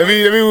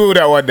me rule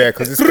that one there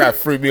because this guy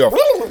threw me off.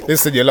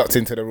 Listen, you're locked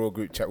into the Raw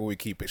group chat where we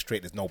keep it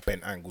straight. There's no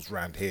bent angles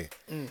round here.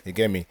 You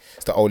get me?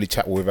 It's the only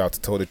chat where we're about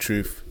to tell the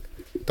truth,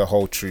 the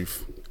whole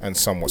truth, and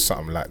somewhat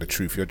something like the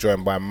truth. You're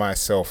joined by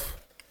myself,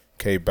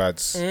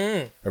 K-Bads,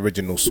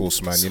 original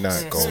sauce man. You know how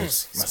it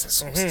goes.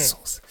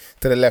 Sauce.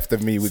 To the left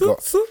of me, we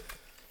got.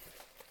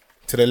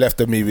 To the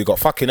left of me, we got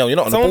fucking hell. You're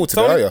not on the ball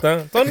today, are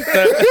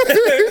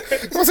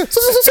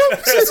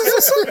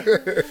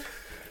you?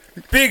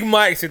 Big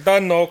Mike's, you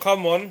done know.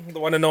 Come on, the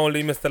one and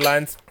only Mr.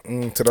 Lines.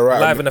 To the right,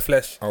 live in the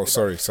flesh. Oh,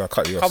 sorry, so I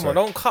cut you off. Come on,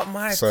 don't cut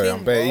my. Sorry,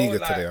 I'm very eager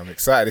today. I'm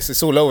excited.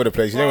 It's all over the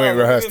place. You know we ain't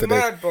rehearsed today.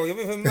 Mad, bro. You're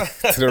moving mad.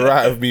 To the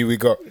right of me, we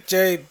got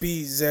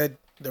JBZ,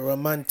 the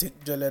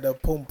romantic jelly, the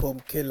pom pom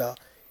killer,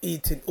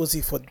 eating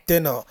Uzi for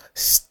dinner,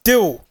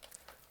 still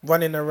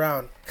running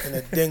around in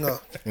a dinger.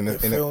 In a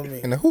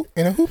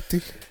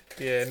hoopty.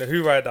 Yeah, in a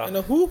who rider. In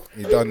a who?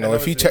 You don't know.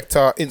 If you checked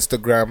our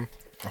Instagram,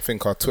 I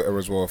think our Twitter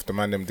as well, if the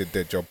man them did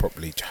their job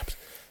properly, chaps.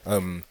 I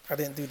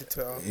didn't do the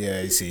Twitter.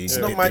 Yeah, you see, it's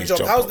not my job.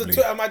 How's the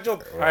Twitter my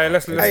job? Alright,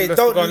 let's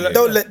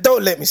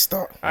don't let me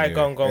start. Alright,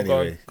 go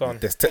on.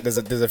 There's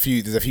a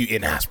few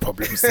in-house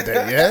problems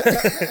today. Yeah.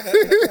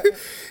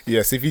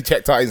 Yes, if you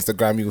checked our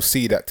Instagram, you'll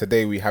see that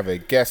today we have a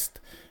guest.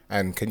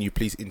 And can you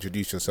please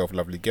introduce yourself,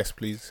 lovely guest,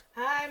 please?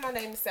 Hi, my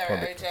name is Sarah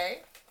Ojay.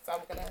 So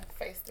I'm gonna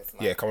face this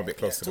mic. Yeah, come a bit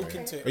close to me.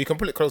 Talking to it. Or you can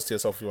pull it close to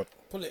yourself if you want.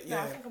 Pull it, No,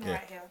 I think I'm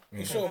right here.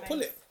 You sure? Pull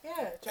it.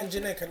 Yeah.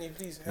 Engineer, can you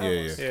please help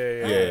us?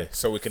 Yeah.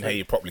 So we can hear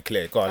you properly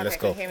clear. Go on, let's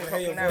go. Can you hear me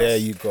properly now? There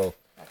you go.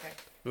 Okay.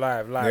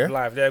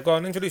 Live. Yeah, go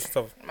on, introduce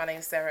yourself. My name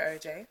is Sarah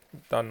Ojay.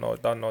 Done know.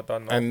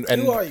 And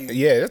who are you?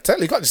 Yeah, tell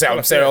you can't just say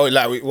I'm Sarah.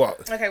 Like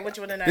what? Okay, what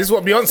do you want to know? This is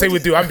what Beyonce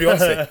would do. I'm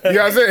Beyonce. You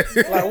know what I'm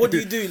saying? Like, what do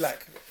you do?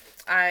 Like,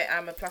 I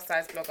am a plus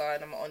size blogger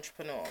and I'm an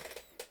entrepreneur.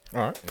 All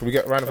right, can we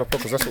get a round of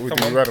applause? Because that's what we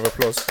do. Round of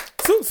applause.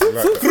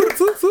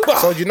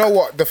 So you know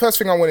what? The first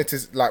thing I wanted to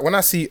like when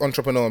I see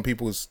entrepreneur and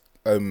people's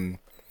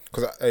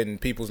in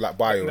people's like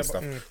bio and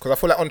stuff, because I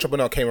feel like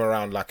entrepreneur came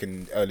around like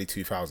in early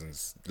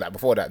 2000s. Like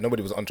before that,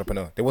 nobody was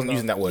entrepreneur. They wasn't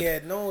using that word. Yeah,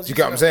 no. Do you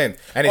get what I'm saying?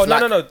 And it's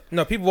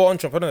no. People were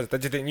entrepreneurs. They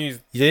just didn't use.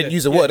 You didn't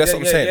use the word. That's what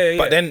I'm saying.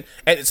 Yeah. But then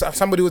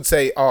somebody would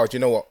say, "Oh, do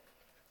you know what?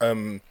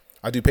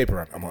 I do paper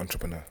round. I'm an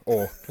entrepreneur."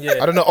 Or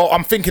I don't know. Oh,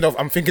 I'm thinking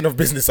of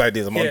business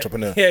ideas. I'm an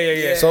entrepreneur.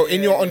 Yeah. So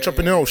in your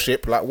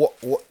entrepreneurship, like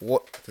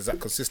what does that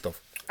consist of?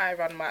 I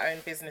run my own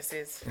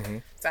businesses.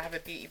 So I have a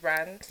beauty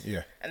brand.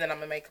 Yeah. And then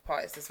I'm a makeup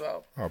artist as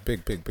well. Oh,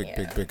 big.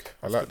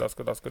 I like That's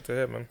good to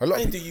hear, man. a lot.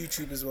 I do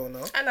YouTube as well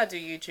now. And I do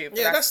YouTube.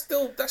 Yeah, that's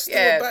still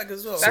a bag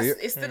as well.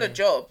 It's still a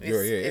job.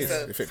 It's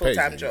a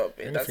full-time job.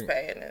 It does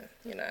pay, and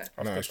you know.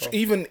 No,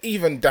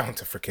 even down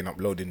to freaking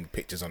uploading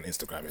pictures on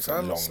Instagram. It's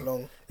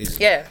long.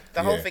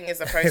 The whole thing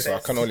is a process. So I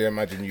can only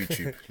imagine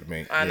YouTube,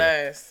 mate. I know,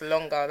 it's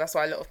longer. That's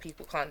why a lot of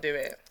people can't do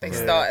it. They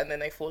start and then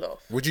they fall off.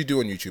 What do you do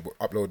on YouTube?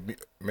 Upload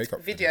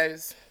makeup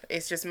videos.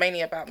 It's just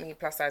mainly about me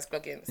plus size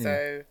blogging.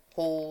 So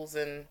hauls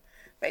and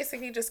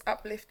basically just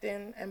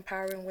uplifting,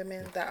 empowering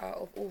women that are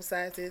of all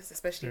sizes,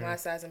 especially my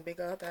size and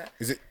bigger. That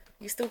is it.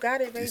 You still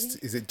got it, baby.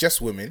 Is it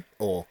just women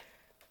or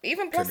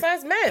even plus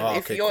size men?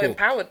 If you're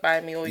empowered by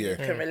me or you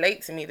can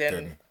relate to me,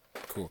 then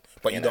cool.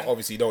 But you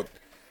don't.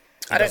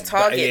 I don't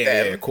target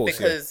them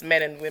because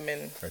men and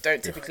women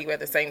don't typically wear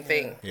the same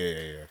thing.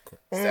 Yeah. Cool.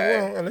 So,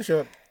 well, unless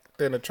you're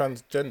doing a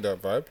transgender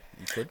vibe,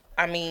 you could.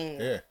 I mean,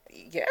 yeah.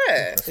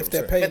 If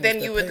they're paying, but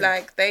then you would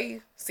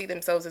they see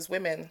themselves as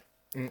women.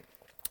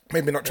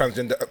 Maybe not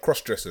transgender,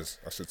 cross-dressers,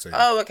 I should say.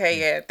 Oh, okay,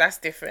 yeah, that's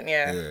different,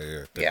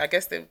 yeah. Yeah, I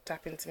guess they'll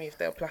tap into me if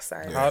they're plus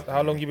size.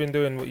 How long you been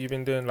doing what you've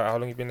been doing? Like, how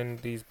long you been in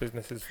these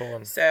businesses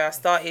for? So I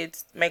started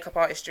makeup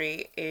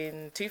artistry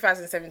in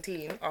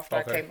 2017 after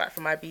I came back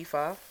from my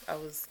BIFA. I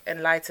was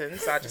enlightened,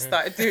 so I just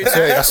started doing that.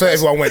 That's where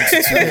everyone went to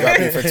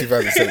BIFA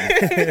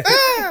 2017.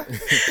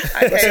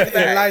 I came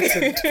back.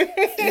 Enlightened.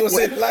 He was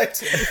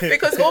enlightened.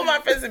 Because all my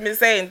friends have been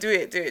saying, do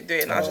it.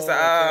 And I was just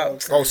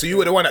like, Oh, so you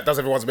were the one that does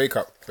everyone's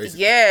makeup,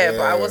 basically. Yeah,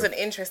 but I wasn't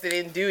interested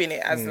in doing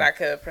it as like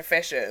a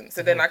profession.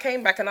 So then I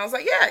came back and I was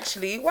like, yeah,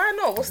 actually, why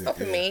not? What's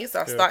stopping me? So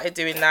I started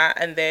doing that.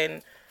 And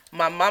then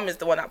my mum is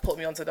the one that put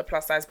me onto the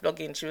plus size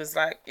blogging. She was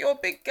like, you're a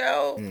big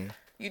girl.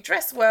 You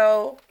dress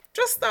well.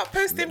 Just start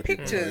posting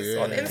pictures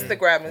on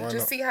Instagram and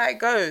just see how it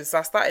goes. So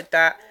I started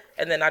that.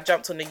 And then I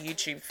jumped on the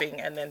YouTube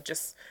thing and then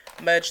just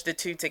merged the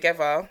two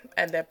together.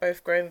 And they're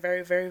both growing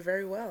very, very,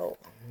 very well.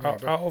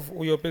 Out of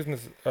all your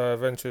business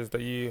ventures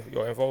that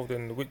you're involved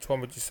in, which one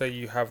would you say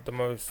you have the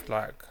most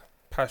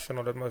passion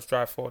or the most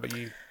drive for that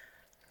you?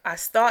 I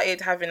started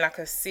having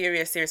a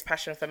serious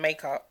passion for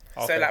makeup.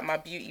 So my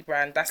beauty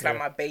brand, that's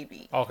my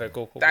baby. Okay,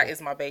 cool. That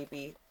is my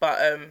baby.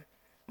 But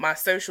my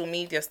social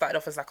media started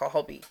off as a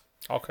hobby.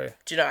 Okay.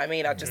 Do you know what I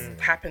mean? I just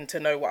happened to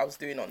know what I was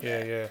doing on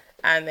there. Yeah.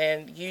 And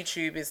then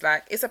YouTube is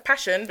it's a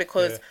passion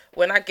because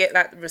when I get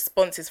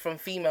responses from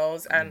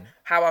females and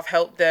how I've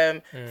helped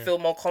them feel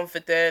more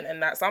confident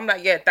and that, so I'm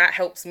like, that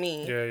helps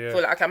me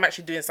feel like I'm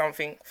actually doing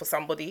something for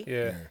somebody.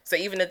 Yeah. So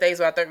even the days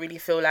where I don't really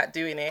feel like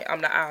doing it,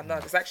 I'm like, no,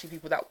 there's actually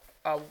people that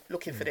are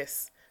looking for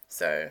this.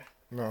 So.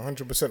 No,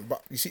 100%.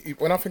 But you see,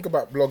 when I think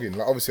about blogging,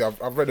 obviously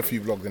I've read a few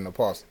vlogs in the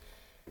past.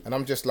 and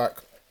I'm just like,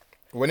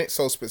 when it's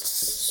so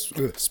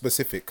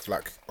specific,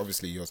 like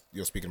obviously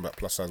you're speaking about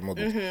plus size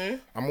models.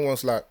 I'm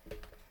almost like,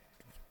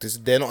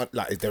 they're not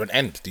like, is there an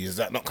end? Does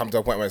that not come to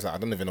a point where it's like, I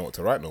don't even know what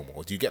to write no more?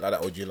 Or do you get like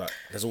that, or do you like,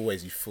 you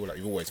feel like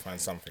you always find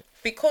something?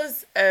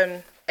 Because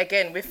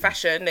again, with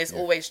fashion, there's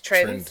always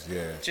trends. Do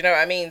you know what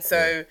I mean?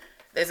 So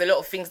there's a lot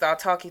of things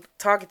that are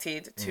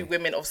targeted to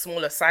women of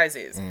smaller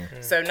sizes.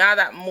 So now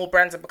that more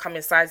brands are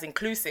becoming size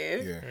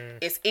inclusive,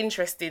 it's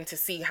interesting to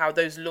see how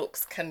those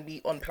looks can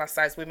be on plus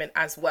size women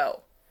as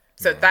well.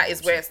 So that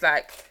is where it's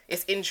like,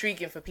 it's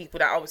intriguing for people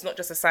that, it's not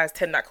just a size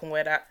 10 that can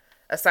wear that.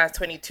 A size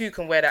 22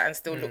 can wear that and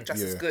still look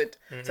just as good.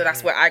 So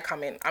that's where I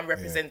come in. I'm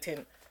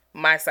representing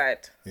my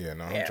side. Yeah,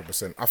 no,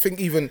 100%. I think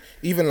even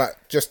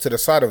like just to the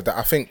side of that,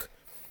 I think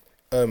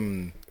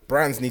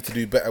brands need to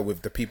do better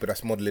with the people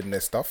that's modeling their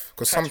stuff,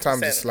 because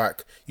sometimes 100%. It's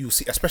like, you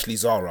see, especially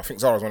Zara. I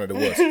think Zara's one of the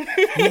worst.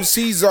 You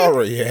see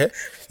Zara,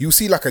 you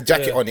see like a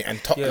jacket on it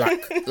and top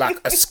like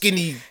a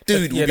skinny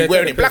dude will be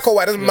wearing it, black or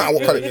white, doesn't matter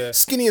what color.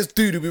 Skinniest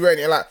dude will be wearing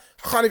it. Like,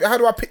 how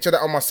do I picture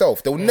that on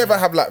myself? They'll never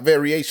have like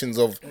variations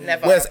of.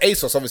 Never. Whereas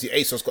ASOS, obviously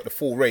ASOS got the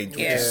full range,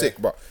 which is sick.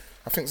 But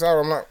I think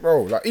Zara, I'm like,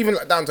 bro, like even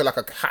like down to like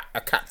a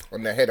cap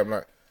on their head, I'm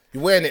like,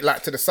 you're wearing it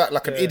like to the side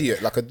like an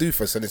idiot, like a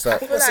doofus, and it's like,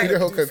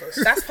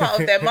 that's part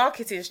of their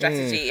marketing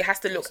strategy. It has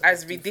to look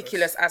as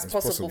ridiculous as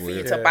possible for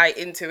you to buy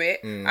into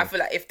it. I feel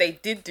like if they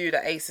did do the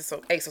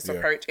ASOS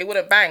approach, it would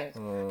have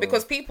banged,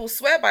 because people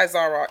swear by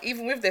Zara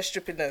even with their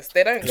strippiness.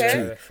 They don't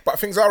care. But I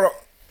think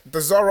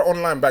does Zara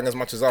online bang as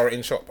much as Zara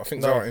in shop? I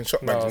think Zara in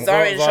shop bangs.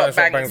 Zara in shop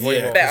bangs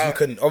better. You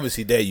can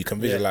obviously you can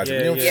visualize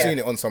it. You've seen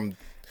it on some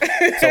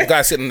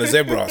guy sitting on the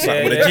zebra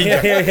with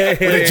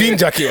a jean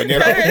jacket on. You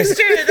know? It's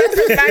true. That's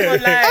bang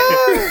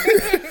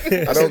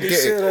online. I don't get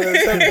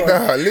it.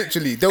 Nah,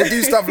 literally, they'll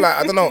do stuff like,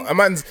 I don't know, a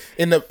man's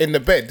in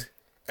the bed.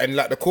 And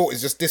like the court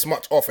is just this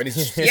much off, and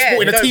he's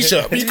sporting a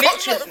t-shirt.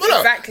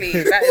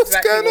 Exactly.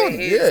 What's going on?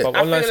 Yeah. But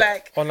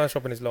online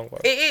shopping is long, bro.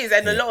 It is,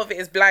 and a lot of it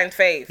is blind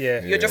faith.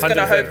 You're just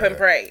gonna hope and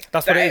pray.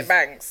 That's what it is.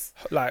 Bangs.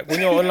 Like when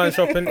you're online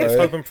shopping, it's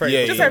hope and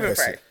pray. Just hope and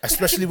pray.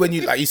 Especially when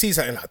you see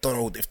something like, I don't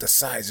know if the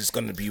size is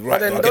gonna be right.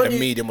 Do I get the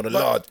medium or the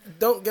large?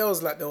 Don't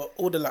girls like they'll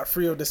order like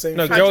 3 of the same?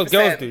 No, girls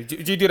do. Do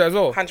you do that as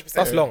well? 100%.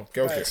 That's long.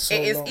 Girls get so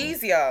long. It is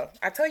easier.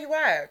 I tell you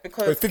why.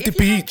 Because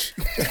 50p each.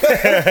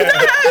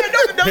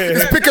 No,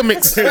 pick a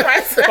mix.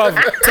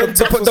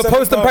 The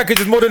poster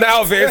package is more than the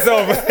outfit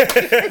itself.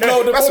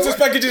 No, the poster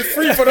package is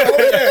free for the whole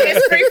year.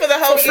 It's free for the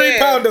whole year.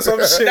 £3 or some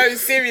shit. No,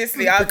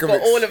 seriously, I've got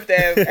all of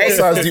them.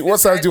 What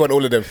size do you want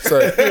all of them?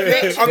 Sorry.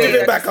 I'll give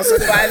it back. I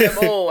just buy them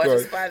all. I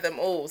just buy them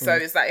all. So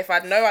it's like, if I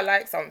know I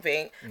like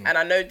something and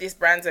I know this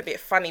brand's a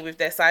bit funny with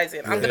their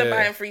sizing, I'm gonna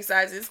buy in 3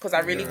 sizes because I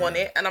really want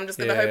it, and I'm just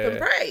gonna hope and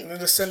pray. And then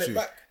just send it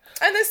back.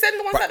 And then send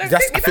the ones that don't fit me I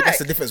think back. that's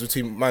the difference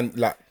between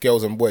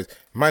girls and boys.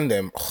 I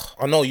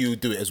know you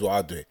do it as well.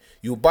 I do it.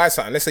 You buy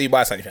something. Let's say you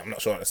buy something. You think, I'm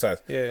not sure what the size.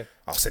 Yeah.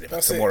 I'll send it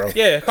back tomorrow.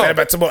 Yeah. Send it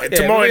back tomorrow.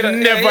 Tomorrow it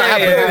never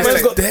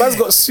happens. Man's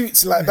got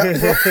suits like that,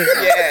 bro.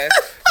 Yeah.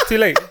 It's too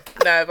late.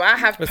 No, but I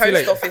have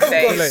post office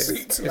days.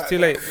 It's too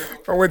late.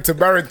 I went to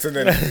Barrington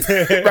and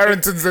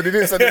Barrington said he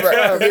didn't send it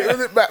back. Was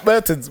it back?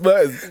 Burton's.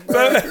 Barrington's.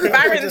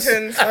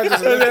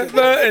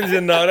 Burton's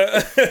in there. I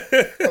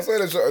saw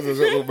the shot as a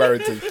shot with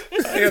Barrington.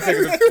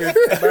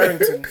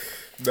 Barrington.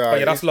 Nah,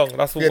 yeah, that's long.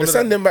 That's all. Yeah, the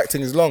sending back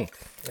thing is long.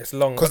 It's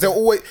long because they're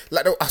always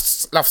like,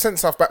 I've sent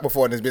stuff back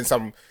before and there's been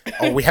some,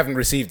 we haven't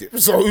received it.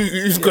 So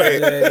who's got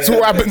it? So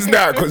what happens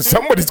now? Because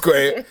somebody's got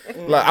it.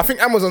 Like, I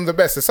think Amazon's the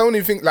best. There's so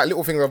many things, like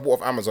little things I've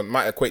bought off Amazon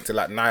might equate to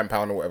like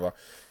 £9 or whatever,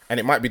 and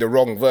it might be the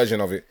wrong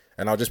version of it.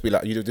 And I'll just be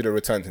like, you do the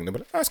return thing. They'll be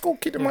like, that's cool,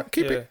 keep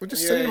it. We'll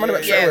just send the money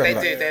back straight away.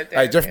 They do.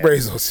 Hey, Jeff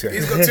Bezos,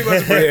 He's got too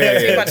much money.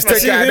 Just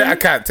take it out of that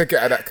account. Take it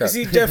out of that account.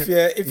 You see, Jeff,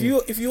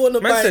 if you want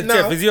to buy it now.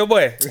 Jeff is your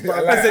boy. You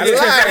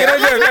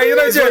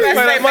know Jeff.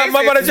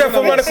 My brother Jeff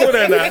from the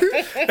corner now.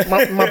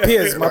 My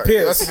peers.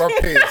 That's my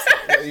peers.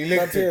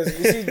 My peers.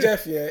 You see,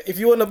 Jeff, if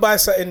you want to buy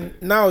something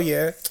now,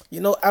 you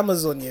know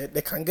Amazon,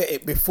 they can get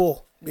it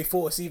before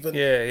it's even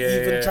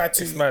try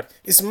to. It's mad.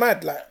 It's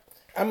mad. Like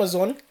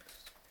Amazon,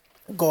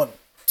 gone.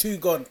 2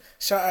 gone.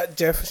 Shout out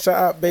Jeff. Shout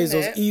out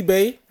Bezos.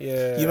 eBay.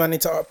 Yeah. You man need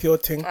to up your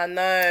thing. I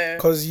know.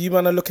 Because you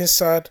man are looking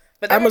sad.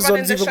 But they Amazon's were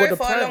running the even show got the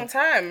for Prime. a long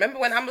time. Remember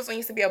when Amazon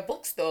used to be a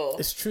bookstore?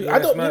 It's true. Yeah, I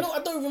don't remember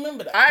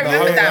that. I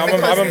remember that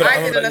because I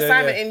did an that,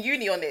 assignment in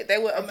uni on it. They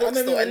were a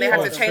bookstore and they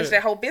had to change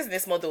their whole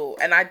business model,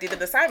 and I did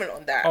an assignment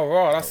on that. Oh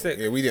wow, that's sick.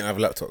 Yeah, we didn't have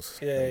laptops.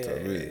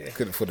 We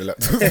couldn't afford the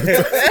laptops.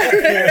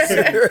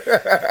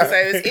 So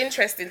it was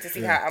interesting to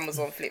see how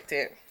Amazon flipped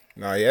it.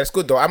 No, yeah, it's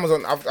good though.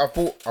 Amazon, I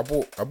bought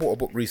a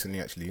book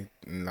recently actually,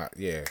 and like,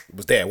 it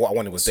was there. What I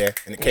wanted was there,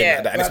 and it came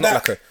like that. And it's not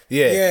like a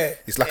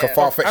it's like a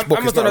far-fetched book.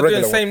 Amazon it's not a are doing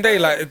regular the same one. day.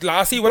 Like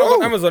I see when I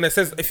got Amazon, it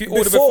says if you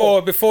order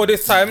before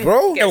this time,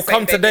 bro, it'll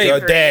come today. They're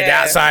there, they're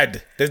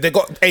outside. They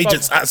got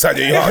agents outside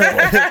your yard.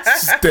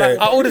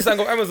 I ordered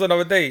something off Amazon the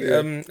other day,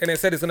 and it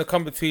said it's gonna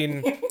come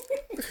between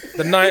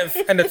the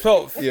 9th and the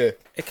 12th. Yeah.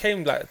 It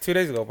came like 2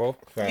 days ago, bro.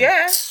 Fam.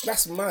 Yeah,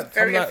 That's mad.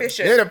 very like-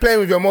 efficient. Yeah, they're playing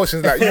with your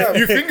emotions. Like,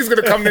 you think it's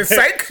gonna come in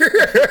psych?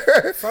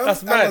 Fam,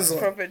 That's mad. Amazon.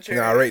 Proper true.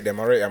 Nah, I rate them.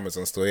 I rate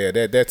Amazon store. Yeah,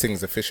 their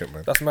thing's efficient,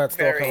 man. That's mad stuff.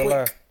 Very I can't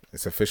lie.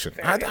 It's efficient.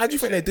 How do you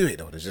think they do it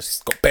though? They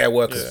just got bare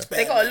workers.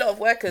 They got a lot of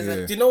workers. Yeah.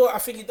 And Do you know what I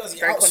think he does? He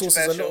Very outsources a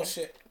lot controversial. of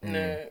shit.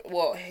 no,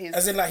 what his?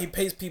 As in, like, he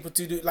pays people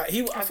to do. Like, I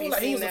have feel you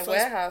like he seen was the their first.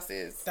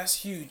 warehouses? That's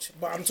huge.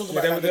 But I'm talking Yeah,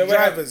 about like, the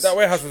drivers. that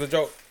warehouse is a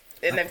joke.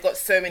 And they've got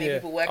so many Yeah.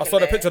 people working I saw the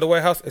there. picture of the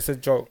warehouse. It's a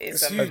joke.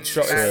 It's It's a huge.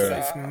 It's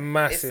massive.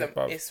 massive,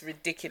 bruv. It's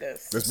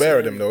ridiculous. There's bare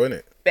of them though,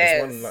 innit?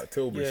 Bears. There's one like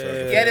Tilbury. Yeah.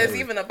 so- Yeah, there's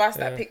even a bus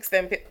that picks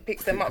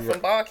them up from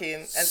Barking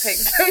and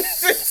takes them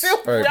to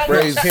Tilbury. Hey,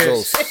 praise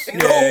Jesus. Yeah,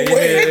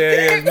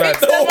 yeah, it's mad.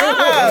 He's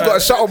got a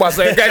shuttle bus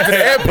there going to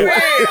the airport.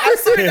 I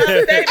saw it the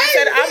other day. They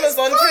said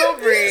Amazon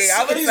Tilbury.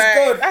 I was He's like,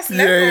 gone. that's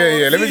Yeah.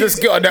 levels. Let me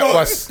just get on that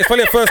bus. It's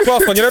probably a first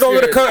class one. You know the one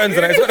with the curtains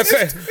and that. It's got the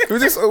curtains. Let me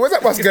just, where's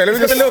that bus going? Let me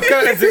The just. little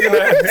curtains in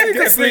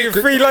there.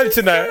 Get free lunch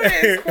in that.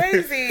 It's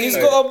crazy. He's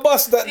got a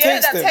bus that yeah,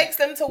 takes that them. takes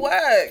them to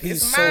work.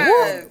 He's It's so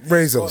mad.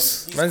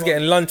 Razors. Man's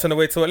getting lunch on the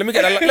way to it. Let me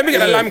get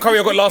the lamb curry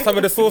I got last time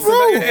with the sauce.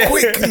 Bro,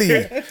 quickly.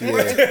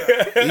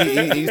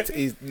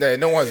 Yeah.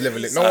 No one's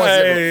leveling. No one's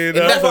leveling. Hey, In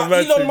that's that- a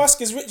mad Elon thing.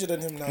 Musk is richer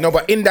than him now. No,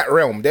 but in that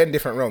realm, they're in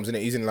different realms,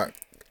 innit? He's in like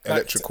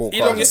electrical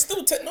Elon, cars. it's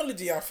still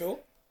technology, I feel.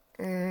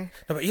 No,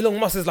 but Elon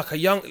Musk is like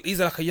he's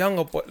like a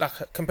younger boy,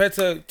 like compared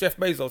to Jeff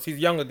Bezos, he's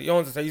younger. You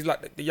want to say he's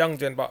like the young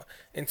gen, but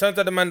in terms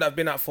of the man that have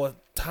been out for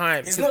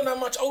time, He's not that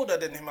much older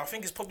than him. I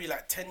think it's probably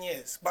like 10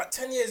 years. But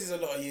 10 years is a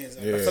lot of years.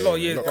 Yeah, That's a lot of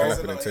years, Not bro. gonna That's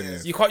a happen in lot 10 of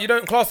years. you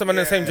don't class them in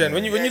the same gen.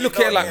 When you look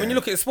at it, like when you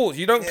look at sports,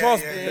 you don't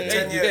class. yeah, the-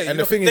 10 years. And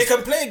the thing They is,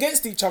 can play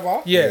against each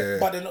other, Yeah.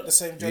 but they're not the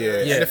same yeah.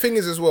 generation. And the thing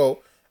is as well,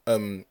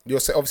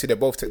 obviously they're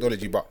both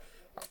technology, but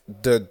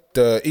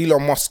the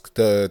Elon Musk,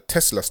 the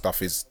Tesla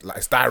stuff is like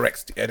it's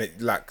direct and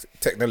it like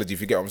technology.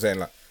 If you get what I'm saying,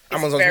 like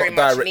Amazon's very not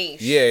much direct.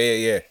 niche.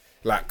 Yeah.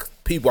 Like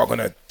people are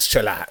gonna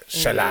shell out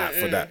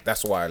for that.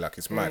 That's why like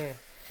it's mad.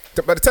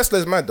 But the Tesla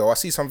is mad though. I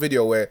see some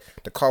video where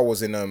the car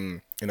was in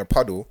a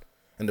puddle.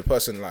 And the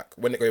person, like,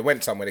 when they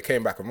went somewhere, they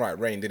came back and it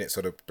rained, didn't it?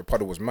 So the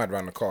puddle was mad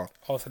around the car.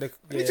 Oh, so they,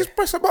 And he just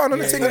press a button on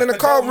the thing yeah. and then the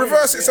car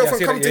reverse itself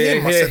and come to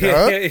him. I said,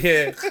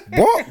 huh?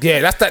 What?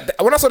 Yeah, that's that.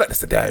 When I saw that, that's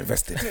the day I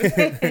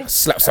invested.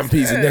 Slapped some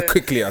peas in there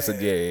quickly. I said,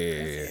 yeah.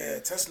 Yeah,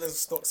 Tesla's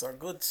stocks are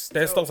good.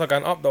 Their stocks are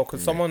going up though,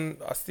 because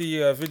I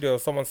see a video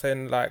of someone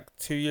saying like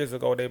 2 years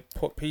ago they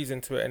put peas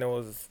into it and it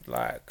was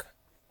like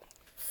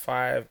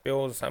 $5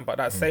 or something, but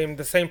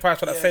the same price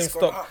for that same it's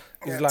gone stock up.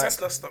 is Yeah, like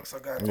Tesla stocks are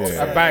going Yeah.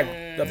 off. a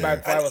bag, the bag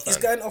And $5 or it's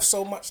something. going off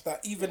so much that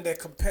even their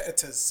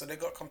competitors, so they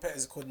got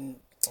competitors called,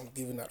 I'm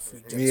giving that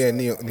free gems. Yeah,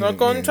 Neo. No,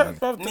 go on, chat,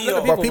 bruv. Neo.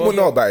 Let the But people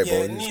know about it, bro.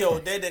 Yeah, It's Neo, cool.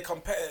 they're their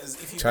competitors.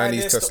 If you Chinese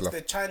buy their Tesla. stocks,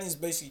 they're Chinese,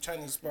 basically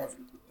Chinese, bruv.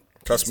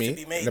 Trust Needs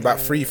me, to be made. in about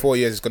 3-4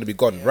 years, it's going to be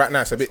gone. Right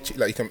now, it's a bit cheap.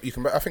 Like, you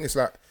can, I think it's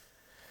like,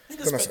 You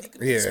can Gonna spend, s- you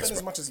can yeah, spend it's-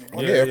 as much as you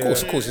want. yeah, of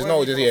course. There's no,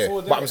 Whatever you can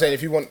afford, But I'm innit? saying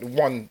if you want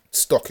one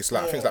stock, it's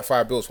like, I think it's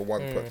like $5 for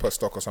one per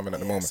stock or something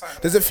at the moment.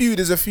 There's a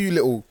few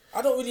little,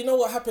 I don't really know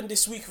what happened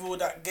this week with all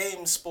that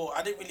game sport.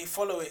 I didn't really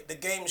follow it. The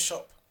game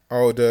shop.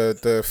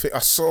 I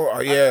saw,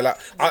 like,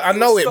 I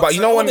know it, but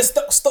you know all when, the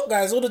stock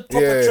guys, all the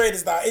proper Yeah.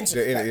 traders that are into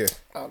Yeah, it. yeah.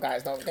 Oh,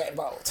 guys, don't get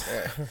involved.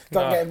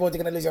 Don't get involved.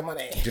 You're gonna lose your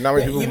money. Do you know how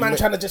many people You man make-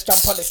 trying to just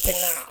jump on this thing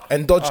now?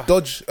 and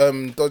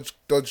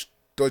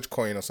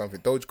Dogecoin or something,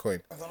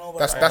 Dogecoin. I don't know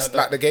about That's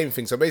like the game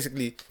thing. So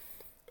basically,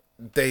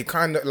 they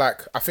kind of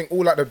like, I think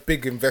all like the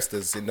big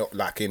investors in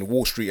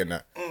Wall Street and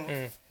that,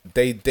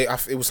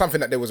 it was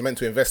something that they was meant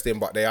to invest in,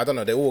 but they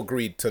all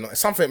agreed to not. It's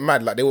something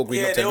mad, like they all agreed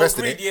Yeah, not to they all invest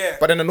in agreed, it. yeah.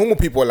 But then the normal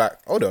people are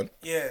like, hold on,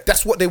 Yeah.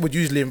 that's what they would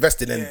usually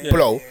invest in and Yeah,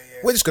 blow. yeah.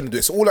 We're just gonna do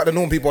it. So all like the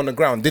normal people on the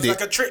ground did It's it.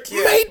 like a trick,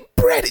 yeah. Made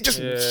bread. It just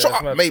Yeah, shot that's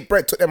up, mad. made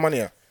bread, took their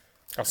money out.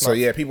 That's So nuts.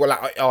 yeah, people are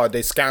like, oh,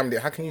 they scammed it.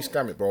 How can you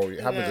scam it, bro? It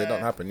happens. It don't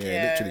happen.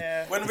 Yeah, literally.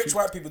 Yeah. When rich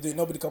white people do it,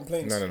 nobody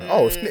complains. No.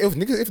 Oh, if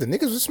the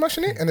niggas were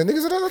smashing it and the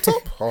niggas are at the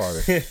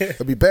top,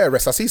 it'd be bare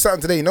rest. I see something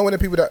today. You know when the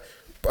people that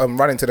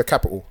ran into the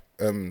Capitol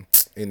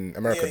in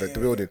America, the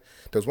building.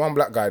 There's one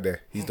black guy there.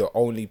 He's the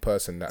only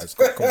person that has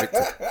got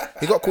convicted.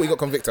 He got caught. He got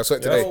convicted. I saw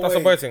it today. That's a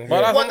boy thing. But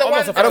What, the I'm one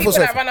not the I don't people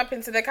feel that sorry. ran up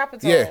into the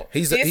Capitol? Yeah, Do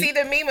you see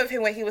the meme of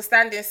him when he was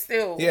standing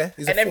still? Yeah,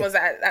 he's a and everyone fool.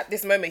 was at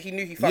this moment he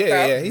knew he fucked Yeah,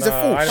 up. he's Nah,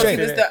 a fool. I don't Shame.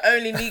 He was the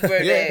only Negro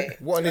Yeah, there.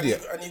 what an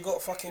idiot. And you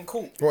got fucking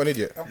caught. What an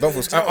idiot. I'm Don't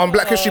pretty feel, joke. on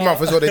Black History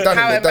Month as well. They done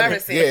How it. They done it.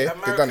 embarrassing. Yeah, they done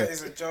America it.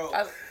 is a joke.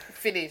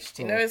 Finished.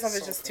 You know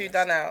something's just too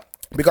done out.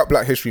 Big up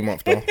Black History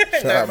Month, though.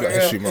 Shout out Black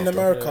History In Month. though.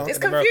 America. It's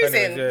In America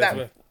confusing anyways, yeah,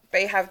 that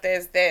they have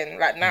theirs then,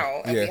 like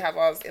now, and Yeah. we have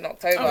ours in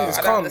October. I mean, it's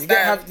I don't calm.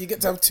 understand. You get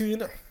to have two, you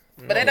know.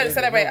 But they don't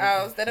celebrate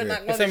ours. They don't You're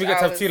acknowledge saying we get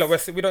to have ours. two,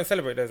 like we don't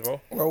celebrate those,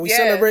 bro. Well, we Yeah.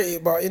 celebrate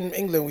it, but in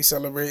England we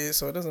celebrate it,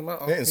 so it doesn't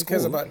matter. Yeah, in Who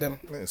cares school. about them?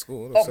 Yeah, in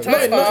school.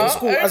 October. Not in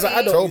school. As an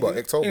Only- adult,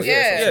 October.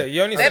 Yeah, Yeah,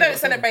 you only they don't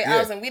celebrate- celebrate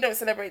ours and we don't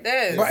celebrate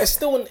theirs. but it's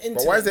still an internet.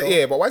 But why is it? though.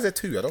 Yeah, but why is there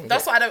two? I don't.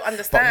 That's get. what I don't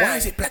understand. But why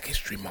is it Black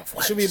History Month?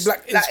 Why It should be just black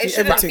Like, history, it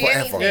shouldn't everything. be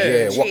forever?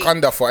 anything. Yeah, cheap.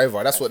 Wakanda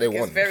forever. That's what they It's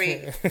want.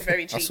 very,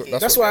 very cheeky.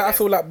 that's That's why I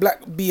feel like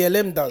Black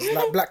BLM does,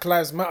 like Black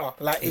Lives Matter.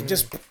 Like it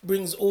just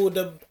brings all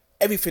the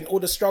everything, all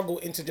the struggle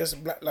into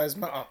just Black Lives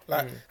Matter.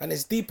 Like, and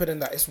it's deeper than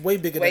that. It's way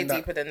bigger Way than that.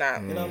 deeper than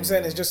that. You know what I'm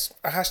saying? It's just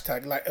a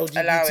hashtag like Allow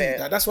LGBT. it.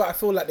 Like, that's what I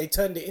feel like they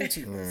turned it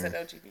into. Said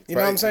LGBT. You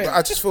know what I'm saying? But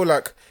I just feel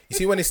like, you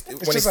see, when it's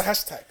just a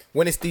hashtag.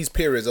 when it's these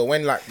periods, or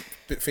when like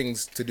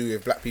things to do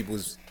with black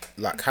people's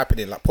like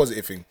happening, like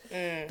positive thing,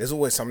 there's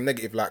always some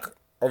negative. Like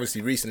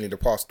obviously recently, the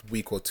past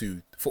week or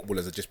two,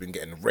 footballers have just been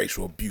getting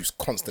racial abuse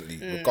constantly,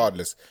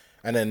 regardless.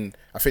 And then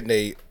I think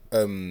they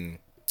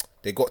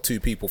got 2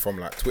 people from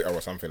like Twitter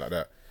or something like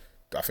that.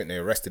 I think they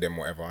arrested them,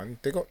 whatever, and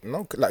they got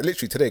no, like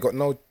literally today, got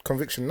no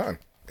conviction, nothing.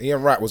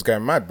 Ian Wright was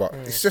going mad, but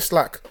it's just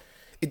like,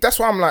 that's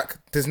why I'm like,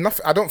 there's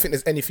nothing. I don't think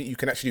there's anything you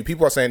can actually do.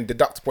 People are saying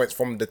deduct points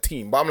from the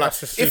team, but I'm like,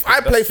 if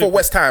I play for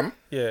West Ham,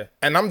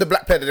 and I'm the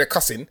black player that they're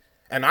cussing,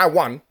 and I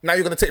won, now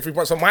you're going to take 3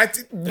 points from my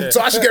team.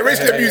 So I should get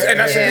racially abused and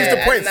I should lose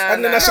the points.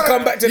 And then I should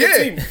come back to the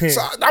team.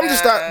 So I'm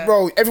just like,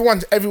 bro,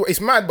 everyone,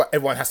 it's mad, but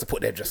everyone has to put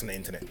their address on the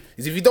internet.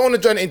 If you don't want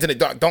to join the internet,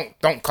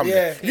 don't come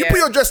there. If you put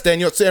your address there and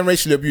you're saying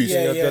racially abused,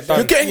 you're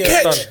getting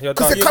catch.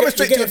 Because they're coming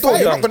straight to your door.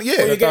 You're not going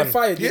to, Or you're getting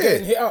fired, you're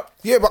getting hit up.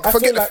 Yeah, but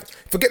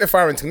forget the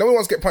firing thing. No one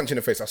wants to get punched in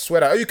the face. I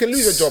swear that. Oh, you can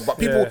lose your job,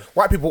 but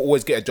white people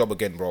always get a job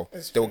again, bro.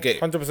 They'll get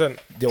it. 100%.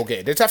 They'll get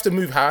it. They just have to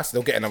move house.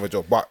 They'll get another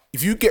job. But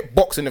if you get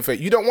boxed in the face,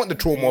 you don't want the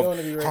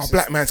trauma of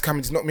black man's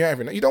coming to knock me out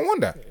every night. You don't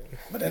want that.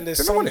 But then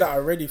there's some that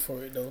are ready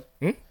for it though.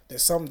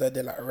 There's some that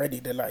they're like ready.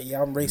 They're like,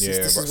 yeah, I'm racist.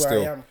 This is where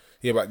I am.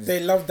 Yeah, but they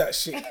love that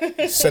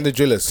shit. Send the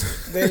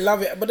drillers. They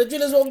love it, but the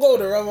drillers won't go.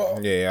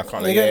 I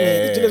can't. You get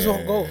me? The drillers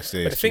won't go. But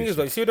the thing is,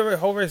 though, you see the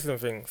whole racism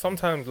thing.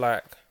 Sometimes,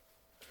 like,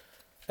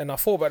 and I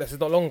thought about this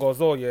not long ago as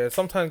well. Yeah,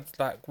 sometimes,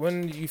 like,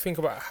 when you think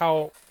about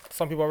how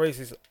some people are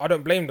racist, I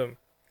don't blame them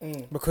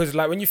because,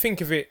 like, when you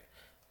think of it,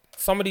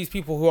 some of these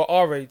people who are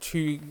our age,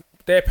 who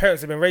their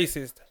parents have been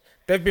racist,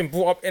 they've been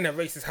brought up in a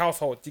racist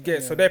household. You get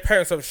it? So their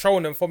parents have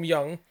shown them from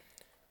young,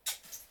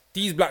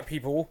 these black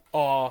people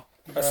are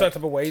a certain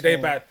type of way, they're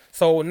bad.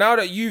 So now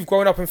that you've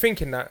grown up and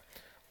thinking that,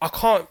 I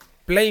can't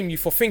blame you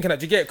for thinking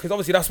that, you get it? Because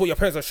obviously that's what your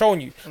parents are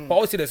showing you. But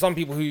obviously there's some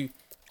people who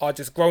are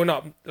just growing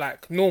up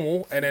like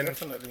normal and then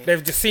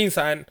they've just seen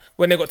something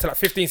when they got to like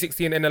 15,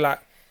 16 and they're like,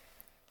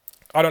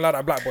 I don't like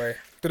that black boy.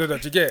 Do you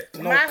get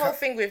it? My whole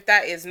thing with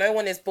that is no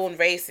one is born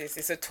racist.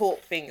 It's a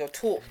taught thing. You're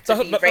taught to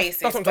be racist.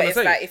 That's but it's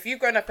like if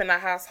you've grown up in a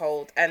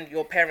household and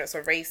your parents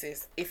are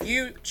racist, if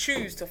you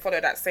choose to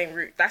follow that same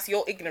route, that's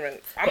your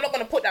ignorance. I'm not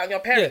going to put that on your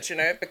parents, you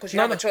know, because you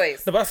have a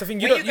choice. No, but that's the thing.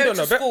 You don't know.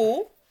 To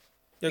school,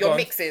 you're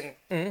mixing.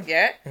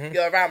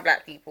 You're around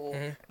black people.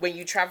 When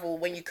you travel,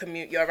 when you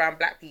commute, you're around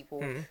black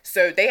people.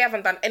 So they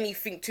haven't done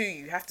anything to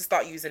you. You have to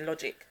start using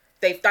logic.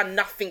 They've done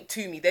nothing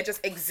to me. They're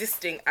just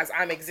existing as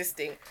I'm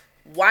existing.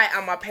 Why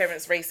are my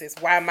parents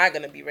racist? Why am I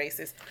going to be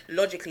racist?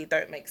 Logically,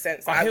 don't make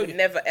sense. I would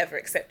never, ever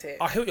accept it.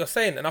 I hear what you're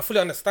saying, and I fully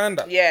understand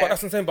that. Yeah. But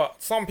that's what I'm saying.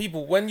 But some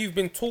people, when you've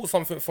been taught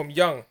something from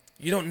young,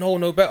 you don't know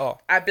no better.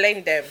 I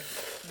blame them.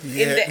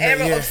 In the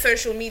era of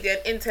social media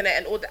and internet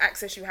and all the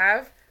access you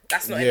have,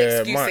 that's not an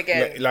excuse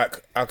again.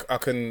 Like, I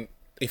can,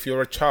 if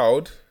you're a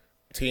child,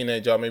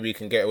 teenager, maybe you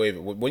can get away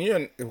with it. When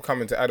you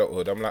come into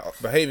adulthood, I'm like,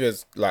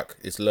 behaviour's like,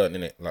 it's learned,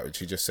 innit? Like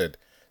what you just said.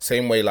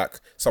 Same way,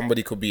 like,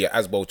 somebody could be an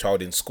ASBO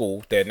child in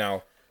school. They're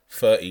now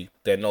 30.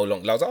 They're no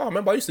longer... I was like, oh,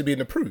 remember, I used to be in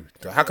the Peru.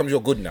 How comes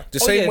you're good now? The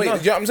same way. Do you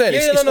know what I'm saying?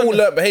 It's all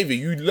learned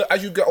behaviour.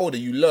 As you get older,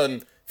 you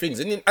learn things.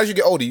 And then as you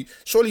get older,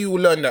 surely you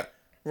will learn that,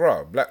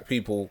 black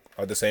people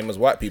are the same as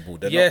white people.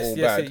 They're not all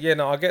bad. Yeah,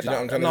 no, I get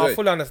that. No, I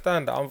fully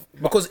understand that.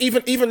 Because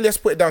even let's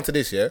put it down to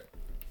this, yeah?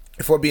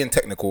 If we're being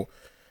technical,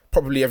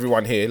 probably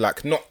everyone here,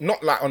 like, not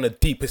like on the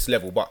deepest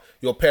level, but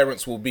your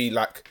parents will be,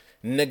 like,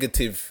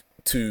 negative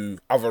to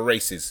other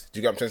races. Do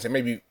you get what I'm trying to say?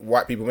 Maybe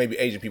white people, maybe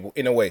Asian people,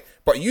 in a way.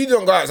 But you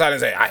don't go outside and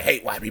say, I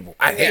hate white people.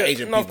 I hate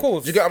Asian people. Of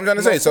course. Do you get what I'm trying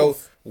to say? So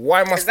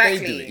why must they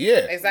do it?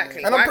 Yeah.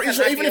 Exactly. And I'm pretty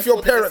sure even if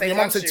your parent, your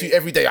mum said to you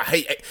every day, I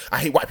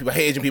hate white people, I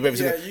hate Asian people,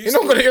 you're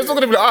not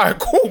gonna be like, alright,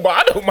 cool, but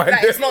I don't mind.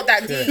 Like, it's not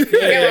that deep.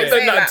 You know what I'm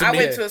saying? Like, I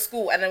went to a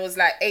school and there was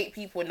like 8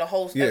 people in the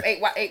whole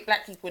eight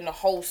black people in the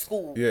whole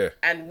school. Yeah.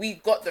 And we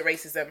got the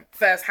racism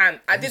firsthand.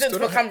 I didn't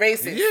become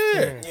racist.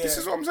 Yeah. This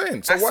is what I'm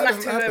saying. So I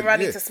smacked him when I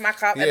need to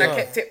smack up and I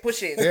kept it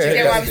pushing. Do you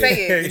get what I'm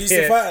saying? You used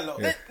to fight a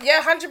lot.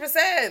 Yeah,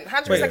 100%.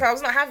 100%. I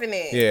was not having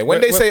it. Yeah.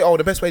 When they say,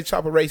 the best way to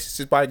chop a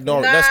racist is by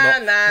ignoring, that's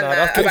not.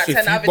 Nah. About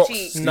 10 other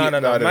cheeks. No.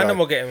 Man,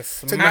 will get him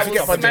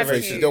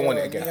smashed. You don't want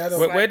it again.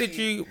 Where did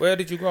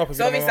you grow up?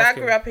 So obviously I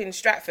grew up in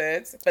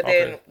Stratford, but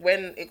then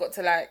when it got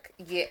to like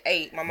year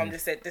 8, my mum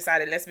just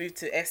decided let's move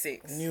to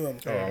Essex.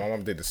 My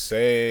mum did the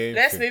same.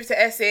 Let's move to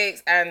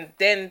Essex, and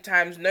then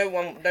times no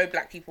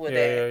black people were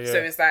there. So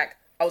it's like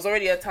I was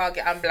already a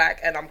target. I'm black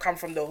and I'm come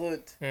from the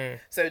hood.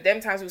 So them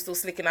times we were still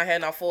slicking our hair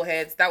in our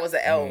foreheads. That was an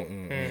L.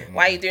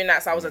 Why are you doing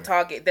that? So I was a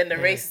target. Then the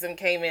racism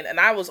came in and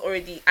I was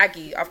already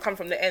Aggie. I've come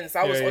from the end. So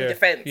I was on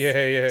defense.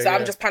 So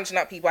I'm just punching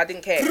up people. I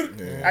didn't care.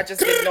 I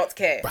just did not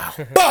care.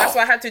 That's what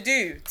I had to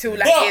do till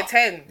like year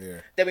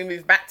 10. Then we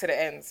moved back to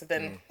the end. So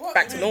then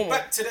back to normal.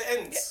 Back to the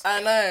ends.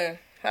 I know.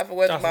 Have a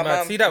word That's with my mad.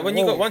 mum. See that when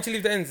you got once you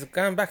leave the ends,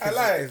 going back is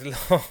long. I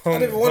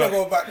don't even want to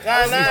go back.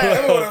 I know. I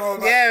don't want to go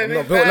back. Yeah, I'm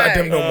not built like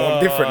them no more.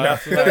 I'm different now.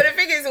 But the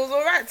thing is, it was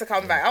alright to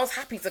come back. I was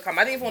happy to come.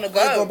 I didn't even want to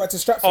Go go. back to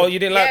Stratford. Oh, you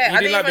didn't like? Yeah, You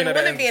I didn't like didn't being even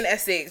at want to be the in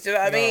ends? Essex. Do you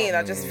know what I mean?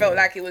 I just felt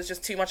like it was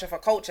just too much of a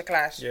culture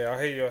clash. Yeah, I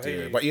hate you. I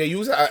hate you. But yeah, you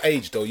was at an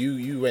age though.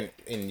 You went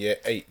in year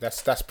 8.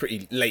 That's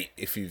pretty late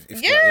if you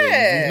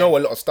Yeah. you know a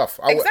lot of stuff.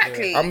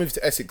 Exactly. I moved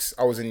to Essex.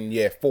 I was in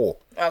year 4.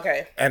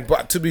 Okay.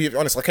 But to be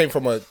honest, I came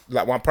from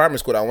one primary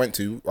school that I went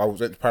to. I went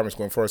to primary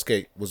school in Forest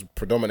Gate, was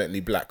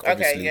predominantly black,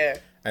 obviously. Okay, yeah.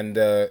 And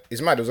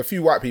it's mad. There was a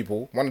few white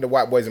people. One of the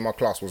white boys in my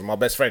class was my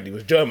best friend. He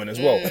was German as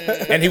well,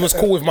 and he was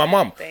cool with my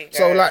mum. There you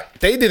So go. like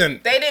they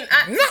didn't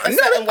act a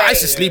certain way. I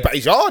used to sleep at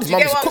his yard. His mum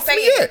get used to what cook I'm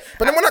for me. saying? Yeah.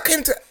 But then when I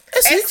came to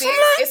Essex, Essex, I'm like,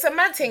 it's a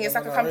mad thing. It's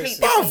like a complete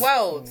Bruv. different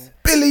world.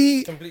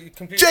 Billy,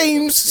 Completely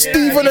James,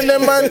 Stephen, and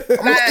them man.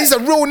 These are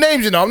real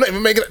names, you know. I'm not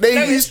even making. They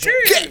No, it's used to true.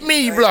 get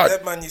me, blood.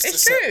 That man used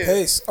It's to set true.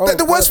 pace.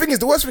 The worst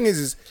thing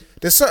is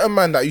there's certain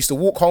man that I used to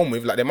walk home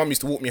with, like their mum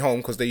used to walk me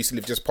home because they used to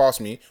live just past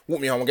me,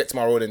 walk me home and get to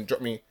my road and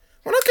drop me.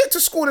 When I get to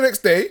school the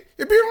next day,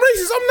 you're being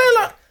racist. I'm there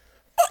like,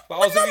 But I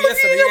was with you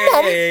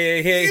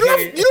yesterday.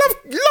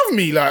 You love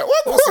me, like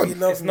what?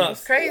 It's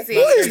nuts. Crazy.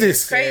 What is It's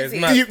this? crazy.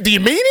 Yeah, it's Do you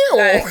mean it or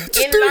Like,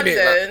 just in doing London,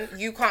 it? Like,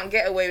 you can't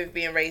get away with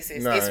being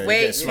racist. No, It's you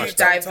way get too smashed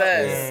diverse.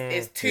 up.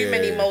 It's too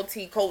many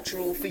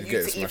multicultural for you get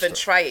to smashed even up.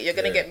 try it. You're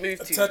gonna Yeah. get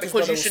moved to Turkish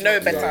because you brother should was know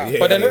smashed better. up. Yeah.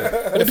 But then What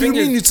the do you thing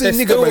mean is, you say there's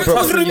nigga, still- my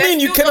brother? What do you mean?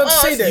 You Let's do cannot the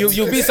say us. that.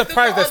 You'll be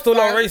surprised there's still a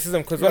lot of racism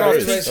because when I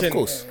was There is, teaching, of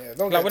course.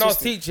 Don't like get when I was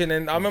twisted. teaching,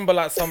 and I remember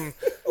like some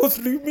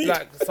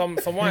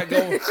white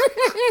girl,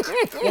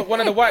 one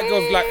of the white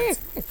girls, like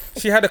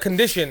she had a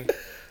condition,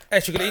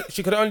 and she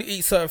could only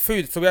eat certain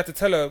foods, so we had to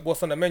tell her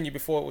what's on the menu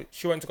before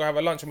she went to go have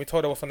her lunch, and we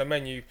told her what's on the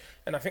menu,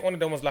 and I think one of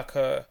them was like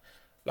a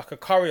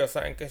curry or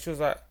something, and she was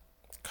like,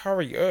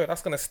 curry,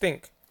 that's gonna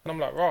stink, and I'm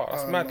like, right,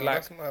 that's mad, man, like.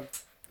 that's mad.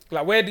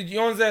 Like, where did you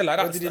know what I'm saying? Like,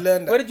 Where did you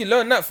learn that? Where did you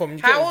learn that from? You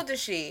get How me? old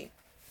is she?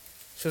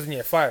 She was in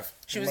year 5.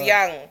 She was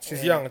young.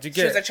 She's young. Do you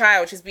She get was a it?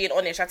 child. She's being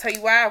honest. I tell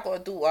you why. I've got a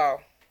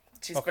daughter.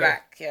 She's Okay.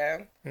 black.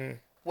 Yeah.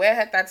 Where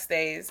her dad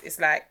stays is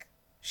like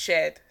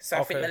shared. So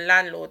I think Okay. the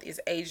landlord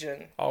is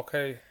Asian.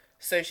 Okay.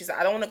 So she's like,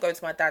 I don't want to go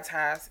to my dad's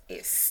house.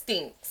 It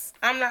stinks.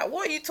 I'm like,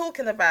 what are you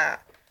talking about?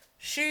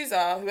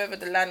 Shoozer, whoever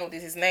the landlord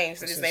is, his name.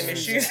 So his name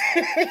is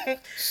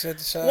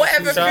Shoozer.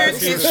 Whatever food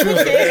he's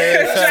cooking,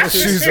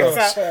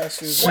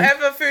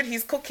 whatever food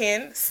he's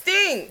cooking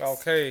stinks.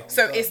 Okay.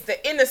 So it's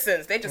the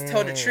innocence. They just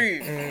tell the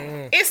truth.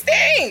 It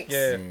stinks.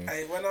 Yeah.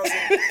 Hey, when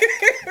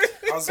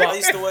I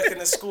used to work in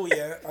a school,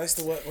 yeah. I used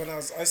to do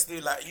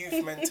like youth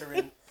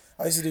mentoring.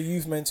 I used to do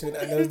youth mentoring,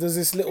 and there was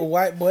this little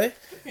white boy,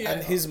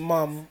 and his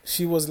mum,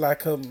 she was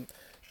like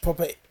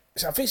proper.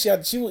 I think she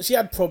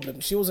had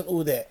problems. She wasn't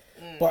all there,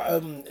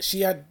 but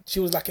she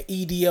was like an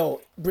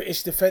EDL,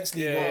 British Defence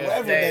League, or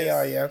whatever they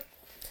are, yeah.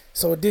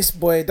 So this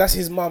boy, that's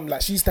his mum.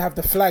 Like she used to have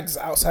the flags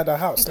outside her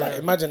house. Like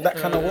imagine that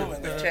kind of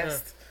woman. Yeah.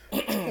 Chest.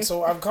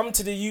 So I've come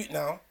to the youth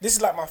now. This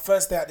is like my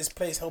first day at this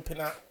place helping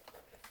out.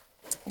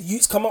 The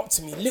youth's come up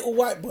to me, little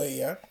white boy,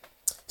 yeah.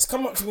 He's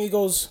come up to me, he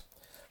goes,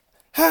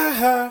 ha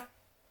ha,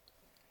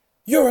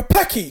 you're a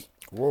packy.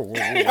 Whoa.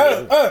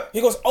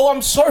 He goes, oh,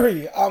 I'm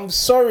sorry,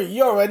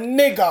 you're a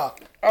nigger.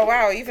 Oh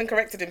wow, he even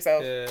corrected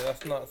himself. Yeah,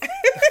 that's nuts.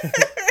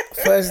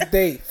 First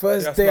day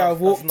That's I nuts.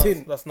 walked That's nuts.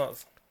 in. That's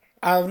nuts.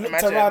 I've looked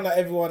Imagine. around at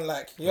everyone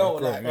like, yo,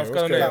 like, What's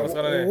going on there? What's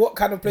going on there? what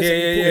kind of place Yeah,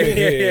 have you put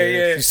me in?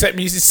 yeah. You set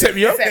me up. Set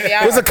me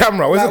up. Where's the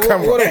camera? Where's Like, the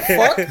camera? what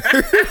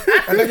the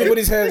fuck? And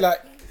everybody's here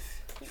like,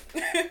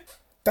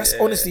 that's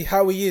honestly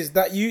how he is.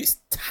 That youth's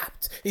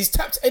tapped. He's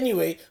tapped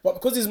anyway, but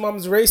because his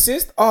mum's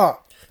racist,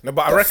 No,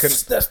 but I reckon.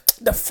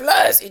 the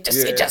flurs, it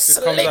just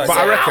just comes slips out. But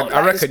I reckon, out. I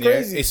Like, reckon, it's yeah,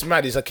 crazy. it's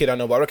mad. He's a kid, I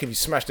know, but I reckon if you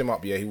smashed him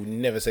up, yeah, he would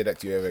never say that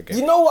to you ever again.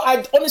 You know what?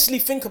 I honestly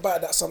think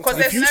about that sometimes.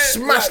 Because If you there's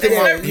no- smashed him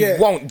yeah, up, yeah.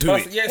 he won't do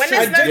it. Yeah, When sure.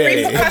 there's no I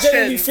genuinely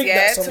repercussions, think yeah,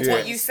 that to sometimes.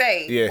 what you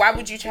say, Yeah. why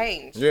would you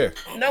change? Yeah.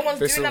 No one's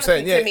That's doing what I'm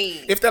saying. anything Yeah. to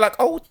me. If they're like,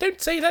 oh,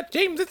 don't say that,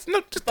 James, it's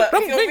not just But the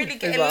if wrong you're thing. really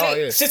It's getting like, oh,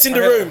 licked, yeah. Sit in the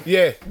room.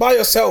 Yeah. By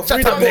yourself. Shut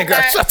read up, a book. nigga.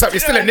 Like, Shut up. do You're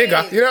still a you know what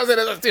I nigga. You know what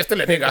I'm saying? You're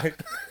still a nigga.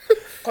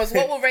 because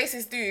what will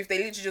racists do if they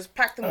literally just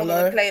pack them all on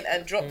Hello? the plane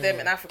and drop them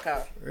in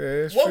Africa? Yeah,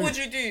 it's What true. would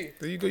you do?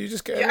 There you go. You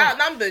just get You're around.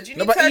 outnumbered. You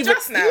No, need but to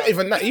adjust now.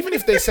 even that, even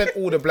if they sent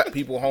all the black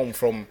people home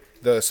from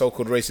the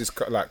so-called racist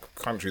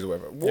countries or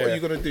whatever, what are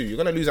you gonna do? You're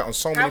gonna lose out on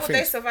so many would they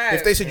things. survive?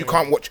 If they said you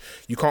can't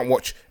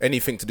watch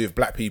anything to do with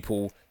black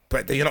people,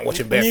 but you're not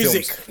watching bare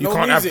Music. films. You No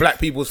can't music. have black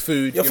people's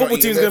food. Your you're not football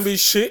eating team's their going to be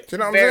shit. Do you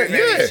know what Very, I'm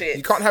saying? very Yeah, shit.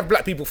 you can't have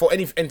black people for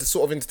any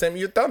sort of entertainment.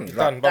 You're done. Like,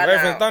 Done, but Done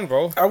everything's out. done,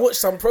 bro. I watched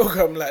some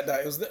program like that.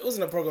 It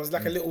wasn't a program. It was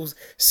like a little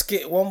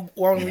skit. One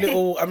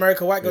little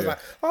American white girl's like,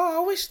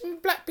 "Oh, I wish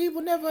black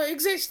people never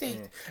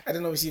existed." And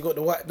then obviously you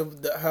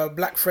got her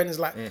black friends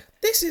like,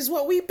 "This is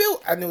what we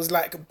built," and it was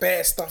like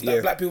bare stuff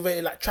that black people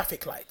invented, like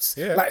traffic lights,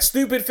 like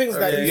stupid things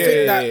that you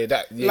think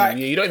that like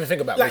you don't even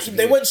think about. like basically.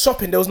 they went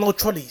shopping. There was no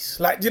trolleys.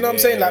 Like, do you know what I'm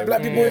saying? Like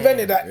black people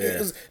invented that. Yeah. It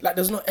was like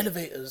there was no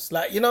elevators.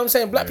 Like, you know what I'm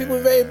saying? Black people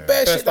invented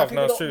bare shit stuff, that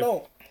people no, it's don't true.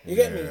 know. You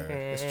get me?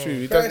 It's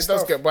true. It Fair does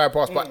stuff. get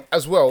bypassed, but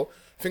as well,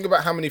 think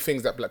about how many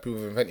things that black people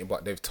have invented,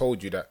 but they've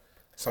told you that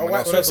someone white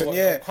else. person,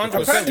 yeah.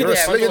 100%. Apparently, You're,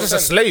 Yeah, you're just a 100%.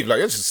 slave. Like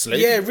you're just a slave.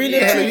 yeah, really, What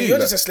the hell are you're you,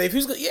 just like? a slave.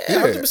 Who's got? Yeah,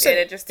 Yeah. 100%. Yeah,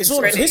 they just It's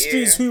all discredit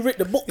history is you. who wrote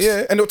the books.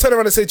 Yeah, and they'll turn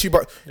around and say to you,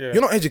 but Yeah.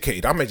 you're not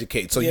educated. I'm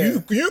educated, so Yeah.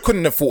 you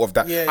couldn't have thought of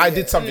that. Yeah, I yeah.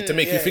 did something to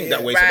make you yeah, think yeah.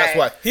 that way. So that's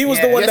why. Right. He was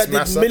Yeah. the one Yes, that did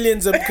massa.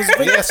 millions of because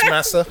Yes,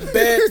 massa. Do you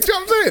Bare- know what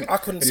I'm saying? I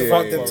couldn't Yeah,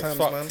 survive yeah, them yeah. times,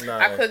 Fuck. man. Nah,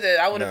 I couldn't.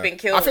 I would have been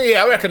killed. I think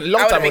I reckon a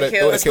long I time would've would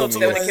been have killed. killed They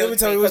me. would've Let me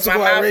tell you, because we'll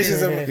talk my about mouth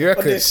racism You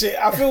reckon? on this shit.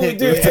 I feel we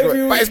do it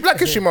every But week. it's Black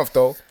History Month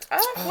though.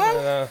 Oh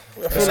well.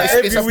 I feel like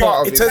It's every a week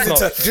part of it it. turns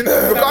It's into. Do you know,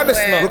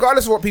 Somewhere.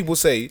 regardless of what people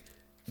say,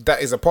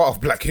 that is a part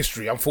of Black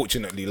history.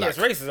 Unfortunately, like it's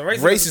racism.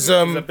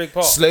 Racism is a big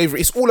part.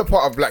 slavery. It's all a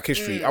part of Black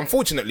history.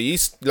 Unfortunately,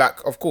 it's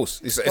like, of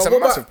course, it's a But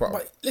what massive about- part.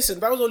 But listen,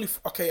 that was only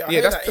okay. I Yeah,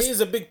 hear that's- that. It is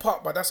a big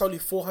part, but that's only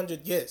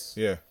 400 years.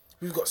 Yeah,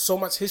 We've got so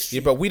much history.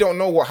 yeah, but we don't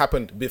know what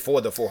happened before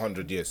the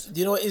 400 years.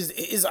 you know, it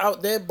is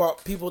out there,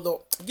 but people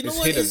don't. You know It's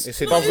what? hidden. Is, It's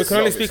you hidden. know But we can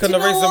only speak on do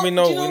the you know racism what? we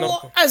know. Do you know We know.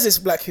 what? As it's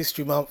Black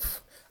History Month,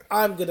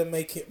 I'm gonna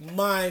make it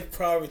my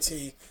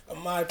priority and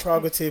my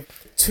prerogative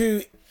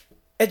to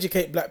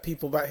educate Black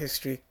people about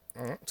history.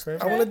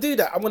 I want to do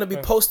that. I'm gonna be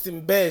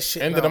posting bare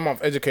shit. End now. of the month,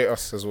 educate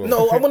us as well.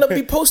 No, I'm gonna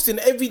be posting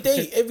every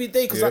day,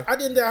 because Yeah. I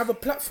didn't have a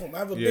platform. I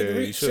have a Yeah, big you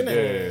reach, should,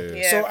 innit?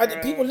 yeah. Yeah, So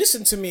for people real.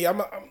 listen to me.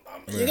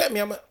 You get me?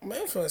 I'm an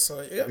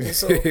influencer. You get me?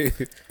 So You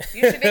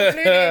should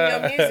include it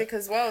in your music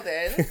as well.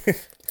 Then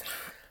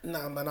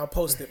nah, man, I'll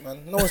post it,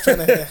 man. No one's trying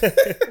to hear.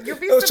 you'll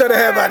be No one's trying to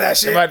hear about that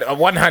shit. Man, on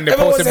one hand, they're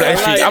Everyone's posting Black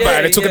saying, history.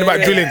 like, They're talking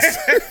about drillings.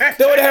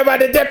 They want to hear about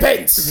the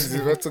depends.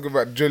 We're talking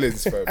about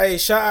drillings, fam. Hey,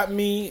 shout out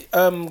me.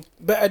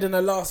 Better than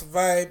the last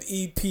vibe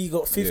EP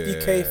got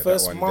 50K Yeah,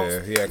 first that one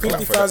month. there. Yeah, clap for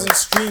 50,000 that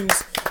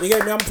streams. You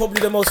get me? I'm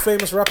probably the most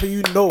famous rapper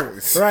you know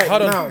right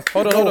Hold now. on,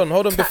 hold on.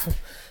 No Before,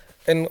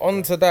 and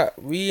on to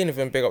that, we ain't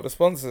even big up the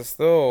sponsors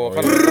still.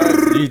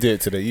 You did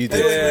it today. You did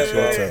it.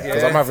 yeah,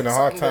 Because I'm having a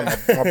hard time.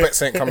 My bets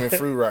ain't coming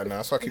through right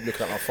now, so I keep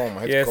looking at my phone.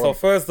 My head's Yeah, gone. so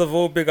first of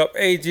all, big up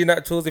AG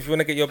Naturals if you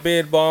want to get your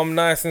beard balm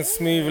nice and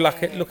smooth,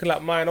 like it looking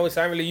like mine. Obviously,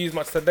 I haven't really used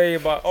much today,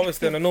 but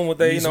obviously on a normal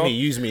day,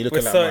 use me, looking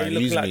we're like certainly mine.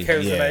 looking Use like me.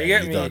 Kev's and that, you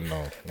get me? don't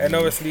know. And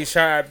obviously,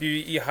 shout out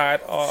Beauty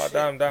Hide. Oh,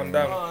 damn.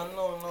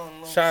 no.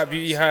 Shout out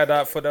Beauty Hide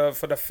out for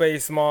the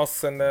face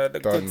masks and the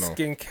good Don't know.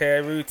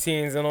 skincare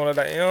routines and all of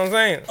that. You know what I'm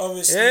saying?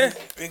 Obviously, Yeah.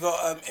 we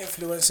got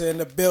influencer in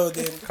the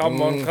building.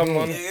 Come on.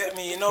 You get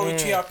me? You know we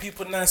treat our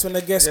people nice when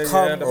the guests Yeah,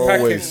 come. yeah, the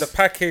Always.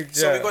 package.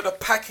 So we Yeah. got the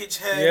package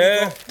here.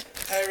 Yeah.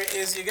 Here it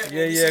is. You get me?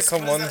 Yeah, This yeah, is-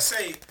 come what on. does that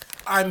say?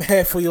 I'm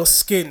here for your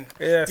skin.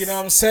 Yes. Do you know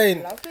what I'm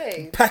saying?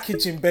 lovely.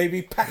 Packaging,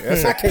 baby.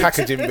 That's a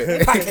packaging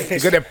bit. You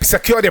gotta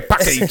secure the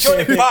package.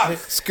 Secure the bag.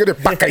 Secure the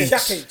package.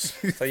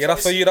 Package. So yeah,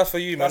 that's for you. That's for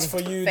you, man. That's for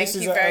you. Thank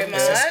this you is very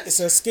much. It's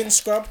a skin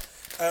scrub.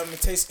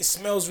 It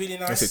smells really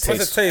nice. What's it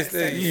What's it taste?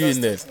 You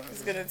in there? It's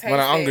gonna taste When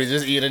I'm hungry, it.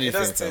 just eat anything.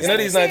 does taste You know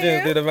these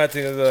Nigerians do the mad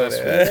thing as well.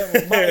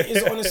 Yeah, but it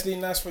is honestly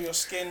nice for your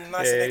skin,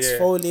 nice and Yeah.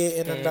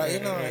 exfoliating and that. You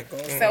know how it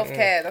goes.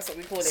 Self-care, that's what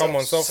we call it. Come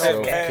on,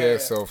 self-care.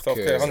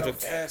 Self-care.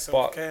 100.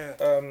 Self-care.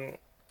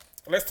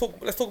 But let's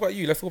talk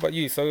about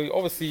you. So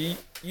obviously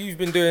you've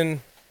been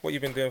doing what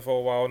you've been doing for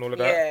a while and all of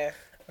that.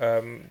 Yeah.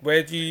 Where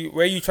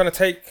are you trying to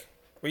take?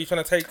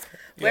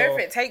 Wherever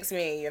it takes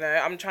me,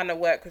 I'm trying to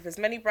work with as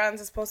many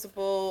brands as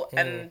possible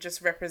and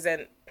just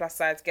represent plus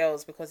size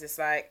girls because it's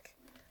like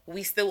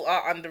we still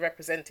are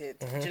underrepresented.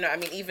 Do you know what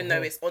I mean? Even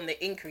though it's on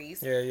the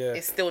increase, Yeah.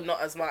 it's still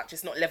not as much.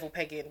 It's not level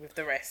pegging with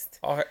the rest.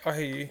 I hear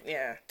you.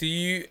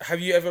 Yeah. Have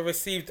you ever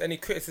received any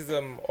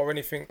criticism or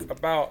anything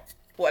about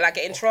What, like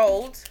getting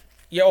trolled?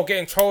 or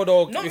getting trolled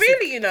or Not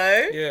really,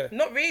 Yeah.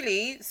 Not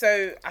really.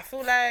 So I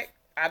feel like,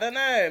 I don't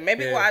know.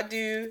 Maybe Yeah. what I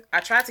do, I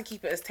try to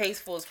keep it as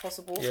tasteful as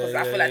possible because I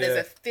Yeah, feel like yeah.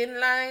 there's a thin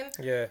line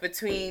Yeah.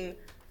 between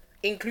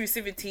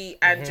inclusivity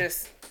and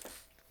just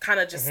kind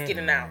of just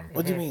skinning out.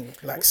 What do you mean?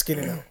 Like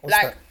skinning out? What's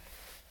Like,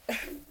 that?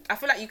 I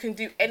feel like you can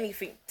do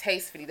anything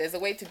tastefully. There's a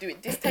way to do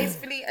it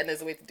distastefully and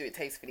there's a way to do it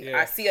tastefully. Yeah.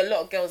 I see a lot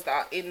of girls that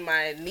are in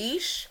my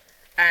niche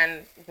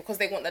and because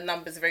they want the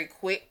numbers very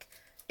quick,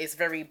 it's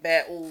very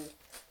bare all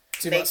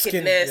Too much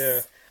skin. nakedness.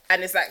 Yeah.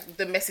 And it's like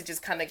the message is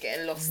kind of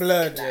getting lost.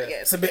 Blurred. in that. Yeah.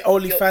 It's a bit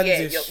You're-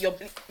 OnlyFans-ish.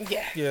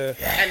 Yeah. Yeah.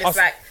 And it's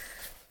like,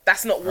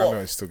 that's not know what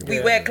it's still we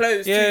good. wear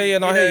clothes Yeah, to. yeah,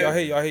 no, you I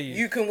hear know. you.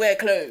 You can wear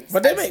clothes.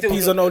 But they and make still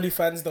peas look on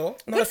OnlyFans though.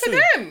 good for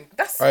them.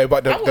 That's Alright,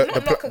 but I would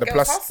not knock a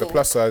girl's the hustle.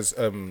 plus size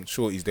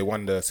shorties, they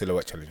won the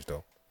silhouette challenge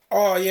though.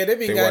 Oh yeah, they've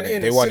been They going won it.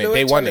 in. They won it. They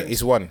Silhouette won it. challenge.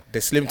 It's won.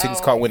 The slim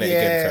things can't win it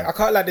again. Yeah, Fam. I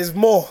can't like. There's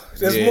more.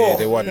 There's Yeah, more.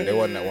 They won. They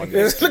won that one.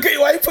 Look at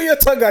you. Why you put your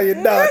tongue out? You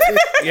naughty,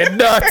 You're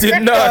naughty.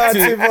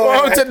 Naughty boy.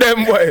 What to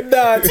them, boy?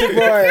 naughty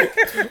boy.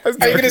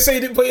 Are you gonna say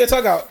you didn't put your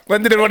tongue out?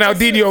 When did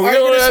Ronaldinho? You Are know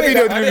you gonna say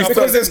Ronaldinho that? did this Because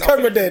stuff. there's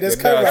camera there. There's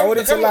Yeah, camera. nah. I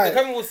wanted to The lie.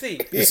 camera will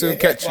see. You soon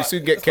catch. You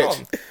soon get catch.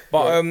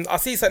 But I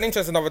see something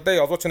interesting the other day.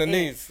 I was watching the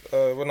news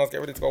when I was getting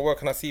ready to go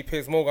work, and I see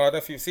Piers Morgan. I don't know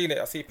if you've seen it.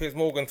 I see Piers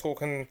Morgan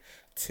talking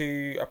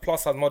to a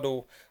plus size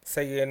model,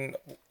 saying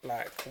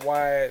like,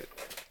 why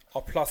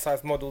are plus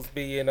size models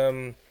being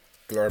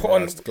put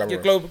on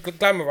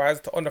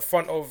glamorized on the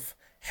front of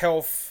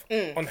health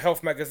on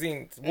health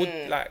magazines?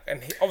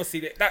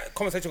 Obviously that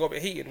conversation got a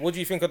bit heated. What do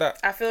you think of that?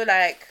 I feel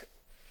like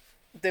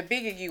the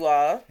bigger you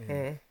are,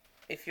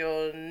 if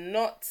you're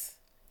not,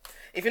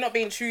 if you're not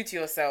being true to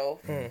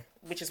yourself,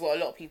 which is what a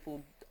lot of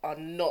people are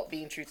not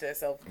being true to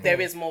themselves, there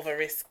is more of a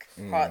risk,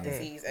 heart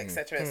disease,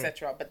 etc.,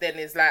 etc. But then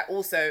there's like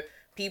also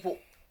people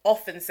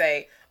often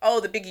say, oh,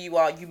 the bigger you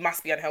are, you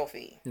must be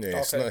unhealthy. Yeah,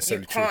 it's not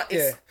necessarily You can't, true.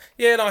 it's, No, I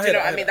do hear you know that.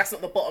 what I mean? That's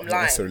not the bottom line.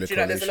 Do necessarily you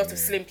know, there's a lot of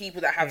correlation, slim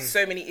people that have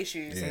so many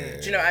issues.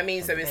 Do you know what I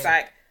mean? So it's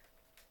like,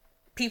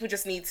 people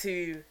just need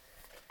to,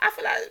 I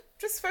feel like,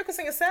 just focus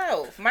on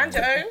yourself. Mind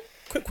your own.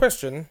 Quick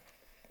question.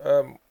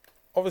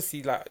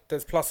 Obviously, like,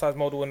 there's plus size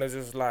model and there's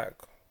just like,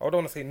 I don't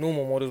want to say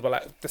normal models, but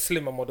like the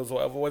slimmer models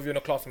or whatever you're in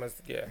a class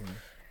as,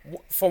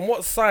 From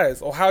what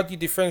size or how do you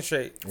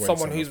differentiate When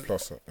someone who's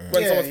plus,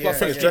 when someone's plus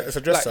size? It's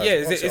a dress size. Yeah,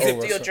 is it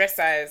To your dress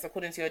size,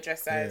 according to your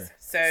dress size.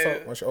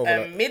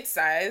 So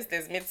mid-size,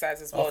 there's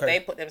mid-size as well. Okay. They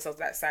put themselves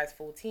like size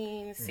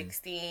 14,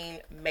 16,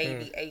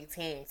 maybe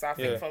 18. So I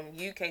think from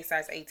UK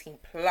size 18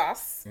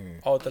 plus,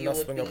 then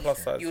that's when you're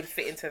plus size. you would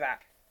fit into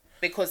that.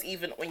 Because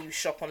even when you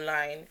shop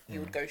online, you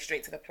would go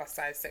straight to the plus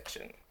size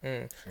section.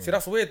 See,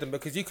 that's weird then,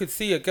 because you could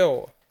see a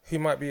girl who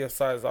might be a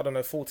size, I don't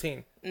know,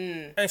 14,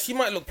 and she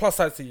might look plus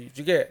size to you.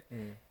 Do you get it?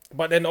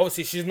 But then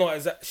obviously she's not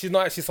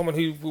actually someone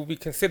who will be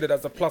considered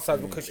as a plus size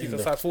because she's a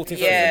size 14.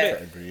 So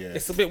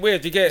it's a bit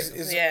weird. Do you get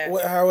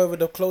it? However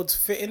the clothes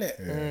fit in it.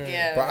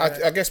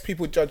 But I guess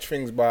people judge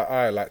things by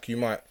eye. Like you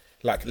might,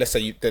 like let's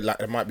say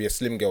there might be a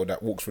slim girl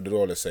that walks through the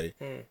door. Let's say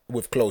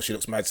with clothes, she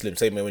looks mad slim.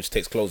 Same way when she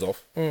takes clothes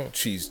off,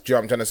 she's. Do you know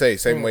what I'm trying to say?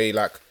 Same way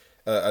like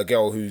a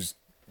girl who's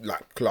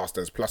like classed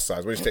as plus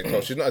size when she takes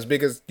clothes, she's not as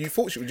big as you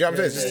thought she would. Do you know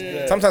what I'm saying? It's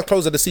just, sometimes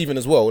clothes are deceiving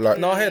as well. Like,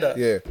 no, I hear that.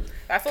 Yeah,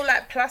 I feel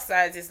like plus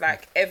size is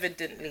like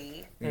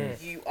evidently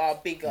you are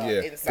bigger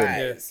in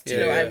size. Do you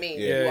know what I mean?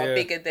 You are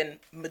bigger than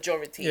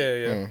majority.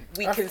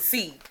 We can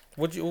see.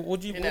 What's your I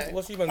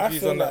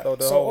views feel on that like,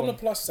 though? so on the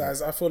plus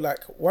size, I feel like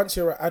once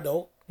you're an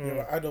adult,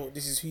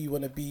 this is who you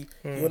want to be.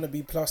 You want to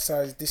be plus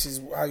size. This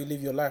is how you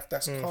live your life.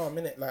 That's calm,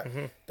 innit? Like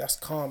that's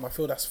calm. I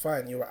feel that's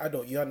fine. You're an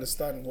adult. You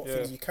understand what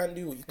things you can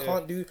do, what you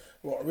can't do,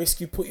 what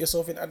risk you put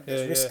yourself in. And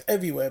there's risk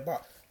everywhere,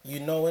 but you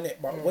know,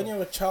 innit? But when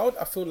you're a child,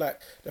 I feel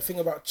like the thing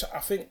about I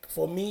think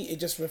for me, it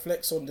just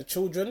reflects on the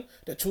children.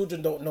 The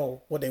children don't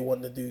know what they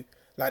want to do.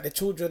 Like the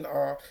children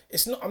are,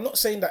 it's not. I'm not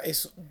saying that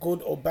it's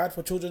good or bad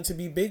for children to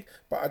be big,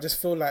 but I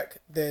just feel like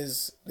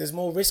there's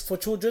more risk for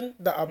children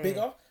that are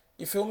bigger.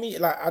 You feel me?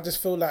 Like I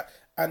just feel like,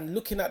 and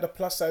looking at the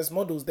plus size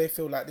models, they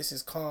feel like this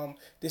is calm,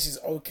 this is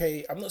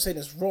okay. I'm not saying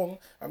it's wrong.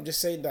 I'm just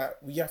saying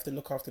that we have to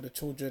look after the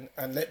children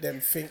and let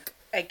them think.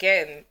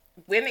 Again,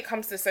 when it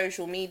comes to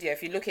social media,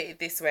 if you look at it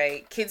this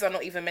way, kids are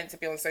not even meant to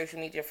be on social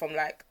media from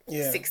like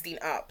 16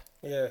 up.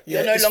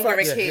 You're no longer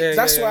a kid.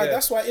 That's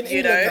why in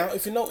England now,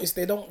 if you notice,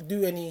 they don't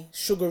do any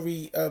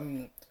sugary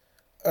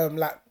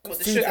like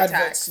food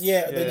adverts.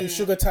 They do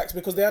sugar tax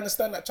because they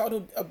understand that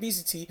childhood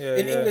obesity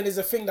in England is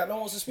a thing that no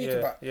one wants to speak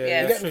about. You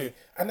get me?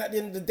 And at the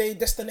end of the day,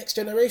 that's the next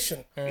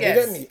generation. You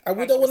get me? And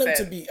we don't want them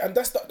to be. And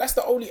that's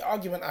the only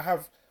argument I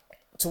have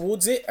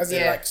towards it, as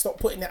in like stop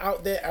putting it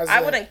out there as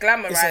I wouldn't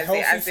glamorize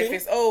it as if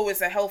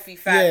it's a healthy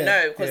fat.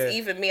 No, because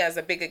even me as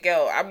a bigger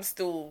girl, I'm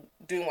still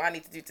doing what I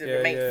need to do to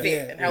remain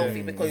fit and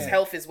healthy because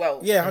health is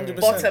wealth. 100%.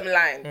 Bottom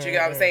line, do you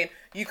get what I'm saying?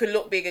 You can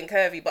look big and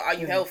curvy, but are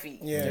you healthy?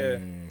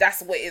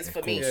 That's what it is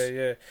for me.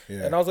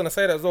 And I was gonna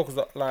say that as well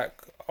because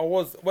like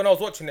when I was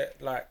watching it,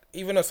 like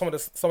even though some of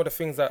the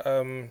things that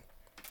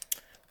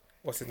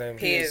what's his name?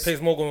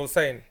 Piers Morgan was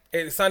saying.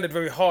 It sounded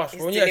very harsh.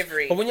 But when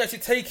you actually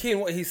take in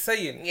what he's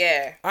saying,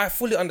 I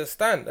fully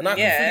understand. And I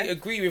completely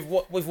agree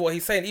with what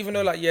he's saying. Even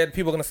though like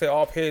people are gonna say,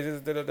 oh, Piers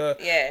is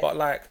da. But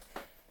like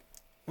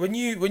when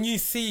you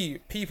see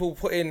people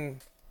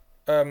putting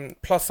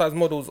plus size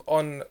models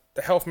on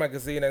the health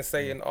magazine and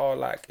saying, oh,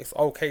 like it's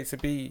okay to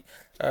be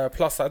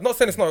plus size. Not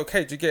saying it's not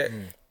okay, do you get?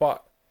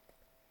 But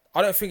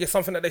I don't think it's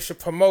something that they should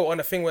promote on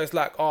a thing where it's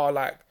like, oh,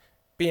 like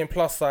being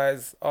plus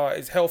size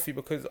is healthy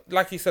because,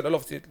 like you said, a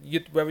lot of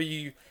whether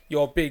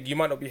you're big, you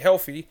might not be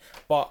healthy.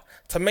 But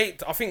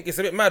I think it's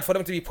a bit mad for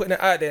them to be putting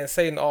it out there and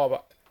saying, oh,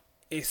 but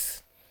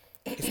it's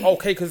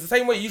okay because the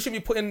same way you should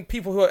be putting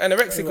people who are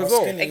anorexic as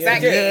well.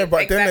 Exactly. Yeah,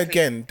 but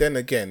then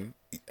again,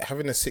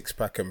 having a six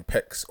pack and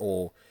pecs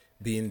or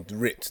being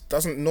ripped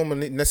doesn't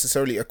normally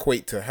necessarily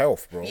equate to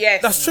health, bro.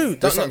 Yes, that's true.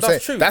 That's what I'm saying.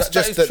 True. That's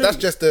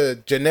just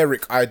the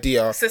generic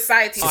idea.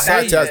 Society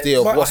idea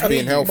of what's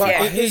being healthy. But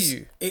I hear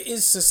you. It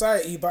is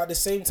society, but at the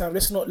same time,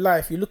 let's not lie.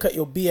 If you look at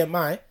your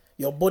BMI,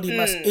 your body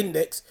mass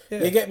index,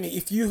 you get me?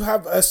 If you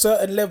have a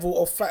certain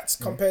level of fats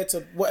compared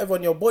to whatever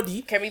on your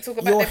body, can we talk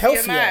about you're the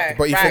healthier. BMI?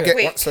 But you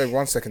forget.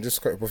 One second,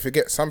 just quick. But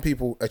forget some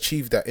people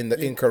achieve that in the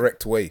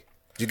incorrect way.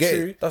 Do you get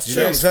it? That's you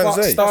true. know what I'm trying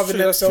to say? Starving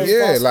themselves,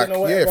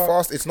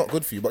 fast. It's not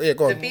good for you. But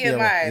go on. The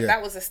BMI,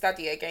 that was a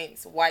study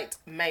against white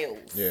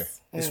males. Yeah,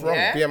 it's wrong.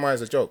 BMI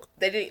is a joke.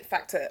 They didn't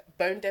factor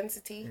bone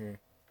density.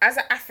 As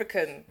an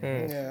African,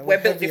 we're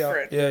built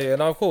different.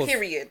 No, of course.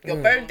 Period. Your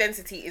bone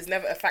density is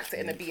never a factor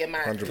in a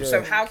BMI. 100%.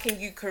 So how can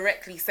you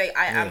correctly say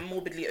I am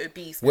morbidly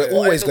obese? We're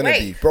always going to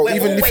be, bro.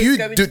 Even if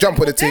you do jump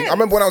on the team, I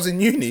remember when I was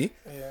in uni,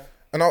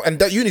 and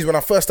that uni is when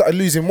I first started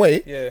losing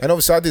weight, and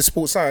obviously I did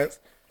sports science.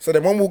 So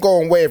then when we'll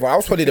go on whatever, I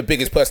was probably the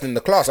biggest person in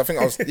the class. I think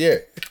I was, yeah.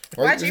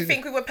 Why do you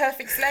think we were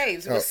perfect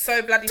slaves? We were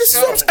so bloody This is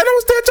strong. what I'm, and I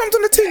was there, jumped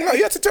on the team. Like,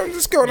 you had to jump on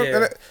the scale. Yeah.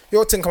 And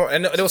your team come up,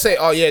 and they'll say,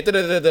 oh,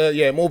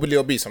 yeah, morbidly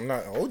obese. I'm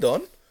like, hold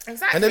on.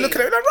 Exactly. And they're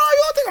looking at me like, right,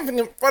 your thing. I'm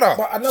thinking, brother,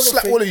 But another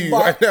slap thing, all of you.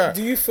 but Right now.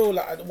 do you feel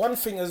like one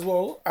thing as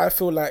well? I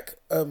feel like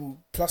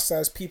plus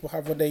size people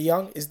have when they're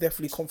young is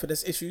definitely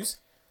confidence issues.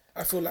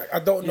 I feel like I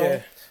don't know.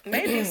 Yeah.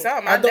 Maybe so.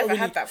 I I don't never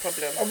had really- that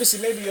problem.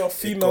 Obviously, maybe you're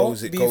female,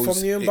 it be goes-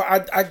 from you,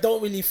 but I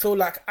don't really feel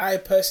like I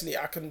personally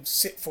I can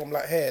sit from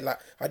like here. Like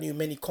I knew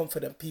many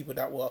confident people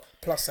that were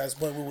plus size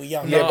when we were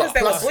young. Yeah, Because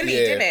they were plus- bullied, yeah,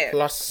 didn't it?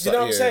 Plus, Do you know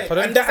what I'm saying? But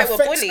then And that they were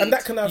affects, bullied. and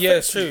that can affect. Yeah,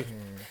 it's true.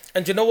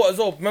 And do you know what as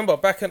well? Remember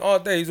back in our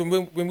days when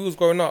we was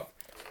growing up,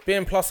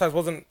 being plus size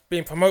wasn't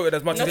being promoted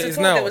as much Not as it at is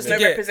all, now. there was You no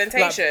get-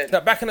 representation.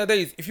 Like back in the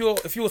days, if you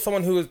were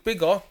someone who was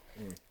bigger,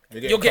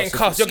 you're getting cussed.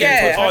 cussed. You're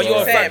getting Yeah, told, oh, you're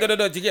 100%.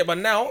 fat. Do you get? But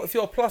now, if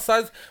you're plus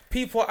size,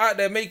 people out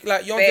there make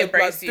like you're They like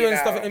embrace you doing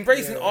now. stuff, and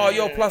embracing. Oh,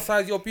 you're plus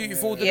size. You're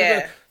beautiful.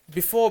 Yeah.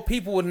 Before,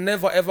 people would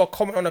never ever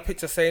comment on a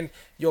picture saying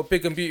you're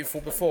big and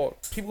beautiful. Before,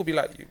 people would be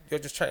like, you're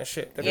just chatting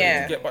shit. They don't Yeah.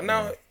 really get. But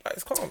now, like,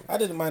 it's calm. I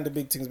didn't mind the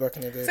big things back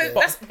in the day. So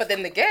though. but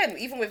then again,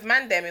 even with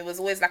man them, it was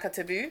always like a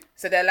taboo.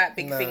 So they're like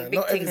big Nah, things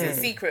not in everything.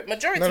 secret.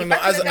 Majority No,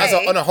 back as in the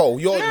day, on a whole,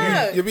 you No. you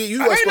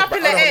I always own spoke up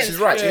in back the on end, she's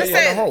right. Yeah, on a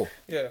 100%. whole,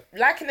 Yeah.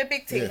 liking the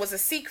big thing was a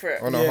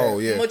secret. on a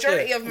whole, yeah.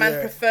 Majority of men Yeah.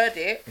 preferred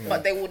it,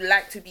 but they would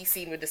like to be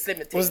seen with the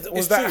slimmer thing.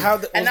 was that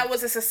how? And that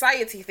was a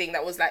society thing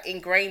that was like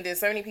ingrained in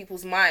so many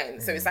people's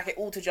minds. So it's like it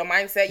altered your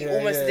mindset. You Yeah,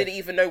 almost yeah. didn't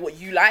even know what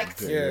you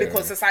liked Yeah.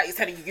 because society's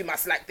telling you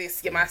must like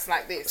this, you must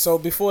like this. So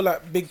before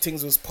like big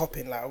things was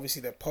popping, like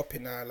obviously they're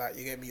popping now. Like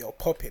you get me, you're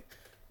popping.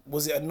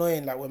 Was it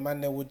annoying like when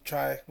man they would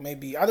try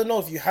maybe I don't know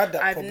if you had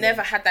that. I've problem.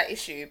 never had that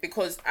issue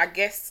because I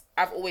guess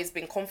I've always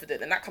been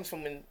confident, and that comes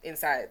from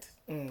inside.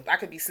 I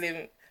could be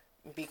slim,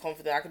 be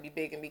confident. I could be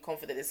big and be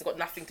confident. It's got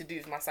nothing to do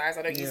with my size.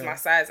 I don't use my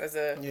size as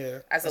a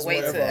way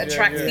whatever. to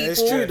attract Yeah, people.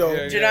 it's true though.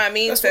 Yeah, Do you know what I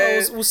mean? That's So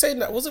what I was saying.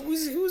 That who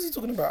was he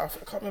talking about?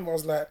 I can't remember. I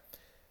was like,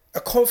 a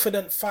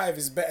confident 5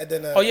 is better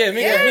than a. Oh yeah, me,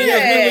 yeah, Yeah.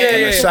 And a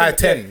yeah. shy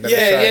 10. Yeah,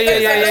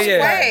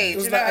 yeah. Way, It do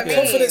was you know like what a I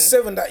confident mean?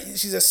 7 that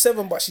she's a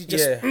 7, but she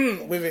just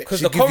Yeah. with it. Because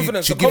She the give you-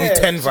 confidence, she the give you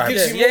confidence- 10 vibes.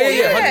 gives you Yeah, more,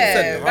 yeah,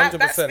 Yeah, 100%.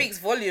 that speaks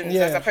volumes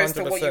Yeah, as opposed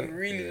to what you 100%.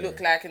 really look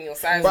like in your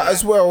size. But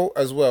as well,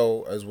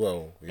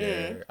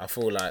 yeah. I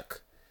feel like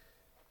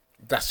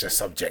that's just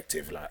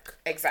subjective. Like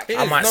exactly.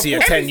 I might No, see a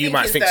of course. 10, you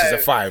might think she's a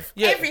 5.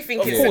 Yeah, Everything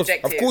of is course,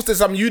 subjective. Of course, there's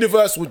some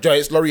universal joy.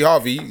 It's Laurie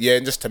Harvey, yeah,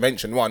 and just to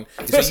mention one,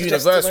 it's Just a to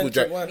universal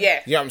mention joy. one.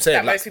 Yeah. You know what I'm saying?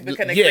 That Like, most people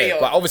can yeah, agree on.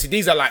 but obviously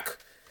these are like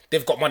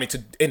they've got money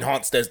to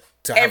enhance their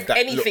to have that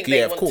Anything look. they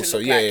Yeah, of want course. to So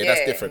look yeah, like, yeah,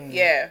 that's different.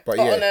 Yeah, But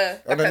but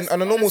yeah,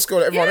 on a normal scale,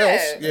 everyone yeah.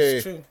 else,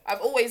 yeah, True.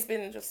 I've always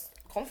been just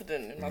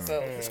confident in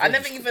myself. I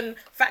never even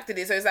factored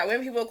it. So it's like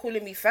when people were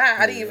calling me fat,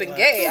 I didn't even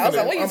get it. I was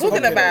like, what are you I'm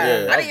talking confident, about?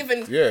 yeah. I didn't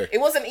even, Yeah. it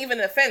wasn't even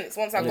an offense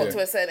once I got Yeah. to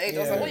a certain age. I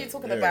was like, what are you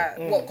talking about?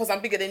 What, because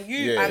I'm bigger than you?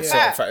 Yeah, I'm so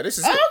fat. fat. This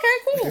is oh, it.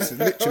 okay, cool. This is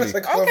literally.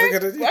 Like, Okay,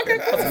 confident. okay,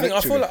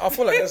 cool. I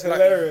feel like That's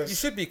hilarious. you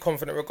should be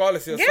confident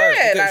regardless of your Yeah,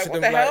 size. You like, shouldn't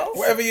what the be hell?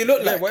 Whatever you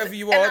look Yeah, like. whatever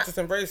you And are, I- just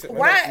embrace it. Man.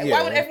 Why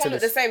Yeah, would everyone until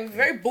look the same?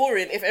 Very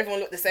boring if everyone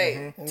looked the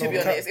same, to be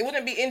honest. It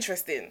wouldn't be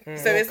interesting.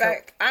 So it's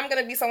like, I'm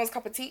going to be someone's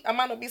cup of tea. I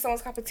might not be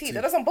someone's cup of tea.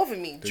 That doesn't bother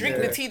me. Drink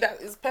the tea that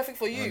is perfect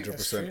for you.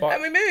 100%. But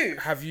And we move.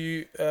 have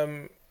you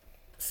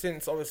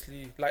since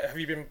obviously like have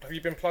you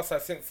been plus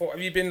size since? Have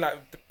you been like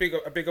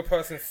a bigger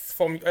person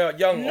from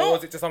young, No. or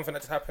was it just something that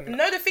just happened?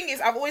 No, the thing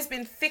is, I've always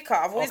been thicker.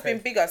 I've always Okay.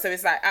 been bigger. So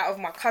it's like out of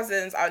my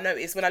cousins, I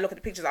noticed when I look at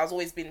the pictures, I was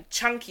always been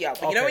chunkier.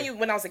 But you know Okay.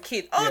 when I was a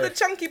kid, oh, Yeah. the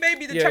chunky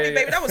baby, Yeah, chubby yeah, baby,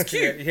 yeah. that was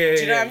cute. Yeah,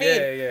 Do you know what I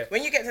mean? yeah.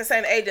 When you get to a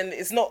certain age and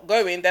it's not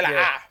going, they're like,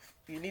 Yeah.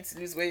 you need to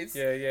lose weight.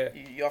 Yeah.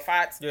 You're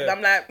fat. Yeah. And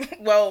I'm like,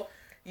 well,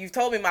 you've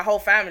told me my whole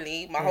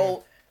family,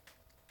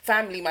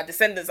 my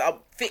descendants are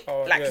fit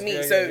Oh, like yeah, me.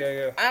 yeah, so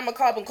yeah. I'm a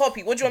carbon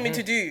copy. What do you want me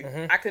to do?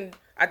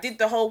 I did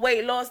the whole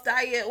weight loss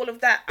diet, all of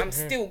that. I'm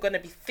still gonna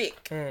be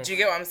thick. Do you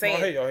get what I'm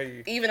saying? I hear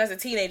you. Even as a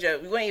teenager,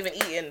 we weren't even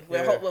eating.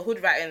 Yeah. We're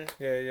hood ratting,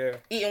 Yeah.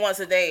 eating once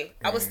a day.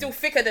 I was still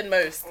thicker than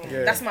most.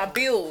 Yeah. That's my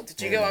build.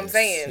 Do you get what I'm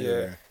saying?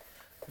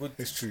 Yeah.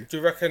 It's true. Do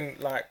you reckon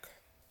like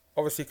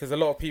obviously because a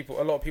lot of people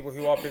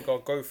who are bigger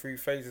go through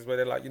phases where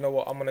they're like, you know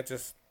what, I'm gonna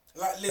just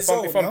Like if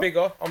Lizzo, I'm no?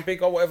 bigger, I'm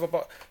bigger, whatever.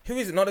 But who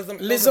is it? No, there's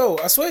Lizzo,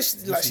 I swear,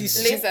 she's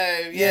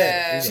Lizzo,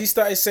 yeah. She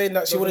started saying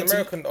that she There was wanted an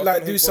American- to I like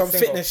don't know do who some was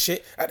singer. fitness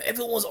shit, and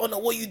everyone's on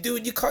it. What you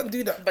doing? You can't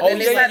do that. But Oh,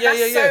 then it's yeah, like, yeah, that's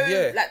yeah, so,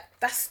 yeah. like,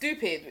 that's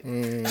stupid. She's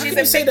didn't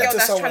a say big that girl to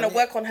that's someone. trying to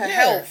work on her Yeah,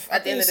 health I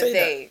at the end didn't of the say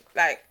that. day.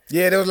 Like,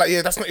 Yeah, they was like,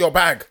 yeah, that's not your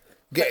bag.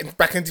 Get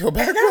back into your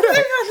bag. I don't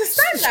even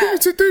understand She wanted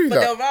that. to do but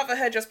that. they'll rather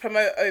her just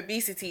promote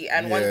obesity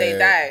and one day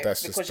die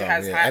that's because just she dumb,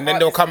 has yeah. high And then heart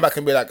they'll come disease. back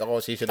and be like, oh,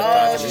 she should have Oh,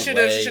 tried to she lose should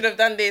have. weight. She should have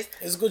done this.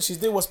 It's good. She's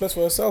doing what's best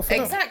for herself.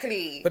 innit?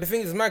 Exactly. But the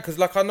thing is, man, because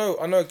like I know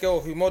a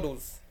girl who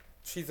models.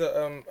 She's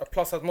a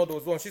plus size model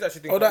as well. And she's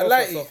actually doing Oh, that quite well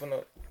lady? for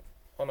herself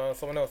on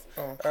someone else.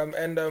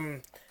 Oh.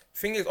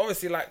 Thing is,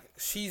 obviously, like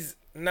she's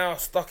now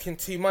stuck in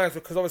two minds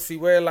because obviously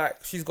we're like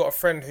she's got a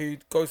friend who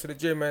goes to the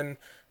gym and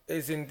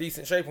is in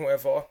decent shape and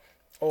whatever,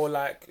 or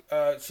like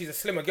she's a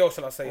slimmer girl,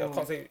 shall I say? I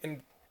can't say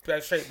in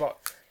bad shape, but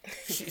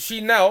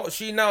she now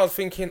is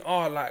thinking,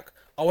 oh, like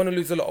I want to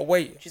lose a lot of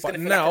weight. She's but gonna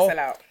feel now, like a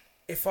sellout.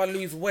 if I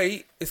lose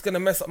weight, it's gonna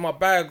mess up my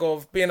bag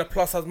of being a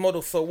plus size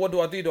model. So what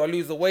do? Do I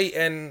lose the weight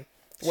and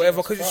whatever?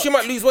 Because she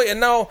might lose weight and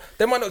now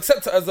they might not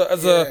accept her as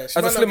a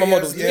slimmer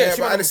model. Yeah,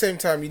 but at the same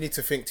time, you need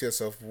to think to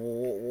yourself,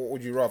 what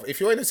would you rather? If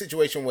you're in a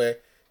situation where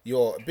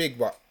you're big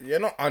but you're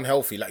not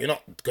unhealthy, like you're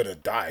not gonna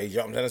die, you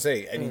know what I'm trying to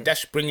say, and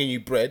that's bringing you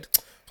bread.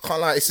 I can't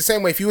lie, it's the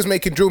same way if you was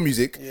making drill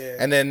music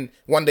and then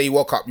one day you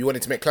woke up, you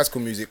wanted to make classical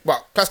music,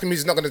 but classical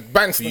music's not gonna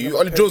bang for you,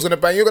 or the drill's gonna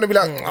bang, you're gonna be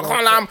like, I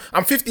can't lie,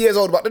 I'm 50 years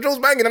old, but the drill's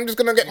banging, I'm just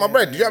gonna get my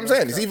bread. Do you know what I'm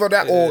saying? It's either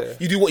that or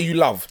you do what you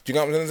love. Do you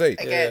know what I'm trying to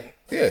say? Again.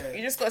 Yeah.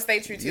 You just gotta stay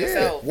true to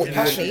yourself. What You you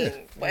know what I want,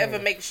 mean? Whatever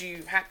makes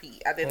you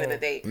happy at the end of the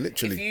day.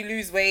 Literally. If you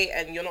lose weight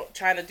and you're not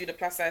trying to do the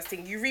plus size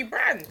thing, you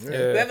rebrand.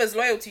 Whoever's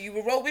loyal to you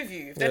will roll with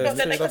you. If they're not,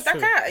 then they can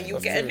duck out and you'll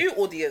get a new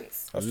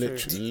audience.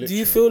 Literally. Do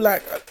you feel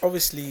like,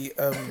 obviously,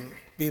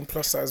 being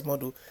plus size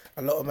model,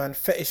 a lot of men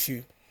fetish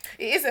you?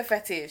 It is a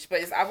fetish, but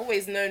I've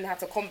always known how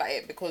to combat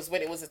it because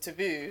when it was a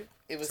taboo,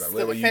 it was like, still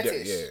where a were you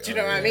fetish. get- Do you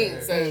know what I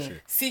mean? So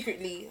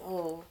secretly,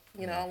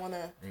 I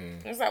wanna.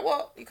 It's like,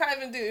 what? You can't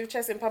even do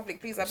chest in public,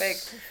 please, I beg.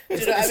 Do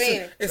you know what I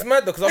mean? It's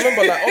mad though, because I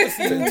remember, like,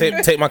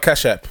 obviously, Take my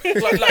cash app.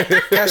 like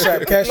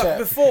Cash out.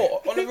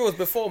 before, on the reels,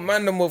 before,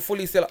 man, them will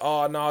fully say, like,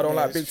 oh, no, I don't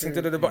like big things.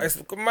 But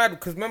it's mad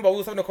because remember, we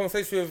was having a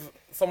conversation with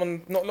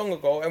someone not long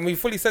ago, and we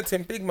fully said to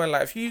him, big man,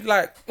 like, if you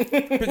like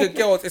bigger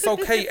girls, it's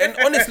okay. And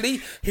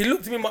honestly, he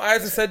looked me in my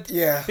eyes and said,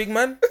 big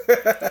man,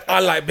 I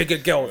like bigger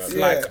girls.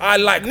 Like, I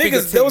like bigger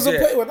things. There was a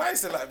point when I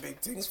used to like big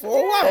things for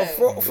a while.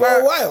 For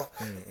a while.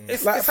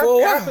 It's like like, for a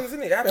while. it happens,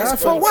 isn't it? It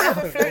happens for a while.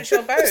 Whatever floats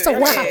your boat. Just a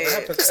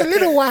while. Just a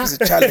little while. It's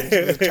a challenge.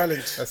 It's a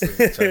challenge. That's a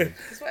challenge.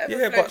 It's whatever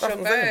Yeah, but floats that's your what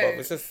I'm saying, boat. but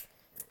it's just...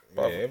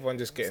 Yeah, everyone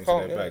just get into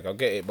calm, their bag. I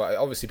get it, but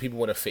obviously people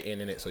want to fit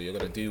in it, so you're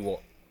gonna do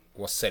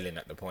what's selling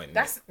at the point.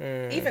 That's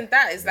even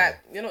that is like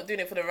you're not doing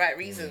it for the right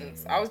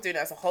reasons. I was doing it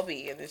as a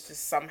hobby, and it's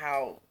just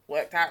somehow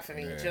worked out for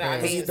me. Do you know what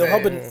I mean?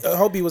 The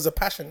hobby was a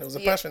passion. There was a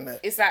passion there.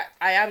 It's like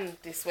I am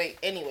this way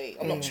anyway.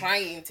 I'm not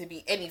trying to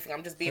be anything.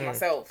 I'm just being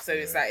myself. So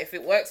it's like if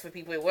it works for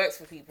people, it works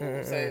for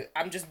people. So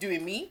I'm just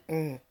doing me. Do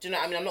you know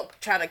what I mean? I'm not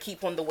trying to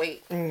keep on the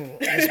weight. You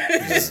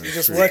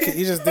just work it.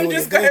 You just do I'm what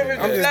just you're going doing. with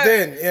I'm the just flow.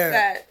 doing.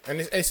 Yeah. Like,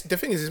 And it's the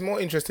thing is, it's more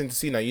interesting to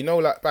see now. You know,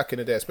 like back in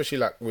the day, especially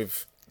like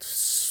with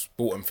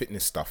sport and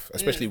fitness stuff,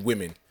 especially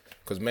women,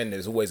 because men,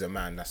 there's always a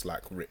man that's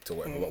like ripped or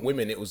whatever. But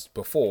women, it was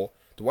before,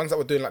 the ones that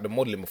were doing like the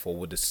modelling before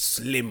were the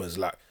slimmers,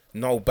 like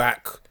no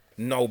back,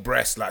 no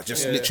breast, like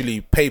just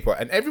literally paper.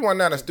 And everyone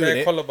now that's doing bare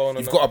it, collarbone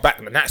you've and got a back,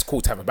 and that's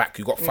cool to have a back.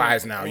 You got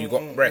thighs now, you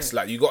got breasts,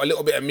 like you got a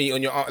little bit of meat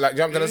on your arm. Like, do you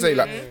know what I'm trying to say?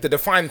 Like the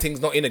defined thing's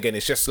not in again.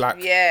 It's just like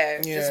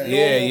just normal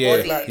yeah,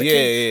 body. Like,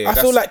 yeah. I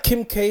feel like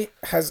Kim K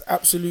has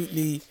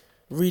absolutely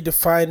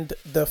redefined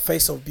the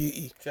face of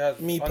beauty.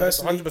 Me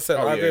personally, 100%.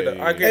 Oh, I agree yeah, that.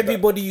 yeah, I agree that.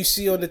 everybody you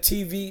see on the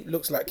TV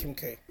looks like Kim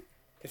K.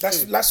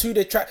 That's who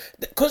they try,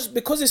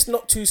 because it's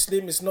not too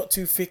slim, it's not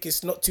too thick,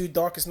 it's not too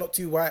dark, it's not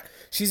too white.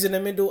 She's in the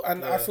middle,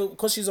 and I feel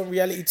because she's on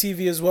reality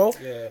TV as well.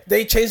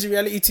 They changed the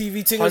reality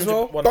TV thing as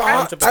well. 100%.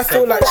 But I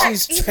feel like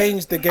she's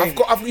changed the game.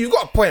 you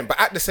got a point, but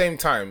at the same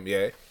time,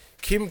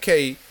 Kim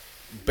K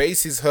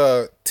bases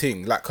her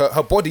thing, like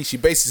her body, she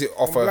bases it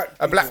off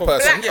a black person. Black Of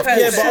person.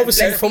 Yeah, but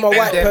obviously from a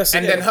white person.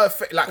 And then her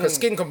her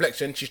skin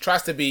complexion, she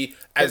tries to be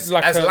as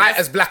like light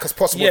as black as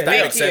possible. If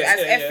that makes sense. As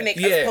ethnic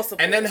as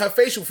possible. And then her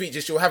facial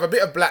features, she'll have a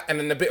bit of black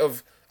and then a bit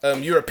of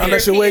European. And then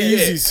she'll wear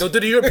Yeezys. So do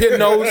the European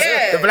nose,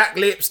 the black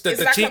lips, the like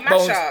a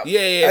cheekbones. mashup.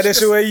 Yeah. And then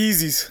she'll wear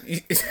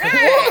Yeezys.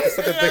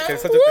 Such a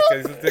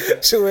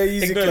dickhead. She'll wear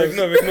Yeezy clothes.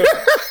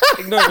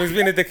 Ignore him. He's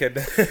being a dickhead.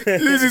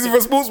 Yeezys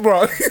for sports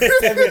bra.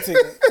 Everything.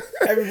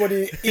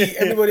 Everybody eat.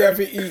 Everybody have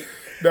to eat.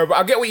 No, but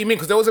I get what you mean,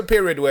 because there was a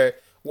period where,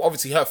 well,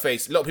 obviously her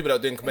face, a lot of people that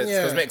are doing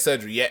cosmetic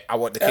surgery, I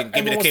want the Kim,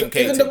 give me the Kim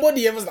K. Even the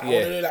body, everyone's like, I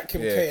want to look like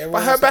Kim K. But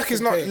Everyone's her like back is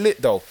Kim not K.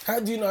 lit though. How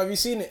do you know? Have you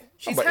seen it?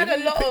 She's but had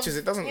in a lot pictures,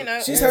 of, it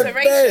doesn't- She's had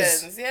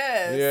alterations.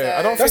 Yeah. bears.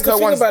 I don't That's think the her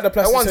thing one's, about the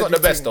plastic her one's not the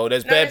surgery best thing. though.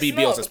 There's No, bare it's BBLs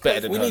not, that's better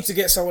than We hers. need to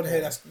get someone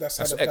here that's had a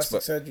plastic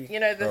expert. surgery. You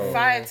know, the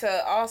thigh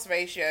to ass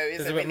ratio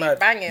is It's a a bit really mad.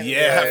 banging.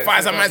 Yeah, her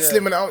thighs are mad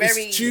slim and out.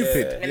 Very- It's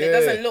stupid. And it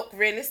doesn't look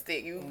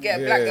realistic. You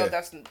get a black girl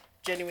that's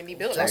genuinely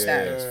built like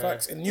that. It's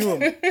facts. In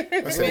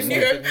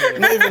Newham.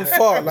 Not even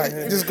far. Like,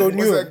 just go What's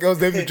that Newham.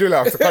 girl's name? The driller.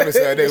 I can't remember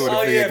her name.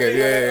 Oh yeah,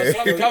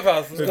 Yeah.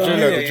 Clubhouse. The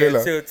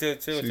driller.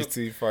 Chill. She's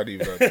too funny,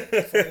 man.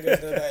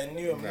 In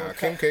Newham. Nah,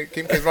 Kim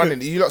K's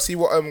running. You lot see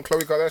what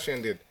Khloe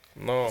Kardashian did?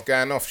 No. It's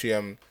going off. She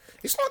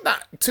it's not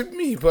that, to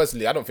me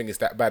personally, I don't think it's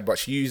that bad, but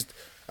she used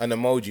an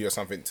emoji or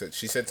something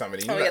she said something.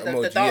 You know that the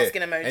emoji, dark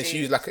skin emoji. And she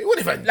used like, it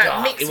wasn't even Like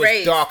dark. mixed It was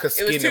race. darker It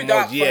skin was too emoji,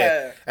 dark for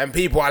her. And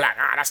people are like,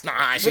 that's not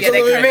how she Yeah,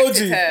 they Because of the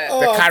corrected emoji. her.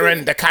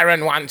 Oh, the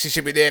Karen one, she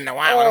should be there in the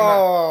white one. I'm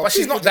like, but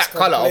she's people not that just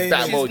colour of complain.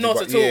 that She's emoji. not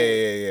But at all.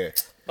 yeah.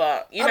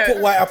 But, you I know.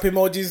 put white up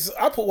emojis.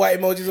 I put white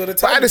emojis all the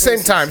time. But at the same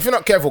time, if you're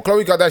not careful,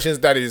 Khloe Kardashian's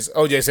dad is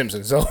Ojay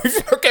Simpson. So if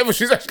you're not careful,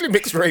 she's actually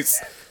mixed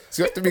race.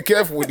 So you have to be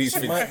careful with these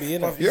things. Might be, You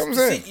know what I'm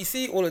saying? You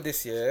see all of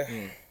this, yeah?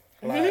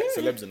 Like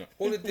celebs in it.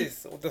 All of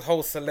this, the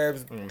whole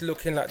celebs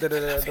looking like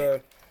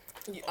the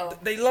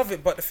they love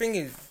it, but the thing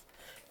is,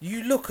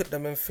 you look at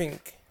them and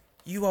think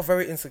you are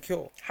very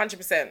insecure.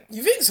 100%.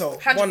 You think so?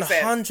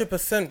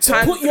 100%. To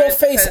put your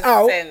face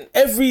out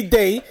every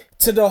day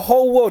to the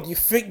whole world, you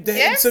think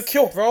they're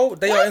insecure, bro.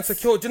 They are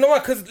insecure. Do you know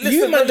what? Because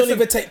you man don't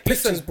even take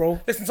pictures,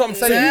 bro. Listen to what I'm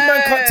saying. So you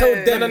man can't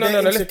tell them.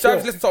 No. Listen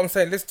to what I'm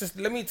saying.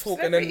 Let me talk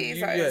and then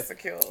you.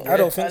 Insecure. I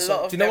don't think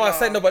so. Do you know why I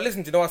say no? But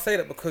listen, do you know why I say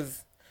that?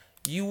 Because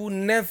you will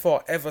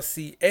never ever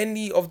see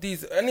any of the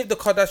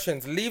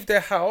Kardashians leave their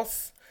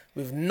house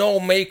with no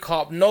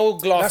makeup, no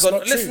glasses. That's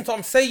not true. Listen to what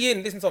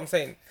I'm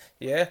saying.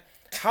 Yeah.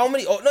 How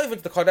many? Oh, not even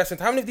the Kardashians.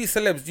 How many of these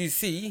celebs do you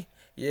see?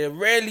 Yeah,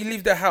 rarely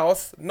leave their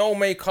house, no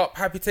makeup,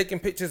 happy taking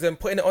pictures and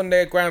putting it on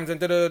their grams and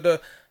da.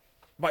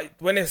 But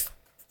when it's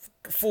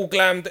full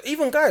glammed,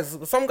 even guys,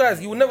 some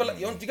guys you will never. You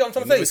get what I'm trying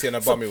to say? Never seen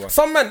a bummy one.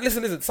 Some man,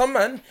 listen. Some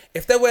man,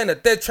 if they're wearing a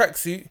dead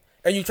tracksuit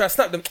and you try to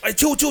snap them, I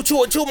chill,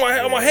 my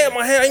hair,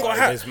 I ain't got a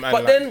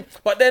hat.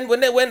 But then when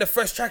they're wearing the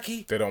fresh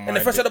trackie they don't and mind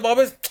the fresh at the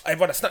barbers, I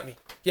brother snap me.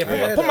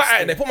 Yeah, put my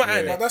eye in there. Put my eye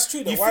in there. That's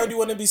true though. Why would you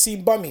want to be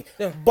seen bummy?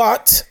 Yeah.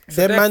 But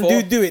them man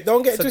do it.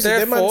 Don't get it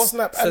twisted. Them man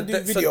snap and do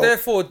video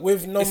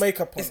with no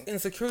makeup on. It's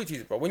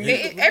insecurities, bro.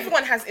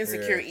 Everyone has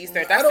insecurities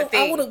though. That's the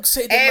thing. I wouldn't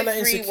say them man are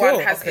insecure.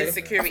 Everyone has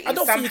insecurities.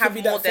 Some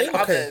have more than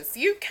others.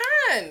 You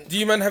can. Do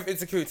you man have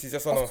insecurities?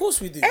 Yes or no? Of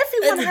course we do.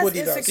 Everybody has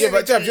insecurities. Yeah,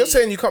 but Jab, you're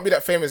saying you can't be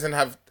that famous and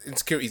have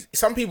insecurities.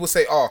 Some people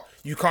say,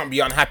 you can't be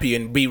unhappy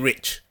and be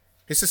rich.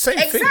 It's the same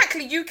thing.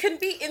 Exactly. You can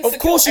be insecure. Of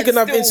course you can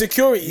have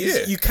insecurities.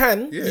 Yeah. You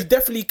can. Yeah. You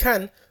definitely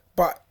can.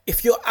 But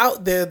if you're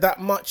out there that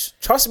much,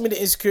 trust me,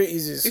 the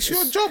insecurities is... It's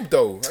your job,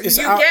 though. It's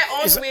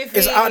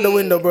out the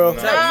window, bro.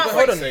 No, you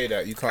can't say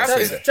that. You can't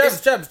say that.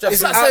 Jabs.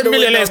 It's like saying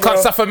millionaires can't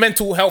suffer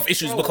mental health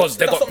issues because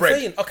they got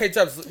bread. Okay,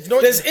 Jabs. You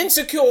know there's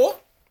insecure,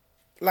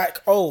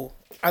 like,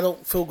 I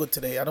don't feel good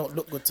today. I don't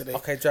look good today.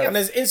 Okay, Jabs. And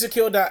there's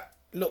insecure that,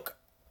 look,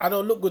 I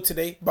don't look good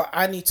today, but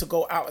I need to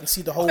go out and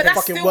see the whole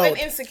fucking world. But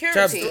that's still an insecurity.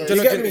 Jabs,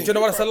 do you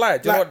know what that's a lie?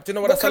 Do you know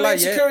what that's a lie?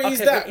 Insecurity is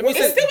that?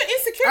 It's still an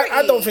insecurity.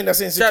 I don't think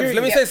that's insecurity. Jabs,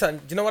 let me say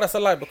something. Do you know what that's a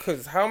lie?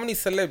 Because how many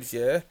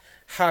celebs,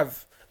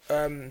 have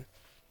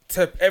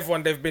to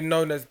everyone they've been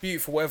known as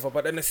beautiful, whatever,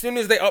 but then as soon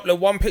as they upload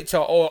one picture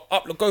or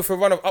go for a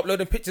run of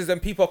uploading pictures,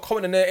 and people are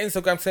commenting on their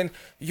Instagram saying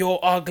you're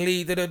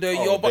ugly,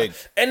 you're big.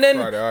 And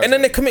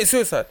then they commit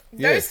suicide.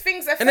 Those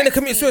things affect and then they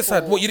commit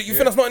suicide. people. What you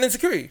think that's not an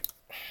insecurity?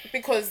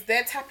 Because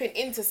they're tapping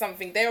into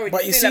something they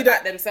already feel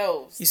about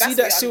themselves. You see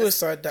that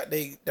suicide that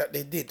they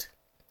did.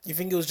 You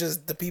think it was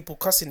just the people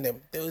cussing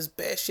them? There was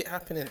bare shit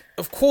happening.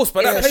 Of course,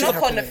 but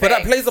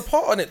that plays a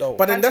part on it though.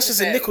 But then that's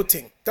just a little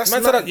thing. That's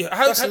not.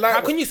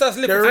 How can you say that's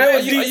little?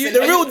 The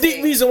real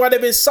deep reason why they've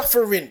been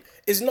suffering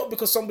is not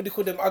because somebody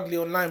called them ugly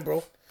online,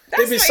 bro.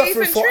 They've been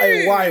suffering for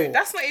a while.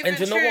 That's not even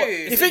true. Know what?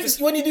 You think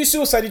when you do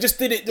suicide, you just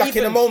did it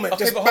in a moment,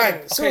 just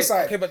bang,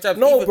 suicide. Okay, but Jab,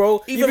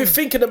 bro, you've been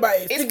thinking about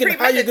it, thinking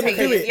how you're gonna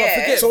do it.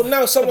 Yeah. So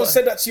now someone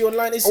said that to you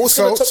online.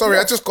 Also, sorry,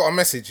 I just got a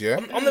message.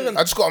 Yeah,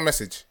 I just got a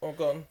message. Oh,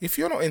 go on. If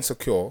you're not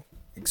insecure,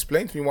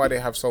 explain to me why they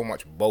have so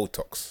much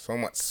Botox, so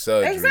much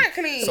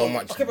surgery, so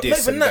much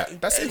this and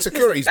that. That's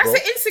insecurities, bro.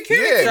 That's an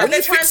insecurity. Yeah, when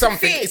you fix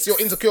something, it's you're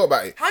insecure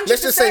about it. 100%.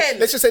 Let's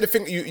just say the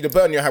thing the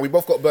burn in your hand. We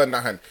both got burn in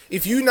our hand.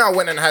 If you now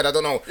went and had, I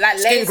don't know, like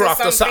skin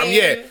graft or something,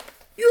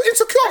 you're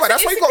insecure about it.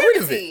 That's why you got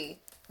rid of it.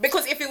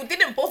 Because if it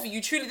didn't bother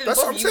you, truly didn't That's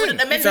bother what you, I'm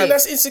wouldn't amend saying. it.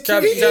 That's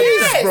insecurity.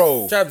 Yes,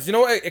 bro. Jabs, you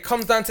know what? It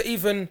comes down to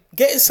even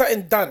getting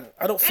something done.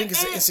 I don't think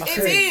it's an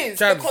insecurity. It is.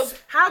 Because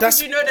how did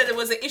you know that there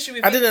was an issue with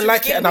it? I didn't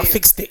like it and I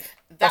fixed it.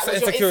 That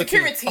was your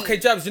insecurity. Okay,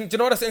 Jabs, do you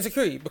know what that's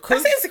insecurity?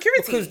 Because that's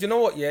insecurity. Because you know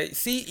what? Yeah,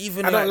 see,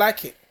 even I don't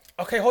like it.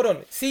 Okay, hold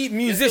on. See,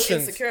 musicians. You're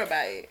insecure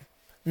about it.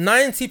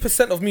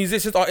 90% of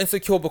musicians are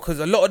insecure because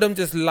a lot of them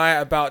just lie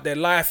about their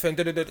life and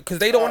because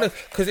they don't want to.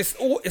 Because it's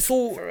all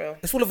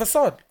a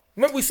facade.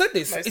 Remember we said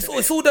this.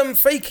 It's all them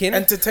faking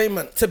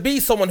entertainment to be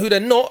someone who they're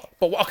not.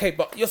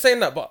 But you're saying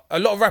that. But a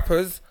lot of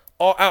rappers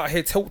are out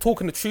here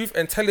talking the truth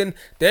and telling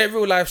their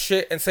real life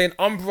shit and saying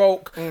I'm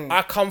broke.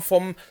 I come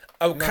from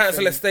a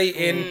council estate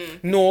in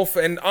North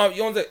and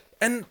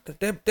and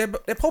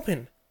they're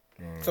popping.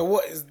 So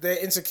what is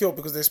they're insecure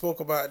because they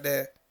spoke about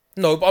their.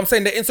 No, but I'm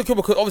saying they're insecure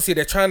because obviously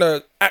they're trying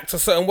to act a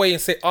certain way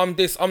and say I'm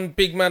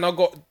big man. I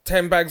got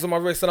 10 bags on my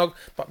wrist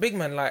but big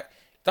man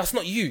that's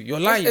not you. You're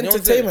lying. That's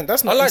entertainment.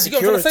 That's not insecurity.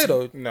 You get what I'm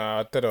trying to say though? Nah,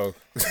 I don't know.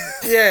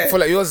 Yeah, I feel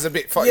like yours is a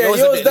bit.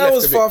 Yours that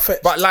was far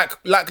fetched. But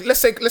like let's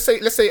say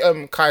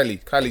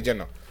Kylie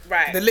Jenner.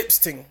 Right. The lips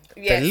thing.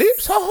 Yes. The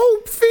lips, her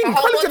whole thing. Her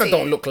whole Kylie Jenner body.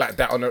 don't look like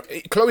that on her.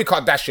 Khloe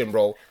Kardashian,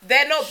 bro.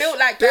 They're not built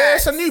like that. Yeah,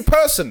 it's a new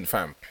person,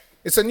 fam.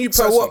 It's a new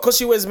person. So what? Because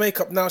she wears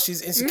makeup now,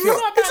 she's insecure. No,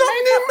 about makeup,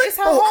 it's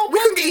her whole we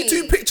can body. get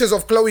you 2 pictures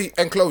of Khloe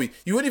and Khloe.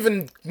 You wouldn't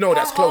even know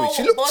that's Khloe.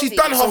 She's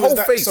done her whole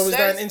face. So is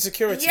that an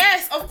insecurity?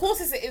 Yes, of course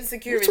it's an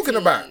insecurity. What are you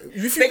talking about?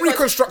 If you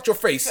reconstruct your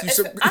face,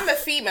 I'm a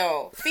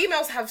female.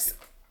 Females have.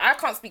 I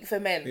can't speak for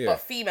men,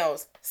 but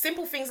females,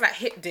 simple things like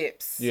hip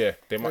dips. Yeah,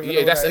 they might.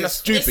 Yeah, that's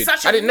stupid.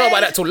 I didn't know about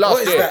that till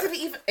last year.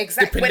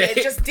 Exactly when it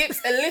just dips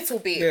a little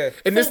bit. Yeah,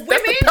 and that's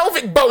the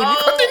pelvic bone. You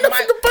can't do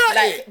nothing about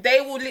it. They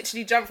will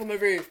literally jump from a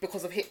roof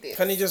because of hip dips.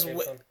 Can you just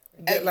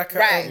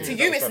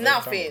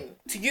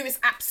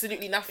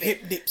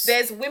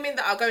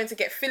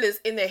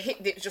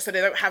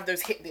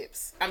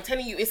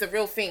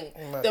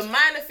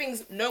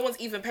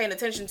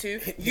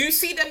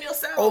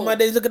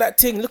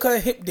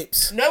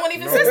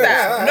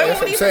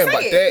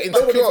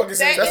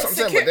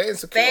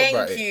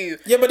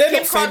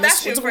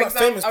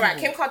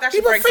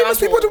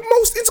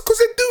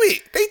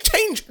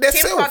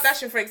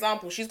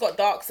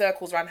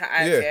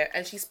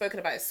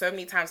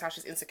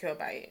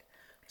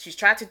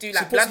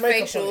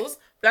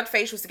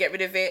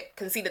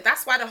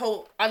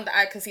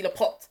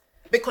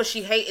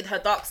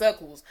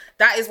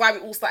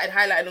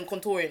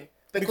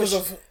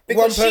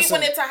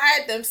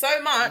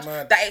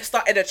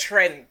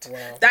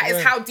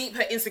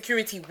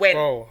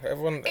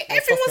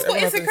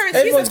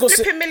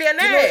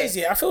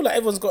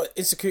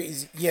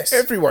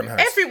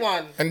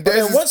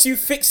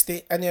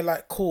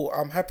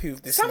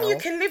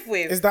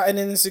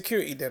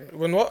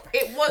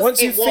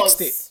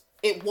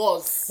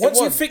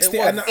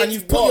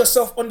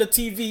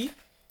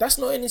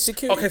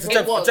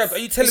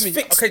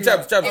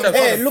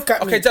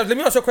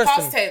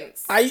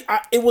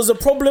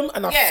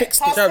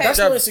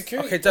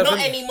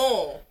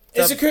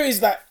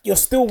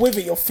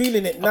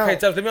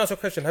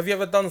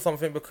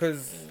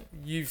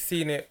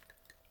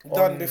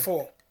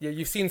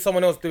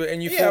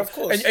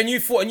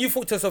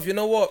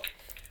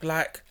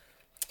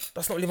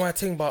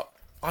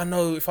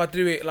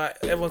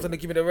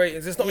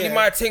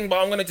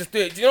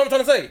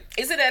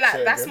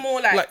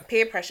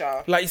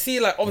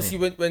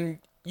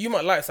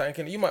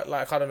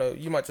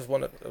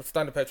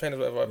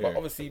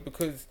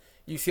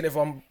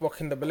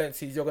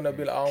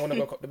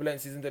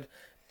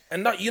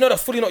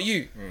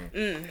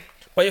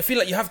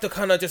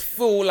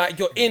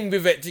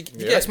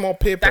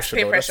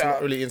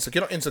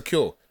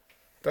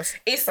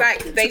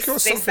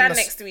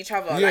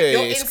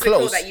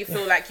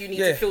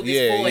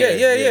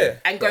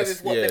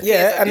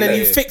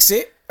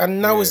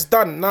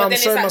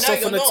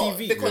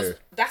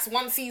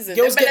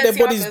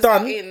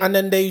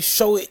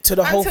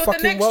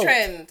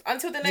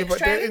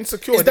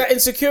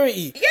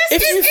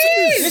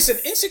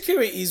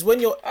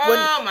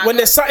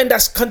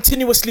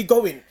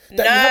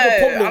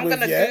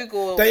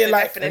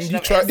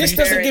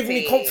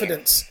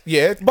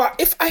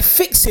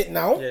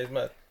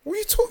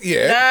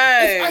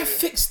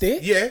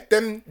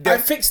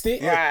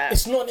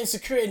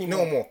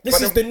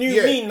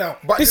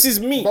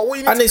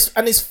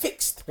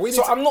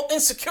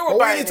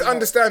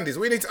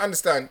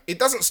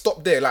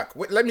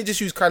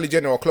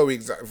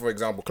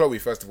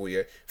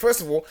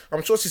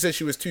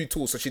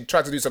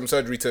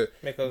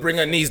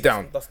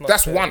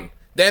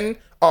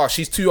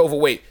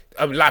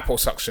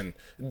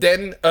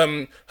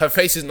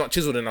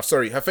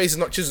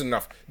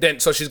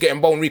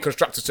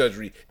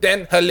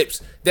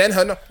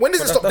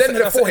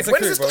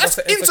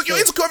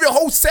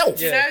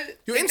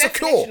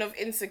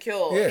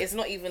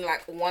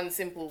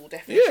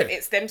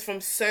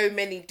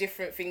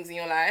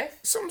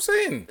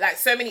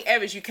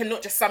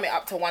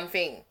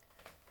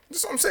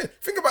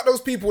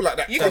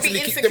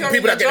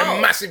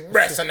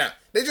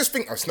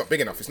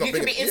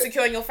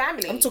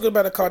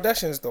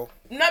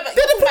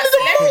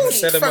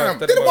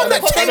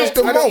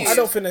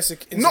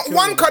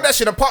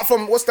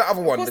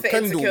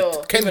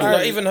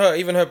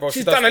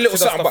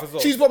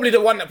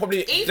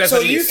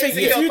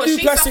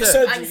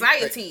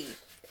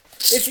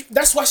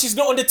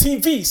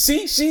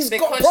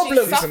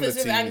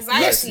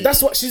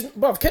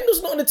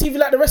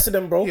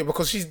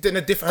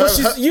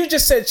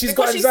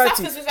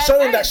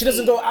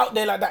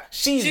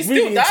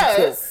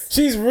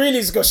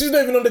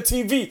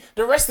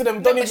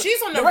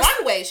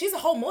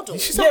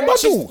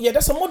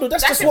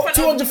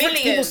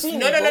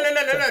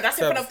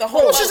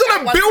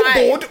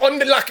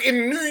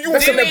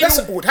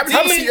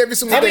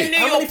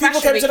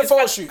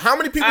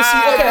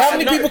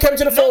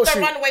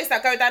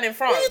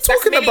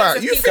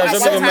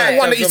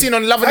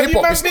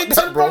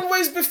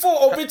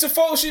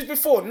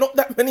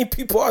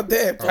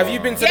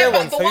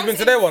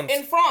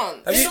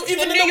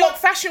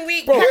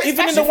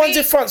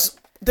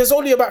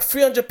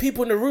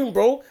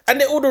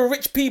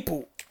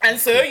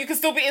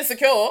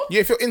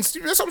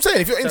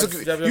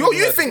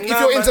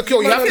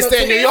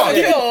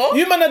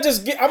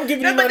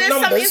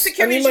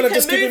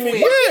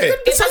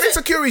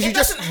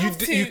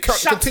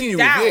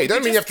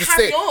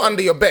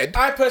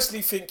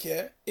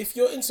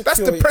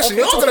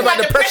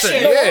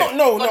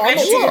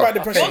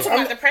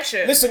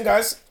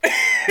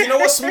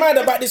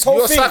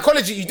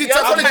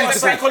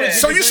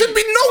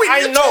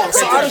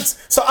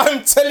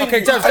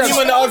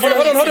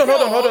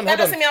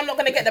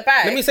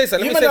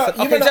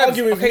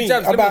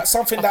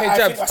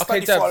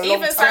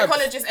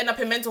end up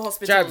in mental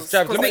hospitals. Jabs.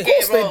 because Let they me- get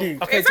it Of course they wrong.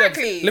 do. Okay,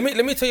 Exactly.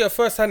 Let me tell you a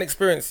first-hand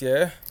experience.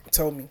 Yeah,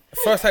 Tell me.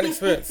 First-hand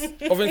experience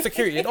of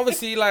insecurity, and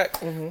obviously, like,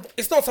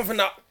 it's not something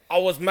that I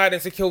was mad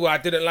insecure where I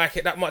didn't like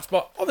it that much,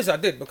 but obviously I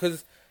did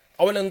because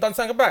I went and done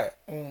something about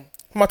it.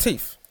 My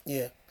teeth.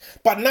 Yeah.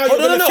 But now you're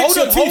going to fix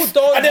your teeth.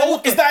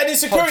 Is that an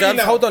insecurity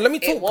now? Hold on, let me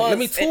talk.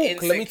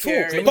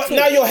 But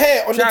now your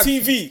hair on the Jabs.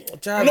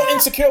 TV. You're not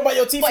insecure about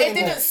your teeth But it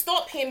anymore. didn't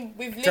stop him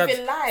with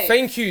living life.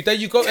 Thank you. There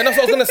you go. And that's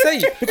what I was gonna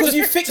say. Because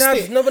you fixed Jabs.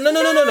 it.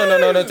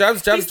 No.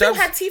 Jabs. He still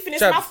had teeth in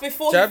his mouth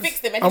before he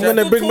fixed them. And I'm going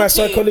to bring my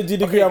psychology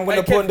degree. I'm going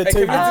to put on the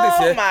table.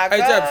 Oh my Hey,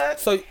 God.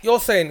 Jabs. So you're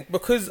saying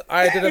because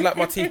I didn't like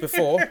my teeth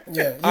before,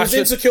 Yeah, you I was should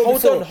insecure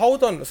before.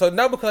 Hold on. So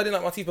now because I didn't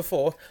like my teeth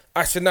before,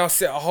 I should now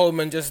sit at home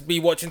and just be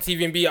watching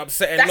TV and be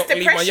upset and That's not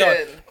leave my yard.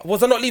 depression.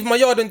 Was I not leaving my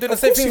yard and doing the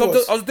same course things you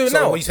was. I was doing So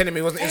now? what you telling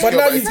me wasn't But insecure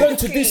now about you've his gone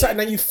to do something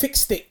and you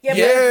fixed it. Yeah,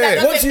 Yeah. but that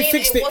doesn't Once you mean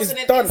fixed it, wasn't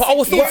it's an done. But I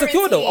was still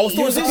insecure though. I was You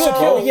still was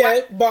insecure. insecure,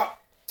 yeah, but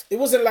it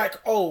wasn't like,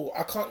 oh,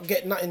 I can't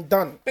get nothing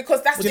done.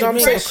 Because that's Do you know what I'm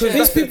saying? depression.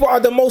 These people are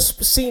the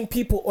most seen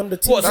people on the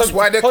TV. What, That's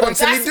why they're Hold on.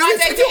 constantly That's doing why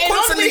they're it. If you're getting on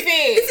constantly, with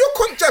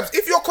it.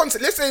 if you're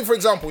constantly, let's say for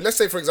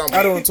example,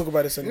 I don't want to talk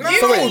about this anymore. You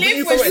So will wait, live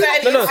you- with wait,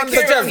 certain No. So Jabs, what?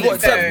 insecurities, though.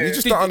 Jabs, You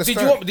just don't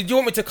understand. Did you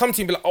want me to come to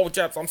you and be like, oh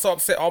Jabs, I'm so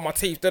upset, oh my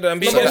teeth, and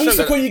be But we used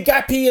to call you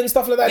gappy and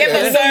stuff like that. Yeah, but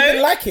You know you so-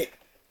 didn't like it.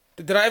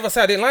 Did I ever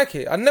say I didn't like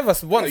it? I never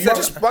once You said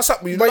just it. bust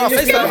up. You But you laugh.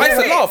 just- I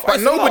used to laugh. But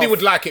nobody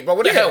would like it. But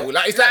what the Yeah. hell?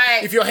 Like it's like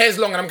Like- if your hair's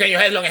long and I'm getting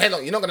your hair long,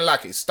 you're not gonna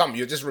like it. It's dumb.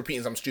 You're just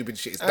repeating some stupid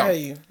shit. It's I dumb. hear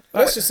you.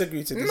 Let's just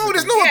agree to this. No,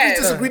 there's no Yeah.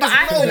 agree disagree. But There's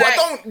I no, feel I like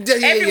don't. everyone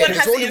There's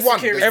has only one.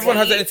 insecurity. Everyone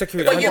has an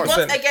insecurity, But you got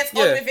 100%. to get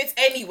Yeah. on with it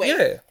anyway.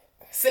 Yeah.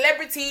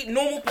 Celebrity,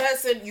 normal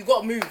person, you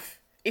got to move.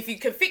 If you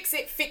can fix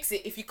it, fix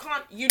it. If you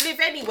can't, you live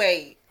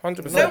anyway.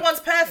 100%. No one's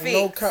perfect.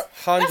 No cap.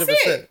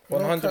 100%. No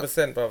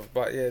 100%, bruv.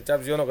 But yeah,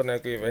 Jabs, you're not gonna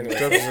agree with it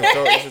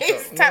anyway.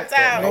 It's tapped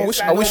out.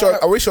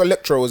 I wish your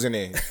lecturer was in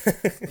here.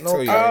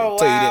 Tell you Oh,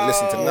 didn't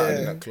listen to wow. nothing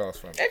in that class,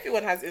 fam.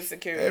 Everyone has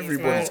insecurities.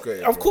 Everybody's man.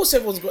 got it. Of course,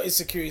 everyone's got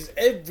insecurities.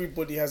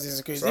 Everybody has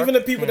insecurities. Even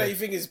the people that you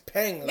think is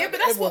peng. Yeah, like, but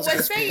that's what everyone's we're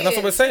got saying. And that's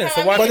what we're saying. So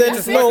You know why what I But mean? then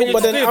just- no, you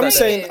but then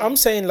disagree with I'm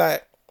saying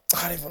like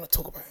I don't even want to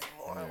talk about it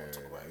anymore. I don't want to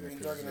talk about it. We've been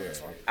dragging on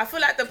this one. I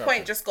feel like the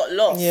point just got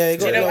lost. Yeah, it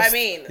Do you got know what I lost.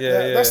 mean?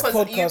 Yeah. That's the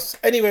Because podcast.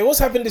 Anyway, what's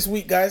happened this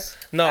week, guys?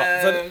 No,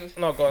 Um,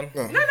 go on.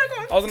 No, go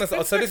on. I was gonna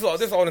say, so this is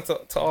what I wanted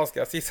to ask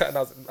you. I see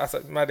something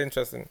that's mad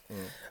interesting.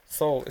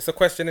 So it's a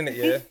question, in it,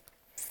 yeah.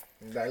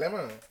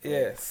 Dilemma.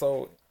 Yeah.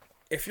 So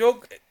if you're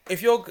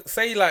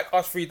say like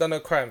us three done a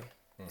crime,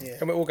 Yeah.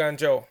 and we all go in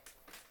jail,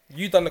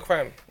 you done the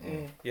crime,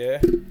 yeah.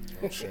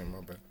 I'm sure, my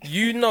bad.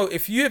 You know,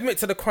 if you admit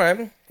to the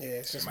crime, Yeah,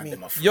 it's just me.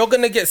 you're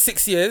gonna get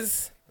 6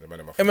 years,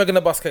 and we're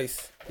gonna bust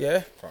case,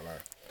 yeah. Can't lie.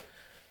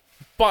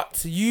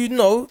 But you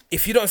know,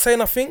 if you don't say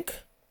nothing,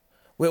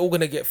 we're all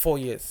gonna get 4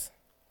 years,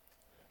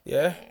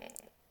 yeah.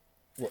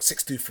 What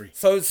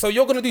 6-2-3? So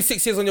you're gonna do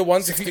 6 years on your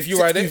ones if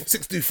you ride it.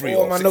 6-2-3.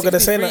 Oh, man, not gonna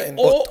say 63, nothing.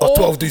 Or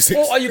 12 do 6.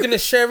 Or are you gonna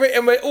share it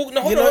and we're all no,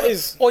 hold You know on, it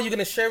is. or you're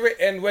gonna share it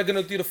and we're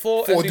gonna do the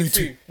 4 4 and do do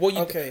 2. 2. What you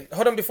Okay.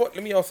 hold on before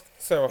let me ask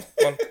Sarah.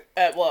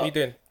 What What? are you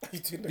doing?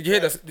 Did you hear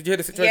this? Did you hear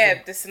the situation?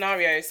 Yeah, the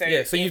scenario. So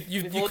Yeah, so if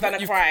you've we've all done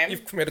a crime.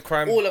 You've committed a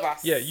crime. All of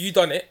us. Yeah, you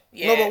done it.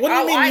 Yeah. No, but what do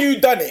you Oh, mean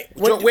you done it?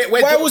 We're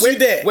Why was you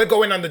there? We're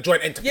going under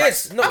joint enterprise.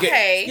 Yes, no,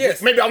 Okay.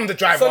 yes. Maybe I'm the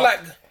driver. So like,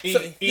 he, so,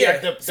 he yeah.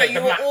 had the, So the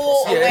you were Mac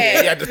all processor.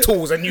 aware. He had the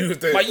tools and you was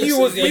the. But you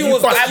was you you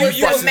was bust- you you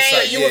was bust the main.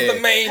 inside, You was yeah. the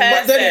main.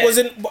 But then it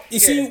Person. wasn't. You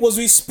see, was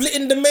we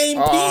splitting the main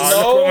piece?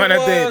 Oh, look what man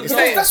I did.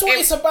 Because that's what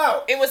it's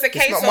about. It was a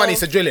case It's not of money,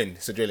 it's a drilling.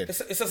 It's a drilling. It's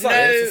a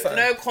sign. It's a sign.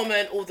 no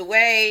comment all the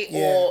way, Yeah.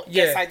 or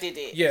yes, Yeah. I did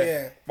it. Yeah.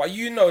 Yeah. But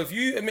you know, if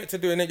you admit to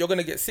doing it, you're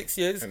gonna get 6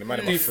 years, And the man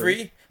do must free.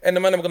 3, and the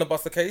man are gonna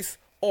bust the case.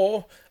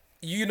 Or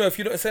you know, if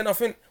you don't say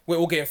nothing, we're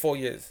all getting 4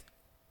 years.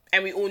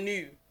 And we all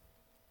knew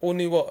All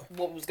knew what?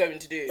 what was going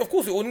to do. Of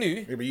course, we all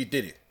knew, Yeah, but you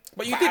did it.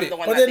 but you But did I'm it. the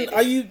one But that then, did it.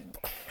 are you?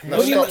 No,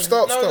 What do you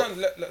stop. No,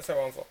 let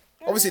Sarah answer.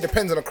 Obviously, it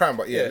depends on the crime,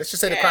 but yeah, Yeah. let's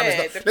just say the Yeah, crime is it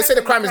not. depends Let's say the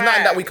on crime the is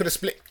nothing that crime. we could have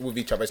split with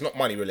each other. It's not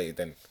money related.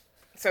 Then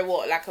So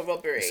what, like a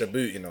robbery? it's a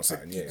booting or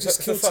something. Yeah. It's a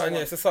something, yeah,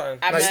 it's a something.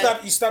 I'm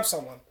You a- stab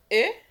someone.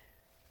 Eh?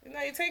 No,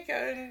 you take it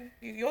and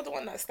you're the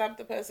one that stabbed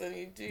the person.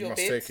 You do You your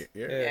must bit. take it.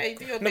 Yeah. Yeah, you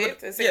do your No, bit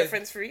but- and set yeah. your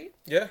friends free.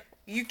 Yeah.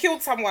 You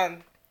killed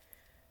someone.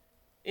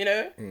 You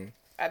know? Mm.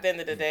 At the end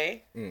of the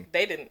day,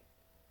 they didn't.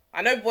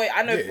 I know, boy.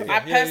 I know. Yeah, yeah. I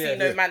personally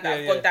know yeah, man that yeah,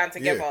 have gone yeah. down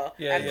together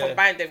Yeah, and yeah.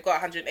 combined they've got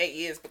 108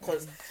 years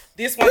because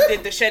this one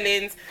did the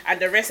shellings and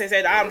the rest they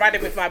said I'm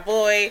riding with my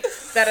boy.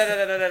 Da da da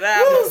da da da. da.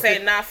 I'm not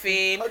saying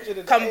nothing.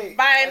 108.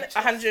 Combined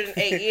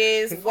 108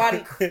 years.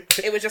 One.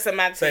 It was just a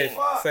mad Safe, thing.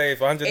 safe.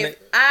 108. If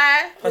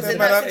I was in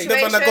that Them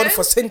man have gone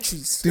for situation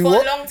centuries. Do for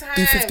what? a long time,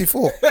 Do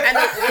 54. and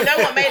you know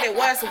what made it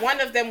worse? One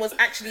of them was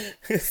actually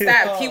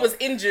stabbed. He was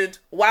injured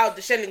while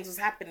the shellings was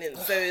happening.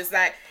 So it's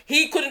like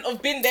he couldn't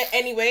have been there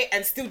anyway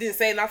and still didn't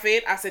say nothing.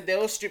 I said they're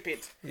all stupid.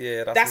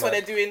 Yeah, That's what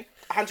mad. they're doing.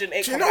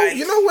 108 Do you know? combined.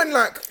 You know when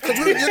like, cause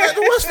you know,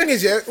 the worst thing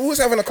is we was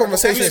having a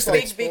conversation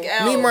yesterday. big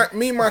L.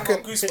 Me, Mike,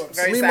 and Goosebumps.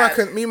 Very me,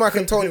 sad. Mike,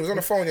 and Tony was on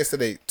the phone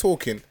yesterday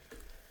talking,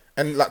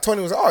 and like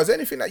Tony was like, "Oh, is there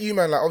anything that you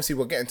man like? Obviously,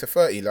 we're getting to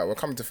 30. Like we're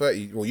coming to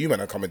 30. Well, you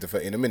man are coming to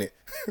 30 in a minute.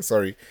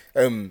 Sorry.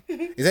 Is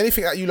there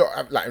anything that you lot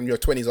have, like in your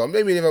 20s or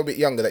maybe a little bit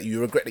younger that you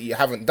regret that you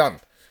haven't done?"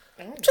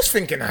 Just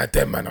thinking how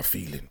them man are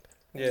feeling.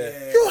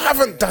 Yeah. You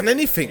haven't done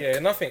anything. Yeah,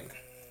 nothing.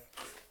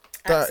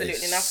 That Absolutely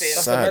is nothing.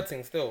 That's sad. the bad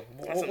thing still.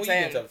 That's what I'm you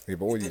saying. doing, Jav? Yeah,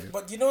 but what do you do?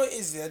 But you know what it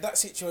is, yeah? That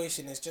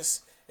situation is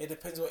just, it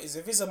depends what it is.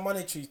 If it's a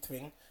monetary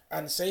thing,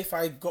 and say if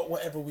I got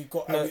whatever we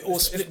got and we all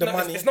split the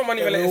money. It's not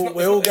money then related.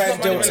 We're all It's going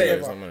not jail money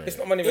together. related. It's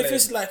not money If related.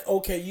 it's like,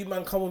 okay, you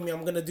man come with me,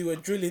 I'm going to do a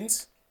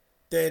drillings,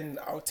 then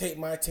I'll take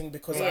my thing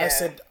because I Yeah.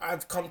 said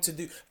I've come to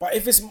do. But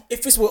if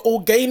it's we're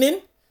all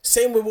gaining,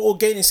 same way we're all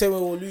gaining, same way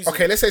we're all losing.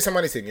 Okay, let's say some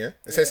money thing, yeah?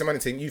 Let's say some money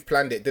thing. You've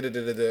planned it,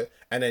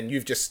 and then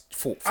you've just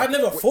thought. I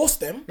never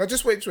forced them. No,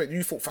 just wait.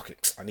 You thought, fuck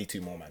it, I need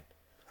 2 more, man.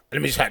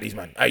 Let me just hack these,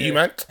 man. Hey, you,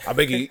 man, I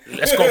beg you,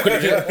 let's go. You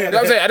know what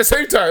I'm saying? At the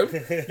same time,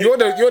 you're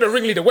the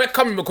ringleader. We're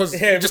coming because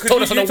you just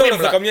told us on a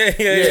whim.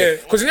 Yeah.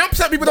 Because in the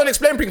opposite, people don't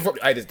explain things.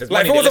 There's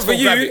Like, money if it wasn't there, let's for go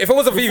you, grab it. if it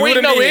wasn't for you, Before we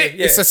you know wouldn't it, be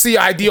here. it's a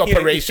CID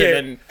operation. yeah.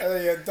 And And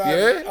then you're done.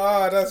 Yeah.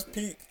 Ah, that's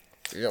peak.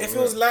 Yeah, If it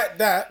was like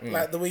that,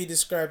 like the way you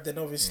described, then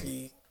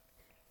obviously.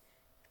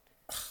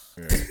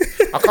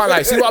 I can't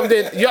lie. See what I'm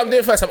doing? You know what I'm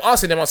doing first? I'm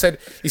asking them. I said,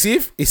 you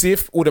see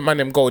if all the man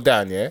them go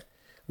down, yeah?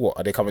 What,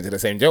 are they coming to the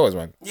same jail as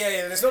man? Yeah,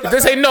 there's not If they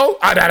say no,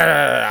 then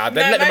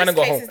let the man most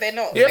go home. cases they're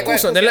not. Yeah, They of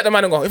course not. won't. Then let the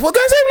man go. If we're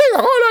going same place,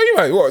 I can't lie, you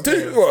man.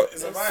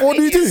 What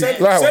do you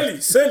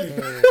do? Silly.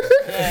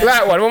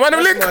 Like one. What man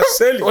them link my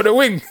silly. or the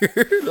wing?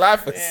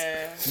 Lifers.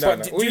 Yeah. No,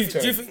 But no. do you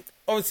think,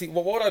 obviously,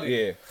 what would I do?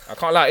 Yeah, I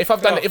can't lie. If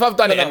I've done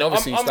it, then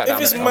obviously it's like if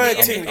that. it's I'm- my I'm-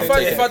 thing, I'm then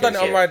taking If I the done it,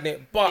 piss, I'm riding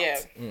it. But Yeah.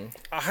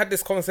 I had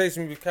this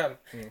conversation with Cam,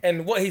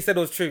 and what he said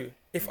was true.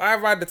 If I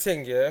ride the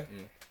thing,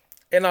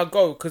 and I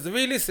go, because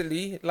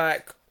realistically,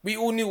 like, we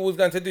all knew what we was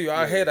going to do.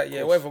 I hear that,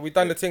 whatever. We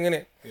done the thing,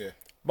 innit? Yeah.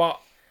 But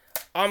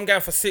I'm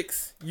going for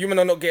 6. You man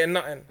are not getting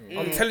nothing.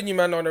 I'm telling you,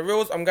 man, on the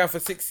reels, I'm going for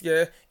 6,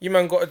 You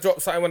man got to drop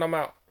something when I'm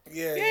out.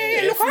 Yeah.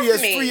 Yeah, look 3 after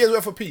years, me. 3 years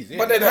worth of peas. Yeah.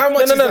 But then how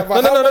much No, is that?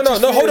 How much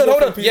is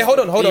hold on. 3 years Yeah, hold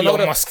on.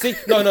 Elon Musk. See,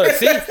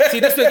 see,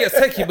 this way it gets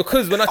techie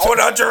because when I I want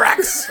 100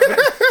 racks.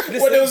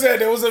 What they was there?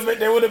 They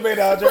would have made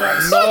 100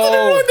 racks.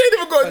 no, They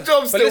never got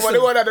jobs still, but they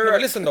want 100 but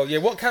racks. listen though,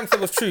 what Cam said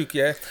was true,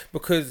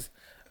 because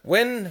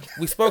when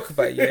we spoke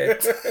about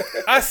it,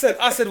 I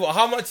said, what?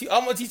 How much you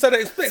trying to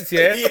expect,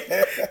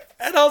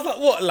 And I was like,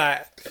 what,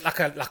 like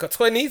a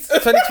 20s,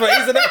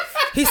 20s, and that.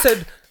 He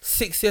said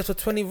 6 years for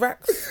 20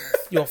 racks.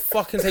 You're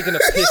fucking taking a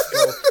piss,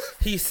 bro.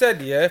 He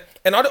said,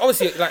 and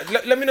obviously, like,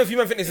 let me know if you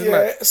man think this is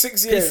mad.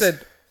 6 He years. said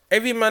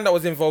every man that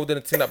was involved in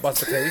the thing that bust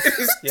the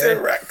case, 10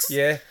 racks.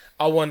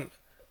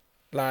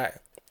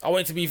 I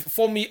want it to be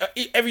for me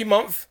every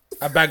month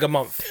a bag a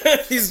month.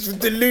 He's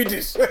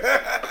deluded.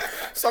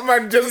 Some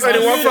man just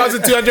earning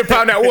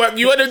 £1,200 at work.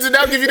 You want them to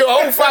now give you the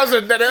whole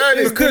 1,000 that they earn?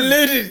 He's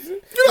deluded.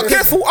 You're not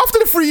careful. After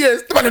the 3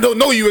 years, the man don't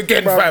know you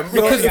again, fam.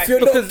 Because if you're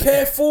not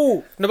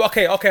careful, No, but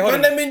okay, hold man,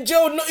 on. them in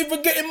jail not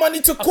even getting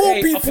money to call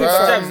people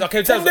Jabs,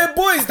 from Jabs. their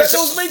boys that they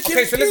was making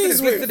Okay, so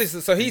peas listen to with.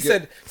 this. So he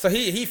said,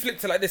 he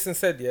flipped it like this and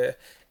said,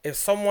 if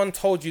someone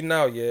told you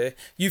now,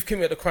 you've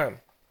committed a crime,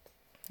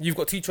 you've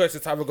got 2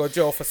 choices to either go to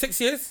jail for 6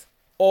 years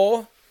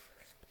or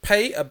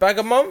pay a bag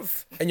a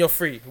month and you're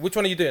free. Which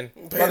one are you doing?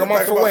 Bag a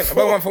month for when? A bag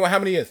a month for how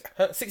many years?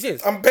 6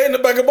 years. I'm paying the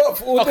bag of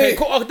up all Okay, day.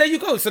 cool. Oh, there you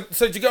go. So do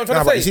you get what I'm Nah,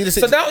 trying but to you see the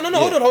say? six- So now, no,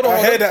 hold on. I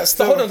hear that So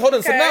still. hold on.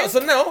 Okay.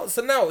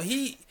 So now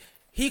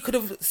he could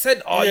have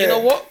said, you know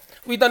what?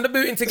 We done the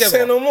booting together.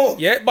 Say no more.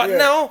 Yeah, but Yeah.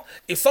 now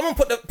if someone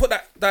put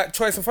that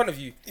choice in front of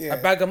you, Yeah. a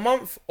bag a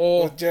month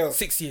or Or jail.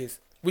 6 years,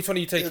 which one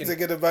are you taking? To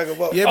get a bag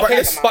of up. Yeah, but Okay,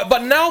 it's-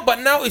 but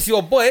now it's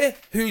your boy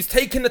who's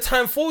taking the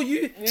time for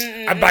you.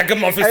 A bag a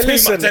month is Hey, too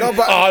listen, much. And- no,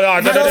 but-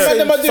 no. Man,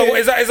 them are So doing-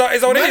 is that what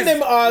it Man, is?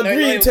 them are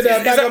agreeing to the bag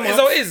of Is that what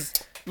month. it is?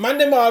 Man,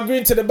 them are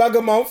agreeing to the bag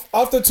a month.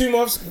 After 2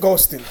 months,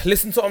 ghosting.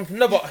 Listen to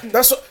no, but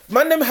That's what.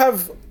 Man, them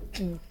have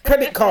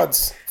credit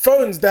cards,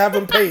 phones they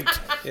haven't paid.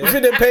 You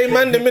think they pay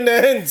man them in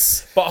their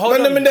hands? But hold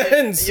man on. them in their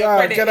hands. Your Ah,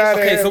 credit get is- out of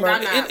okay, here, so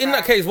man. in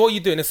that case, what are you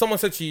doing? If someone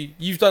said to you,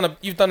 you've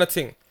done a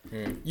thing,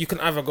 you can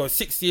either go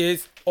 6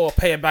 years or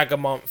pay a bag a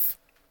month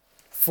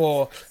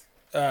for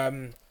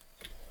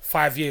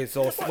 5 years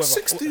or whatever.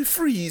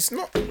 63 is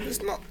not.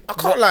 It's not. I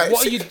can't lie.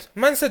 What are you?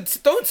 Man said,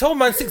 don't tell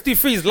man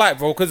 63 is light,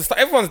 bro, because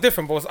everyone's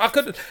different, bro. So I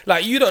could,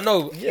 like, you don't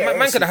know.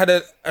 Man could have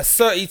had a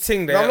 30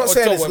 thing there. No, I'm not or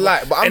saying job, it's whatever,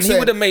 light, but I'm and saying he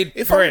would have made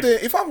if bread.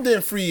 I'm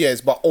doing 3 years,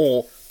 but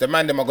or the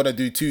man them are gonna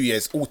do 2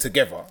 years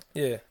altogether.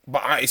 Yeah.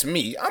 But it's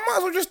me. I might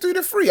as well just do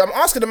the 3. I'm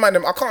asking the man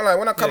them. I can't lie.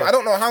 When I come, Yeah. I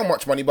don't know how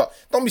much money, but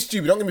don't be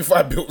stupid. Don't give me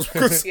 5 bills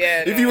because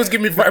Yeah, if no. you was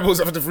giving me 5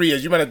 bills after 3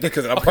 years, you man are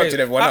dickers and I'm punching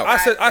everyone out.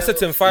 I said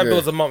to him, 5 Yeah.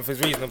 bills a month is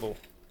reasonable.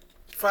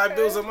 5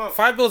 bills a month.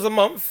 5 bills a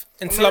month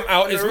until I'm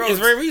out is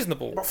very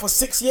reasonable. But for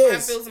 6 5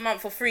 years. bills a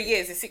month for 3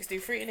 years is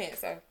 63, innit?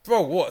 So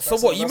Bro, what? So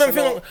That's what? a- You that's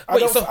man a think?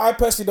 lot. Wait, so I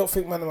personally don't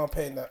think man them are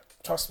paying that.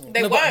 Trust me.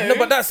 they no, won't.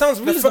 but that sounds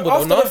reasonable, though,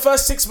 After no? the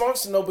first 6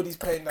 months, nobody's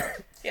paying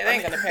that. Yeah, they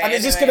ain't gonna pay. And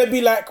it's just anyway. gonna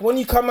be like when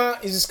you come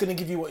out, it's just gonna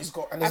give you what he's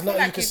got, and I there's feel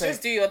nothing you like can you say.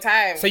 just do your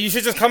time. So you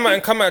should just come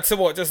out to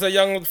what? Just a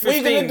young 15. What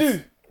are you gonna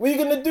do? What are you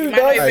gonna do, might not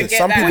dog? even Hey, get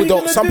some that. people What you don't.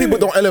 gonna Some do? people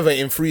don't elevate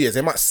in 3 years.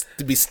 They might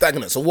be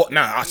stagnant. So what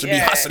now? I should be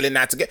Yeah. hustling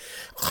now to get.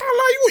 I can't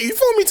lie. You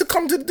phoned me to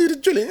come to do the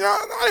drilling.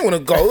 I didn't want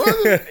to go. You know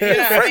what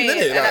I friend, mean?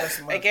 innit?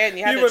 And Like, again,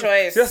 you have You a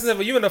choice. That's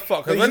never you in the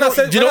fuck. 'Cause do you when know I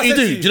said, what you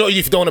do? Do you know what you do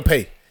if you don't want to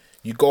pay?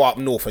 you go up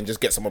north and just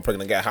get someone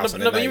pregnant, get a house.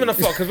 No, but even a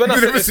fuck, because when I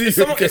said, if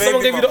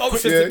someone gave you the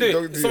option to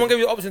do it, someone gave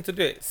you the option to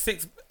do it,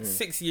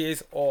 6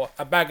 years or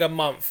a bag a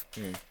month.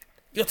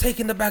 You're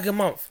taking the bag a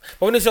month,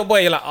 but when it's your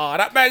boy, you're like,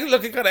 that bag is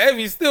looking kind of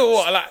heavy still.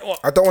 What?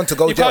 I don't want to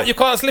go jail. You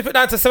can't slip it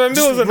down to 7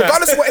 meals.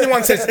 Regardless of what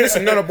anyone says,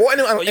 listen, no, but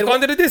you can't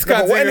do the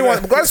discount.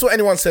 Regardless of what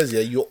anyone says, yeah,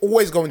 you're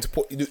always going to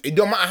put. It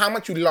don't matter how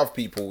much you love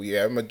people,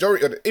 yeah.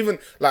 Majority of even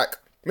like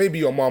maybe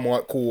your mum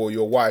might call or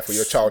your wife or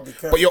your child,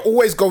 but you're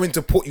always going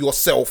to put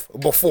yourself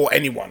before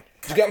anyone.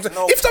 Do you get what I'm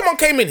saying? If someone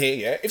came in here,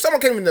 yeah, if someone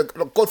came in,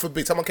 God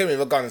forbid, someone came in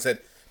with a gun and said,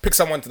 pick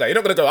someone today. You're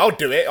not going to go, I'll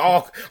do it.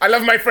 Oh, I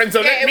love my friends,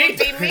 so let me. It would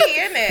be me,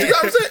 innit? Do you know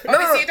what I'm saying?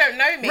 Obviously, you don't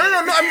know me. No,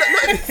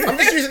 I'm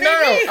just using,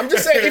 I'm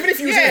just saying, even if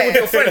you was in it with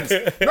your friends,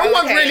 no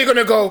one's really going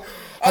to go,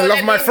 I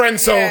love my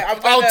friends, so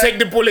I'll take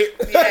the bullet.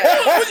 Yeah.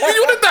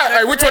 You would have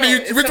that. Like, which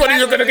one are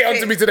you going to get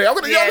onto me today? You know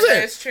what I'm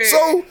saying? That's true.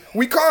 So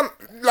we can't,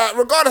 like,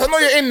 regardless, I know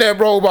you're in there,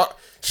 bro, but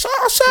shout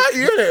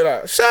you, innit?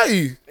 Like, shout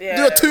you.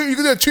 Yeah. You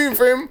can do a tune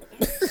for him.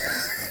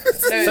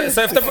 So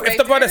if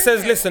the brother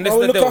says, listen, this is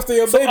the deal. After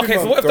your baby,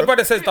 so what if the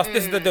brother says,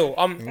 this is the deal?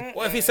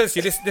 What if he says to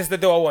you, this is the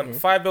deal I want,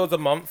 5 bills a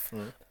month,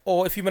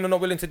 or if you men are not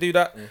willing to do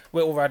that,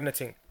 we're all riding the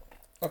thing.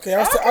 Okay,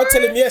 I'll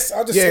tell him yes.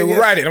 I'll just say we'll yes.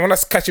 ride it. And when I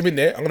catch him in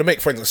there, I'm gonna make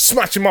friends and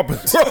smash him up.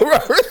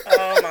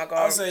 Oh my god!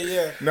 I'll say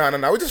yeah. No,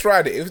 we'll just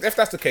ride it. If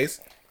that's the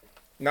case.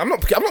 No, I'm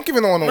not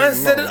giving no one. Man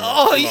said,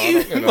 no.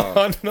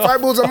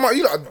 5 bills a month.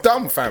 You lot are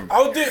dumb, fam.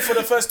 I'll do it for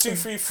the first 2,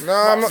 3. No,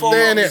 I'm not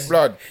doing it,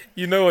 blood.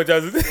 You know what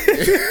Jazz is?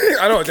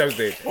 I know what Jazz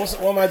did. What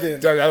am I doing?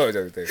 I know what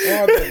Jazz did.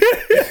 What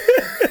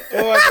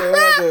am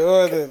I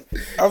doing?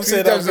 I'm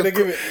saying I'm gonna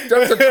give it.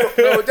 Jab's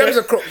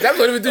a crook. Jab's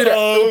won't even do that.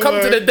 It'll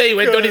come to the day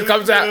when Donny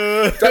comes out.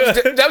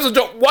 Jab's will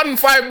drop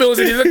 5 bills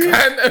in his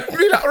account and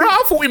be like, right,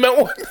 I thought we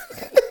meant one.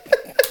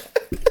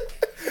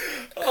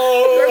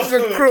 Jab's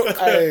a crook.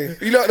 Hey.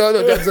 You know, no,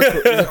 Jab's a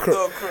crook. He's a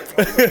crook.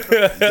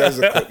 Jab's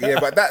a crook. Yeah,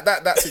 but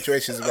that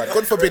situation is bad.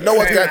 God forbid, no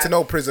one's going to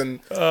no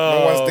prison.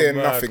 No one's doing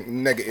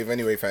nothing negative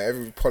anyway, fam.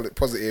 Every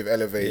positive,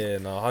 elevate. Yeah,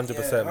 no,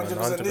 100%, man.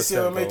 100%. This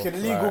year we're making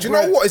legal. Do you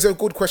know what is a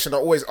good question I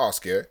always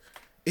ask, yeah?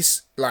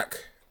 It's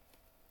like,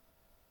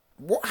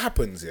 what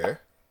happens, yeah,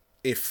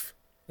 if...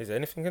 Is there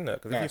anything in there?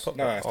 Because if you pop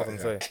that, I was going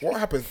to say. What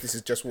happens? This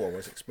is just water.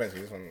 It's expensive.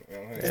 This one, you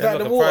know, Is that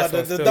the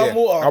water? The dumb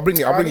water? I'll bring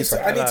you some.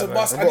 I need to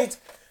bust.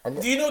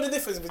 Do you know the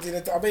difference between I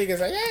bet you guys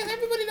like, yeah,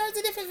 everybody knows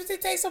the difference between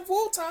the taste of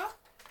water.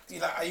 Do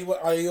you like,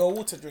 are you a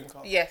water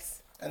drinker?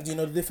 Yes. And do you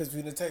know the difference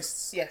between the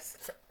tastes? Yes.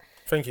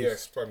 Thank you.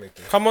 Yes, probably.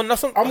 Come on,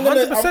 that's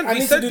 100%. I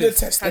need to do the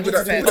test.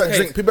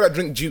 People that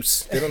drink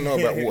juice, they don't know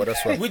about water.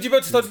 That's why. Would you be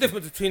able to tell the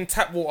difference between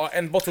tap water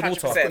and bottled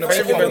water? 100%. Thank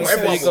you very much.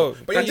 There you go.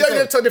 But you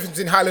don't tell the difference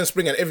between Highland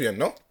Spring and Evian,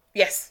 no?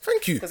 Yes.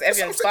 Thank you. Because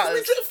Evian's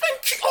butters.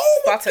 Thank you.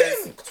 Oh,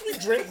 Butters. Because we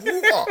drink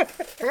water.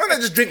 Why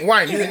not just drink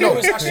wine? You know.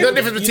 There's no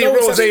difference between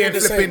rosé and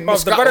flipping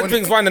The brother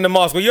drinks wine in the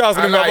mask, but you're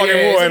asking him about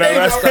fucking water.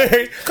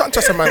 You can't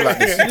trust a man like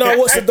this. You know, I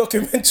watched a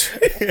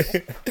documentary.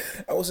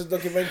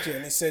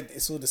 And he said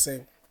it's all the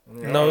same.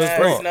 No,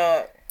 it's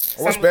not.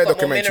 What's Some better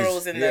got more documentaries?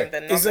 minerals in them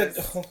than Is others.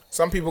 it?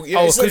 Some people,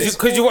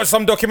 because you watch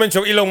some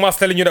documentary of Elon Musk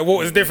telling you that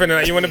water's different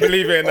and that you want to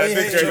believe it. And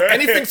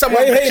anything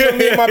someone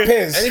me and my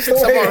peers. Anything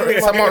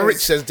someone rich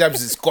says,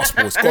 Jabs is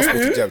gospel. It's gospel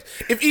to Jabs.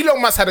 If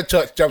Elon Musk had a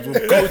church, Jabs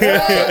would go to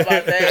that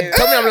church.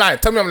 Tell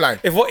me I'm lying.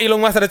 If what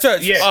Elon Musk had a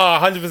church? Yeah.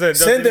 100%.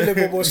 Send the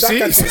little See?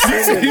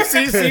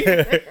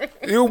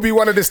 He'll be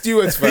one of the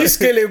stewards, fam. He's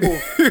scalable.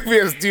 He'll be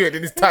a steward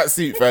in his tight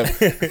suit, fam.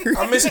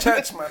 I miss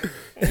church, man.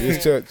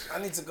 His church. I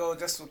need to go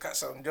just to catch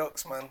some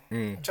jokes, man.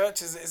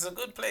 Church is a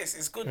good place.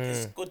 It's good.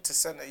 It's good to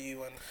center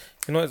you and.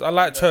 You know, I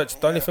like church.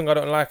 The only thing I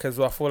don't like is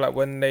I feel like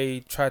when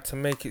they try to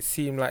make it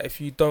seem like if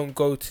you don't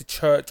go to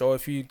church or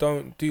if you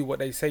don't do what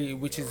they say,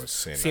 which is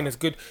seen as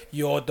good,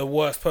 you're the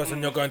worst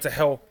person. You're going to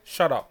hell.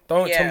 Shut up!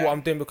 Don't tell me what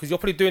I'm doing because you're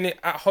probably doing it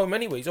at home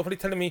anyways. You're probably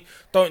telling me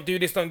don't do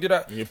this, don't do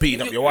that. You're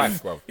beating up your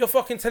wife, bro. You're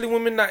fucking telling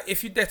women that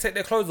if they take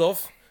their clothes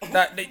off,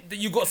 that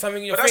you got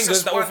something in your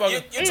fingers that will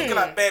fucking. You're talking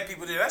like bare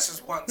people do. That's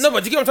just once. No,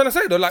 but do you get what I'm trying to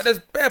say though? Like there's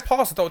bare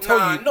pastors that will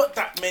tell you. Not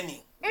that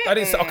many. I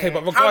didn't say okay,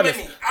 but regardless,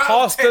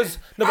 pastors.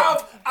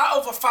 Out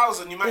of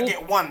 1,000, you might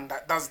get one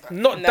that does that.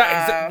 Not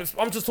that.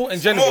 I'm just talking in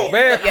general.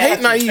 Bare, I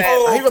hate naive.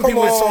 I hate when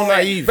people are so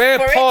naive. Bare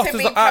For it to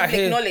pastors be are out public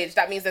here. knowledge,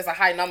 that means there's a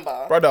high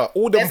number. Brother,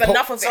 all them There's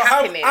enough of it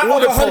happening.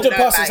 Out of 100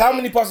 pastors, how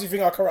many pastors do you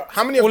think are corrupt?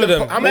 How many of All of them?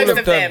 them. How many All of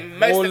of them? them.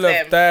 Most All of of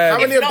them. them. How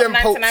many of them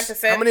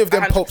 99%, How many of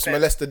them popes 100%.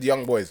 molested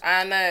young boys?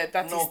 I know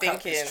that is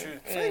cap, it's thinking.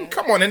 true.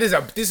 Come on, and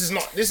this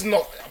is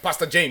not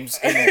Pastor James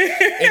in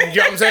you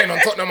know what I'm saying on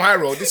Tottenham High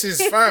Road. This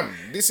is fam.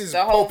 This is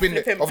The whole Pope of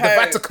the flipping Pope.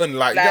 Vatican,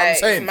 like you know what I'm Like,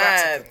 saying,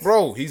 mad.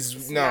 bro. He's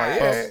it's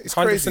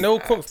 100% crazy. they're all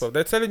crooks, bro.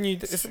 They're telling you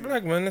it's a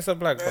black man. It's a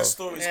black, bro.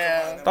 Stories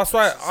Yeah. That's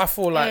why I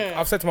feel like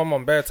I've said to my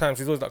mum bare times.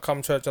 She's always like,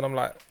 "Come church," and I'm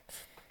like,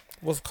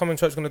 "What's coming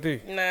church gonna do?"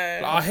 No.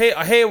 Like,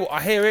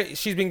 I hear it.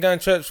 She's been going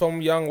to church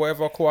from young,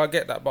 whatever. Cool, I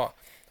get that, but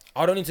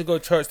I don't need to go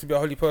to church to be a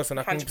holy person.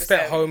 I can 100%. stay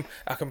at home.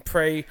 I can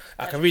pray.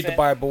 I can read the 100%.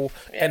 Bible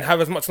and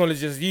have as much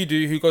knowledge as you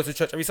do, who goes to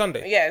church every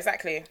Sunday. Yeah,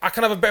 exactly. I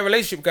can have a better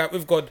relationship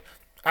with God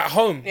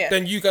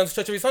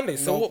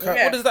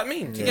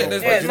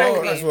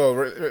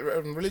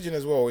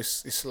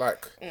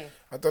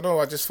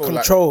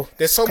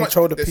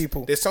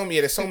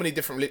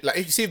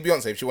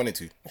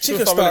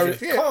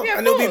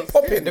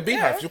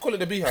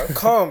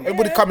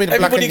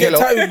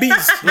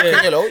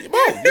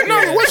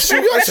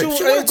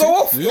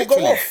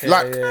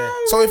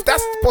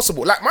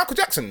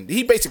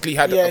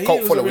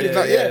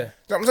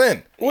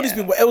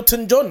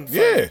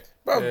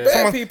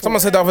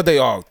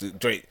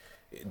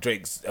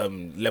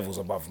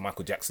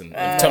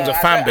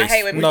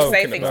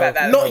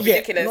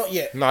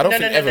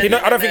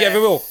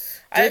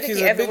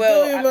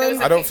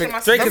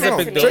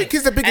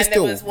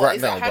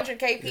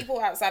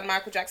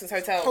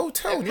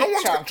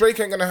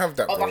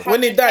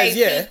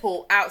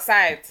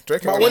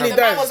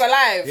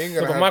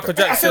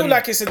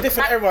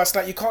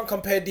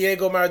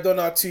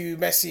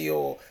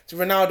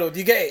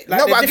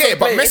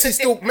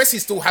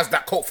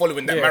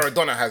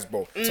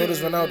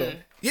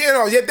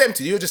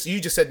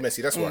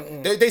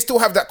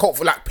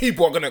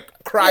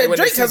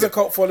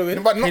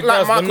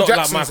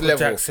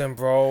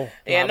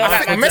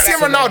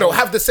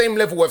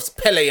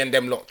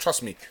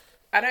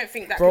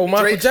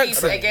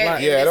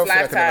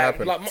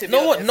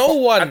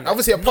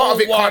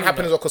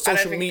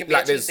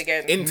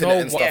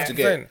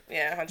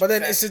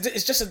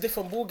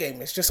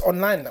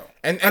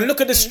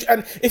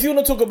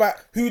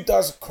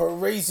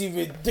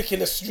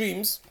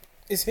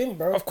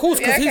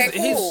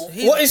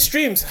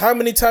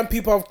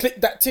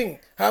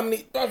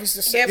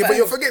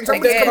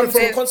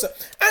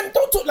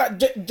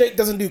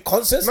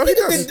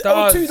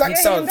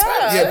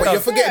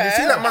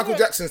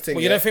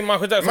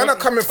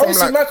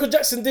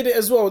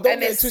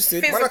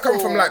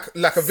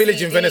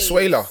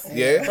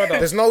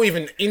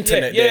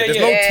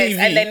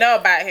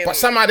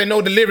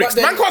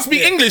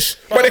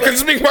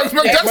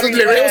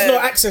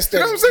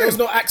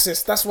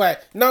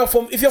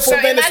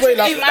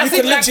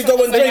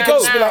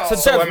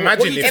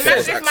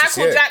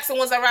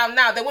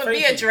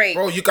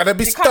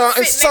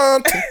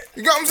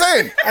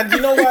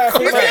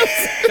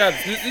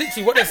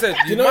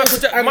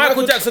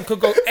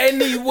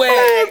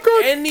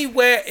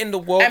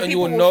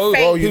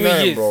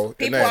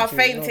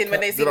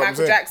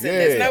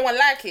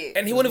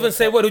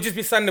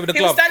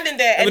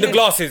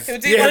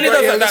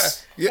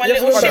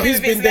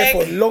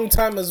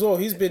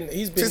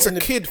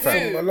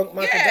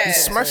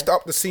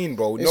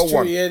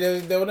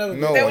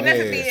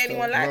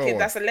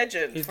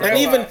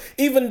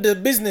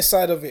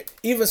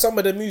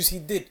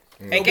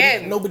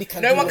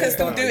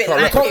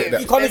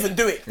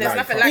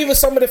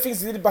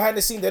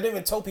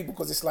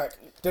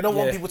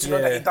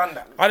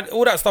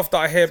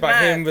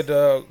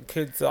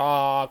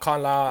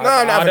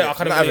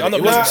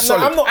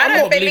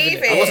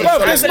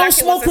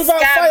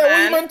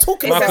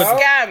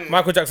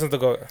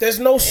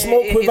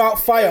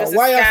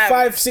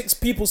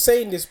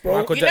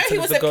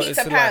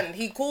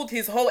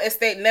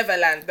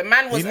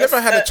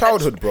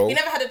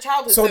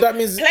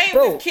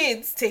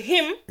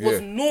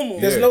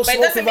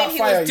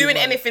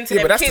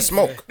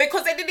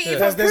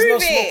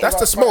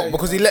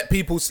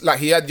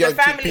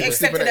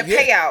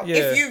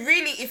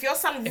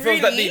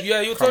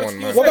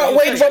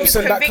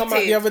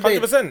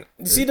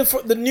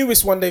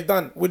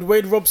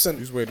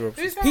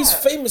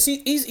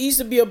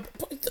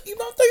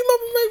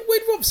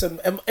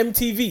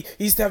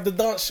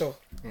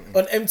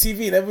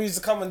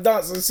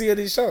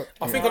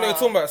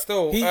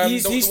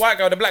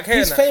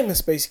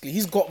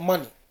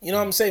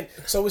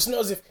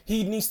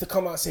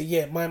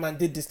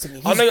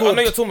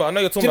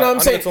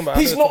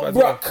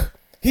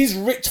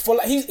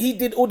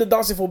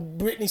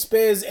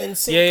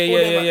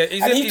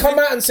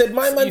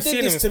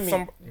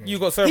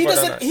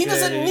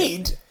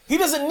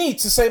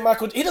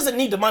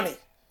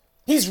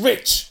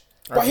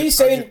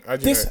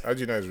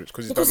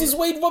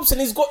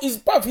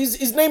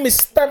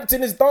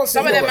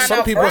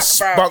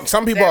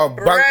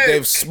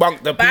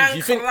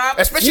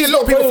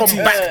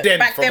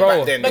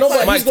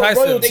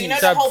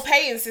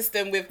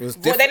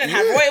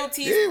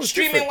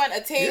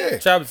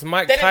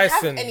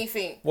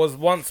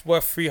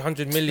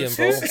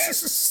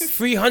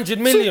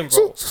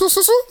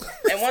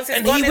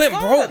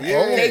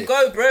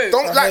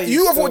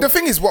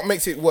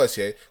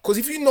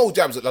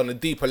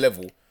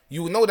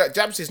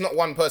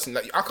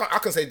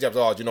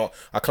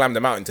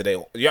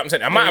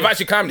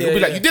You'll be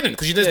like, you didn't,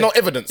 because there's no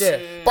evidence. Yeah.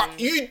 But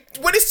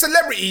when it's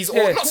celebrities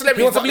or not celebrities,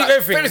 You want to but believe like,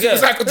 everything. famous, Yeah.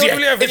 it's like, You want to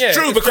believe everything, it's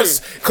true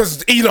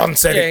because Elon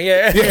said it.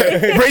 Yeah.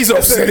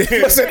 Bezos said it.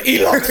 I said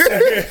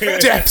Elon.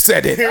 Jeff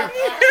said it.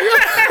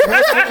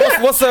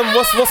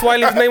 What's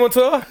Wiley's name on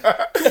Twitter?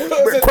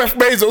 Quef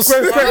Bezos.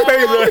 Oh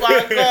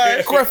my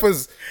gosh.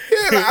 Queffers.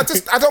 Yeah,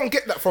 like, I don't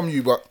get that from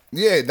you, but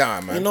yeah,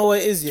 nah, man. You know what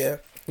it is, yeah?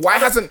 Why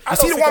hasn't? I You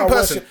don't see the think one I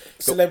person, worship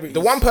celebrities. the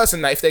one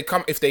person that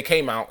if they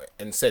came out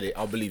and said it,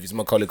 I'll believe is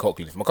Macaulay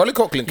Culkin. If Macaulay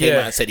Culkin came Yeah.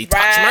 out and said he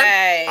touched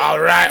man, all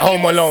right,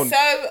 Home Alone.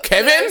 So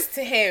Kevin, close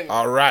to him.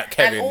 all right,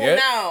 Kevin, and all yeah,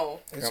 now,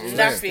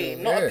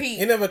 nothing, not a Yeah. peep.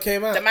 He never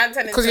came out. The man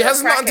turned because into he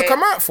has a nothing to crackhead.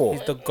 come out for,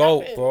 He's the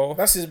GOAT, bro.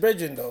 That's his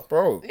brethren though.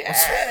 bro. Yeah,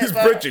 His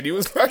but bridging, he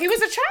was like, he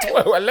was a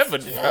child. 12,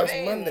 11. You know what I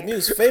mean? Man, he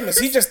was famous.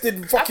 He just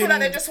did I fucking. feel like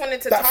they just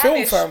wanted to that film,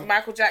 tarnish fam.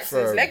 Michael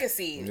Jackson's Fam.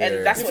 legacy, Yeah.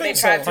 and that's You what they think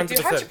tried so? to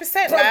do. 100%.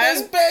 100%, Bro, man.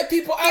 there's bare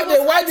people out was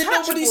there. Why did nobody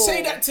untouchable.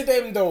 say that to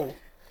them though?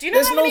 Do you know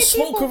There's how no many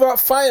smoke people? without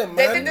fire, man.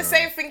 They did the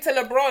same thing to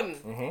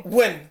LeBron.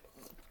 When?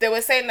 They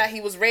were saying that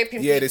he was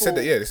raping Yeah, people. they said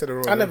that. Yeah, they said it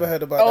wrong. I never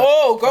heard about that.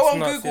 Oh, go That's on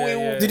nuts, Google. yeah, It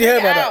will yeah. Did you hear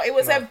bring about it out. that? It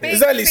was a big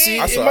Exactly. See,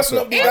 thing. I it saw- must I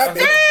not be saw- that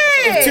big.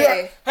 It's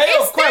there. Hey,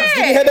 yo, It's Crabs, did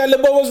you there. hear that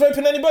LeBron was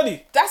raping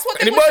anybody? That's what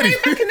they were Anybody?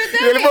 saying back in the day.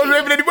 Yeah, LeBron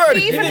raping anybody.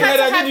 He even You didn't had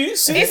hear to that, have, did you?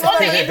 See? it's on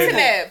the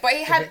internet, but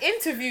he had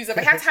interviews of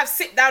it. He had to have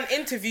sit-down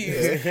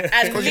interviews and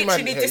 'cause you literally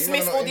man- yeah, dismiss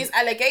you man all not these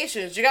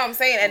allegations. Do you know what I'm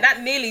saying? And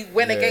that nearly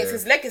went Yeah. against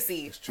his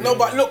legacy. No,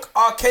 but look,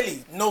 R.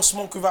 Kelly, no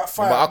smoke without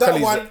fire. But R. That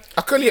Kelly's- one,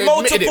 R. Kelly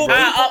admitted it, multiple bro.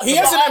 people. He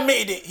but hasn't R-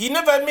 admitted it. He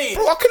never admitted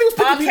Bro, it. R. Kelly was R.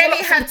 picking people Kelly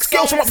up had from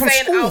girls songs from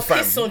saying, school, "I'll fam.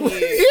 piss on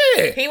you."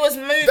 Yeah. He was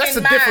moving That's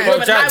the mad. difference.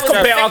 when Jack, I was in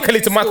compare R. secondary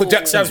Kelly to Michael school.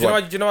 Jackson.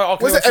 Jabs, you know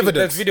what? Where's the evidence?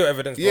 There's video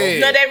evidence, bro. Yeah.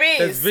 No, there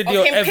There's is.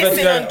 video of him evidence.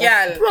 pissing on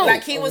gal. Bro.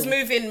 Like he was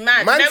moving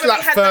mad. Man's Remember like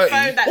he had 30. the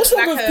phone that What's looked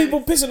wrong like with a...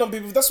 people pissing on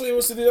people? If that's what he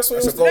wants to do. That's what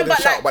he That's a wants to do. golden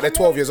but shout, like, but they're come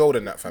 12 on. years old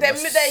in that, fam. They're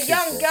That's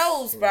young sick,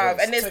 girls, bruv.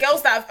 And there's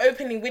girls that have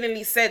openly,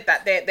 willingly said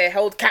that they're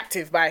held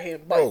captive by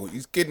him. But bro,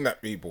 he's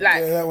kidnapped people.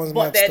 like, Yeah, that one's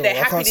but mad they're still. I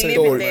can't happily say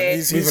living that. there.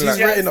 He's Moving like-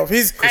 written off.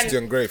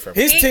 Christian Grey, fam.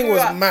 His He thing grew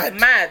was up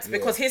mad.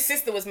 because his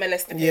sister was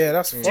molesting him. Yeah,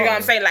 that's Do you know what I'm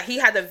fine. saying? Like he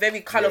had a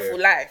very colourful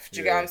Yeah. life. Do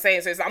you get what I'm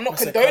saying? So it's, I'm not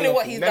That's a condoning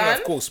what colourful- he's No, done.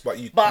 of course, but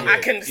you. But yeah, I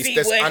can it's see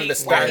just why he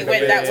understanding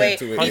went that way.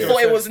 to it, He yeah.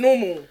 thought it was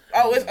normal.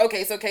 Oh,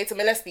 it's okay to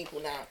molest people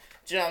now.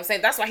 Do you know what I'm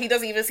saying? That's why he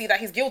doesn't even see that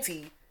he's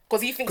guilty.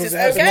 Because he thinks 'Cause it's it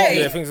has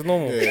okay. Yeah, things are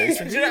normal. Yeah,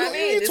 Do you know what I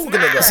mean? It's talking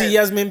mad. about? See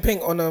Yasmin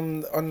Pink on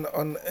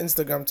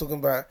Instagram talking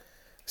about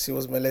she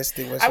was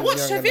molesting when she I was watched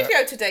young her and that.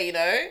 video today, you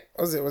know.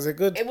 Was it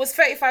good? It was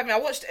 35 minutes.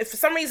 I watched it. For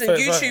some reason,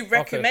 35, YouTube okay.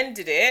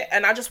 recommended it,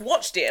 and I just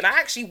watched it. And I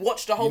actually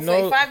watched the whole You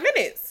know- 35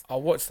 minutes. I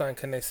watched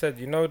that and they said,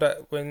 you know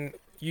that when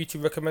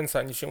YouTube recommends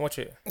something, you shouldn't watch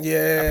it.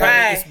 Yeah.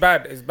 Right. It's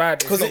bad. It's bad.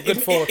 It's Because not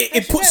good for...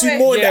 it puts you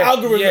more in the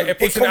algorithm. Yeah, it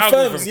puts in the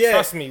confirms, algorithm. yeah.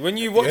 Trust me. When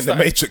you watch in the that...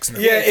 Matrix now.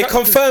 Yeah, it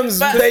confirms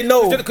But- they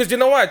know. Because you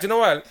know why? Do you know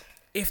why?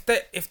 If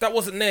that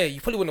wasn't there, you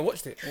probably wouldn't have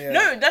watched it. Yeah.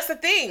 No, that's the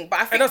thing.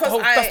 But I think that's the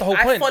because that's the whole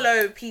I point.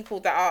 follow people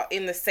that are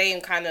in the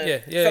same kind of... Yeah,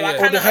 So I yeah.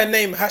 kind of... Her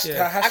name, her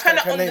Yeah. I hashtag, kind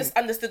her name. of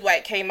understood why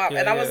it came up, Yeah,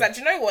 and I was yeah. like, do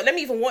you know what? Let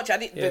me even watch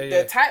it. Yeah,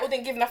 The title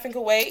didn't give nothing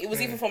away. It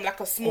was even from like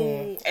a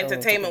small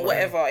entertainment,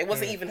 whatever. It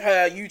wasn't even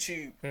her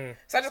YouTube.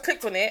 So I just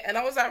clicked on it, and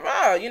I was like,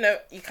 wow, you know,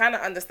 you kind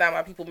of understand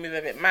why people move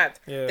a bit mad.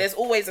 Yeah. There's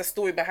always a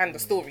story behind the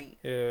story.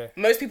 Yeah.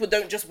 Most people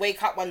don't just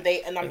wake up one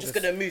day and I'm just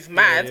gonna move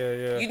mad.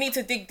 yeah. You need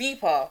to dig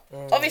deeper.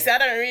 Obviously, I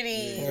don't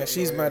really, Yeah,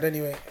 she's mad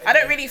anyway. I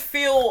don't really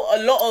feel a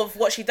lot of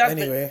what she does.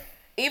 Anyway.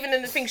 But even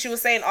in the thing she was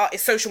saying,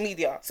 it's social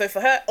media. So for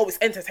her, it's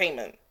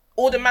entertainment.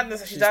 All the madness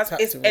that she does tapped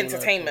is in all that,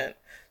 entertainment.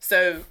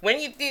 So when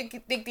you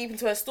dig deep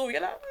into her story,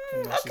 you're like,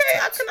 okay,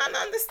 I can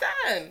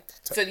understand.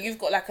 So you've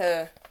got like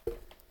a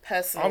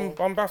personal.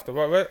 I'm baffed.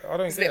 Right? I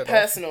don't It's a get bit it. though.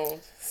 personal.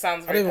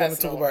 Sounds I very don't even want to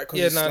personal. talk about it because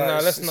Yeah, it's no, like, no,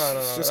 it's- let's it's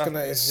no, just no, gonna,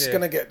 that- it's yeah.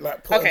 gonna get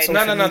like put Okay. on social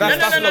No, media.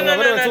 that's not no, what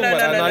I don't talk about. no,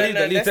 Nah, no, leave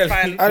that, leave that's that.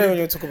 fine. I don't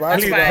want to talk about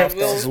it. That's I fine. leave it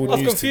We'll-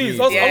 after. I was confused.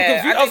 I was Yeah,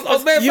 confused. I I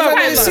was there. You've fam.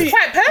 only It's see.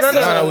 quite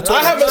personal.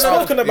 I haven't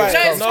spoken about No,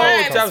 it. it's fine,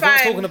 it's Jabs, we're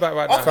fine. talking about it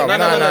right Okay.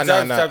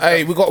 now. No.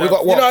 Hey, we got You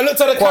what? know, I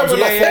looked at the camera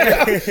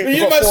Yeah, like,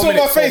 you man saw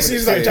my face,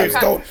 he's like, Jabs,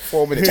 don't.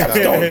 4 minutes. Jabs,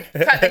 now. don't.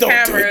 Cut the Don't do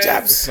cameras. it,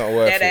 Jabs. It's not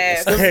worth Dead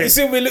it. ass. You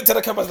see, we looked at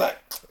the camera, I was like,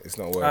 It's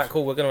not worth Alright, it.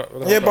 cool. We're gonna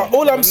yeah, but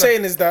all I'm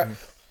saying is that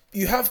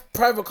you have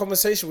private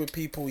conversation with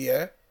people,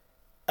 yeah,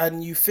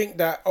 and you think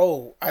that,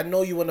 oh, I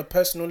know you on a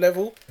personal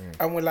level,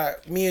 and we're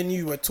like, me and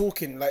you, we're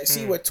talking, like,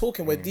 see, we're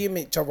talking, we're DMing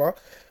each other.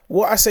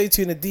 What I say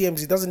to you in the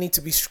DMs, it doesn't need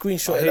to be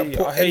screenshotted and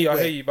put I hear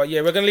anywhere. you. But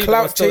yeah, we're gonna leave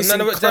Clout that. Still. chasing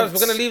No, Jabs, cunts. we're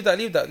gonna leave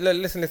that.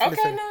 Listen.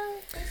 Okay, no.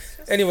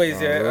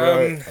 Anyways,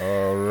 yeah.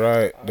 All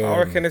right. I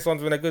reckon this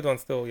one's been a good one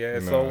still. Yeah. No,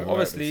 I So like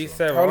obviously, this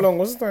Sarah. How long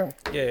was the time?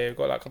 Yeah, we've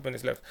got like a couple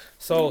minutes left.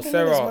 So Minutes,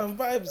 Sarah. man,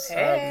 vibes.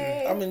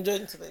 Hey. I'm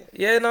enjoying today.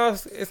 Yeah, no,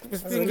 it's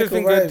been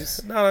little good.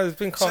 vibes. No, it's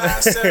been calm. Shout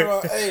out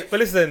Sarah, hey. But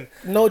listen,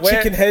 No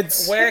chicken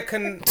heads. Where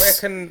can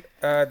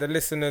the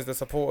listeners, the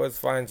supporters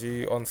find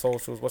you on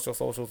socials? What's your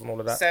socials and all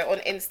of that? So on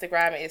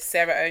Instagram it's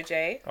Sarah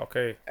Ojay,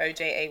 Okay.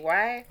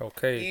 OJAY.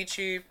 Okay.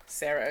 YouTube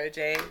Sarah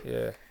Ojay.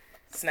 Yeah.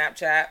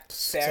 Snapchat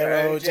Sarah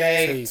Sarah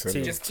Ojay.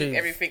 Ojay. Just keep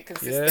everything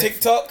consistent.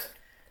 TikTok.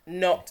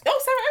 Not.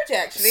 Oh,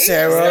 Sarah Ojay actually.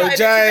 Sarah Started it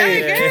Ojay.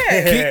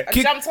 today, yeah.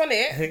 Kick- I jumped on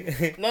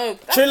it. No.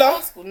 That's Triller?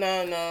 old school.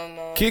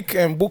 No. Kick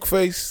and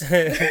Bookface.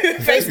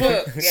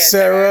 Facebook. Yeah,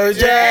 Sarah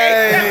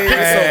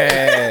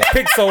J.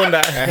 Pixel and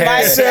that.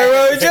 My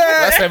Sarah J.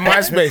 That's a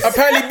MySpace.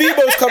 Apparently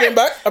Bebo's coming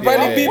back.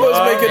 Apparently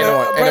Bebo's making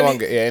anyone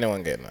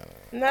apparently, get that.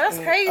 No, that's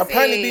crazy.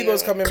 apparently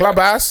Bebo's coming back.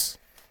 Clubhouse.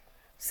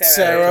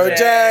 Sarah J.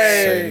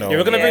 Say no. Yeah,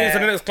 we're gonna bring you to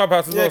the next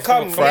clubhouse as well.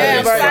 come. Yeah, Fridays,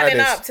 I'm signing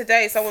Fridays. up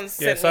today. Someone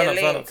sent me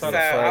a link, so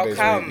I'll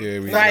come. Yeah,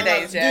 we-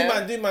 Fridays,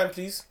 yeah. Do mine,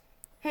 please.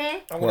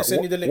 I'm gonna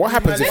send you the link. What Do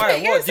happens mine.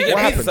 if- Why? What? Do you get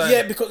What pizza?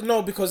 happens?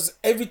 Yeah, because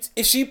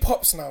if she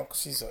pops now,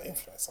 because she's an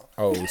influencer,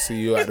 Oh, see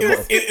you at the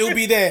bottom. it'll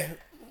be there.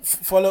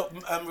 Follow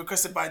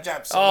requested by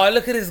Jab. So. Oh,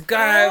 look at this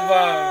guy, bro.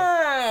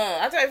 Oh,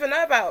 I don't even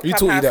know about Who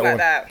taught you Clubhouse that like one?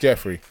 that.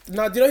 Jeffrey.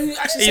 Now, do you know who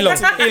actually Elon.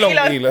 sent it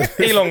to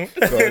me? Elon.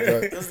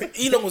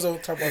 Elon was on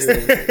Clubhouse.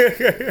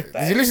 Did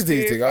you listen to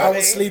these things? I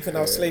was sleeping.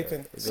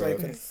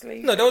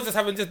 Sleeping. No, they was just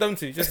having just them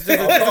two.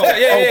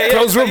 Yeah.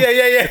 Close room.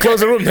 Yeah. Close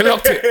the room. They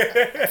locked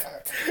it.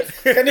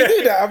 Can you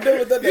do that? I've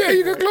never done that. Yeah,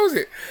 you can close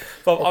it.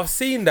 But I've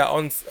seen that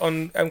on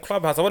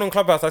Clubhouse. I went on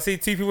Clubhouse. I see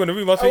two people in the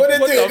room. I was wouldn't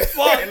thinking, what do the it.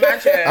 fuck?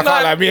 Imagine. I can't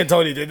lie, me and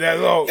Tony did that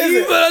as well.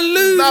 You better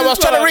lose. No, I was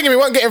trying to ring him, he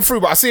wasn't getting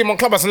through, but I see him on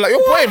Clubhouse and like,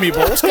 you're playing me,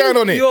 bro. What's going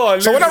on here?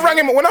 You're So when I losing. rang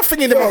him, when I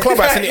fingered him on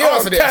Clubhouse and he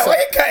answered it, I What said, are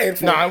you cutting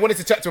for? nah, I wanted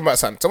to chat to him about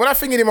something. So when I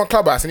fingered him on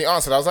Clubhouse and he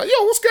answered, I was like,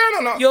 yo, what's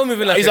going on? You're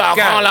moving like He's a like, I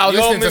gal. can't lie, I was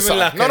You're listening to moving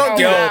something. like No, a no,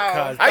 give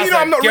girl, me. cuz. You know,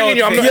 I'm not ringing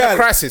you, I'm not in a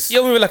crisis.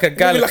 You're moving like a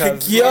gal. You're like a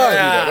cuz. girl.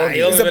 Yeah,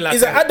 you're moving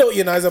He's an adult,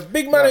 you know. He's a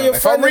big man and you're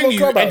If I finding ring on you,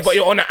 Clubhouse. but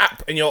you're on the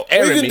app and you're What are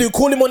you airing gonna do? me,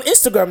 Call him on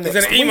Instagram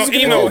next. He's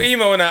gonna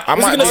email and that. I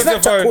might gonna not.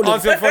 Snapchat call him?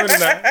 Answer your phone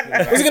and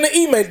that. Was he gonna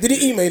email? Did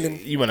he email him?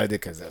 You man are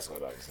dickheads, that's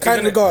what I was.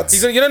 Kind regards.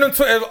 He's gonna, you know, on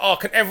Twitter. Oh,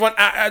 can everyone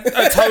at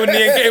Tony and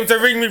get him to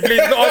ring me, please?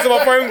 Not answer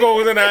my phone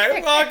calls and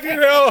that. Fucking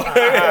hell.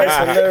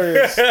 That's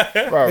hilarious.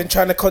 Been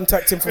trying to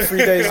contact him for 3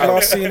 days.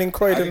 Last seen in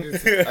Croydon.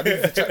 I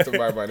didn't chat to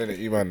my man, innit?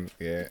 You man,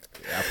 yeah, it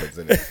happens,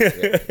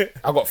 innit? Yeah.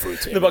 I got through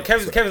to him. No, but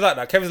Kevin's like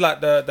that. Kevin's like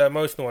the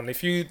emotional one.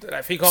 If you like,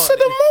 if he can't, said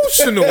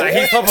emotional. like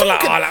he's proper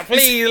like, oh, like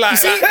please, like.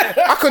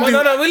 I can do. No,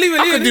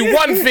 I can do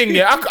one thing.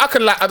 Yeah, I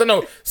can like I don't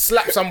know,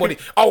 slap somebody.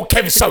 Oh,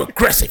 Kevin's so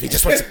aggressive. He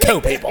just wants to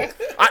kill people.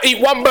 I eat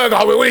one burger.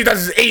 All he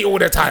does is eat all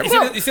the time.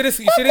 You see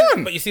this?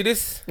 But you see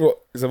this? What?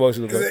 It's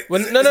emotional. Bro.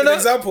 When, no.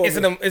 Example. It's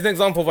an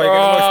example of why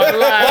you get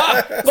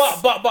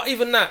emotional. But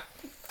even that.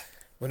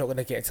 We're not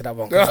gonna get into that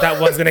one because that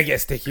one's gonna get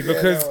sticky.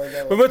 Because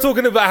when we're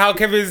talking about how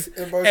Kevin's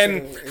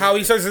and how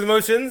he shows his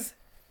emotions,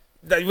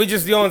 that we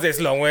just yarns it's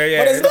long. Where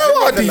yeah, there's Who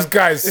are these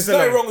guys? There's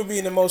nothing wrong with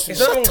being emotional.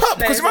 Shut up,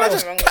 because man, I'm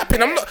just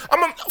capping.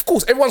 Of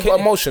course, everyone's got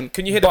emotion.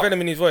 Can you hear the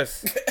venom in his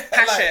voice?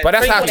 Passion. But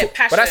that's We how I call it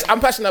talk. passion. I'm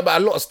passionate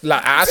about a lot of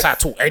like that's how I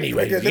talk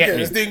anyway. You get me?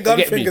 He's doing You gun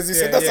get me? fingers. He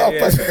said, Yeah, "That's how yeah.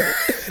 passionate."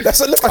 That's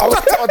a look.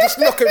 I'll just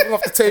knock everything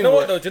off the table. You know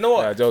what though? Do you know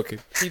what? Nah, joking.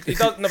 He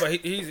does no, but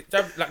he's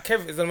like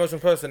Kev is an emotional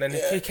person and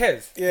he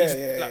cares.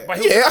 Yeah. But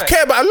he'll Yeah, I like-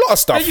 care about a lot of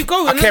stuff. There you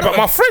go, I care no, about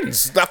my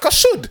friends. Like I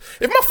should.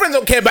 If my friends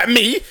don't care about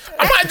me,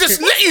 I might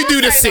just let you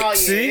do the Star sign are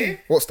six. you?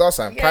 What star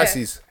sign? Yeah.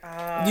 Pisces.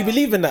 You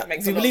believe in that?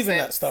 Makes Do you a lot believe of in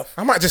that sense. stuff?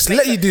 I might just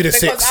let you do the Because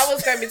six. I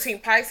was going between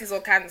Pisces or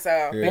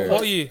Cancer. Yeah.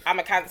 What are you? I'm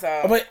a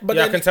Cancer. But Yeah, I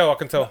then, can tell.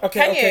 okay,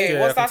 Can okay. you? Yeah,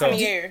 What I star can sign are tell.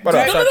 you? But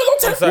No, don't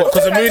tell me.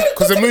 What?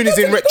 Because the moon is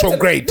in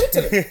retrograde.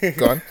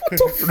 Go on.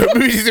 The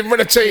moon is in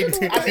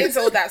retrograde. I'm into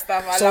all that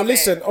stuff. I So love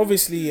listen, it.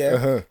 obviously,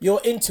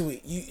 you're into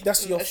it.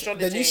 That's your.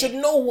 Astrology. Then you should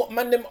know what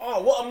man them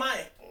are. What am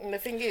I? And the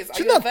thing is, are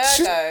She's you a not-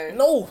 she's- Virgo?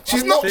 No,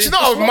 She's I'm not. She's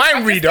not a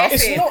mind reader.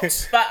 It's guessing.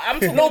 not. But I'm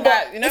talking No, but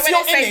about, you know, if when you're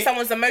it's saying in it-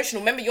 someone's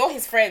emotional, remember, you're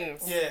his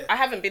friends. Yeah. I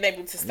haven't been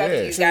able to study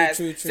Yeah. you True, guys.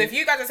 true. So if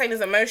you guys are saying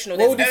he's emotional,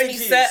 What would there's you only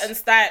think he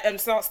certain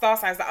star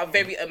signs that are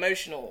very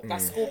emotional.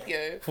 Like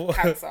Scorpio,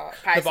 Cancer,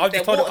 Pisces. but I They're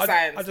just told her- water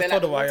signs. I just They're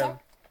told her like why I water. am.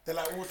 They're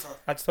like water.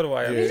 I just told her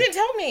why I am. You didn't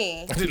tell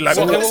me. Like, What do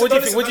you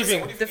Listen, think? What do you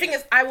think? The thing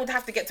is, I would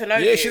have to get to know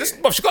you. yeah, she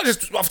just. But she got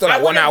just after I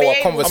like 1 wouldn't hour be able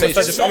to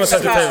conversation. I'm a because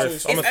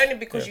Sagittarius. It's only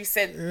because you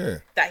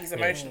said that he's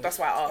emotional. That's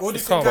why I asked. What do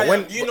you calm, think? but I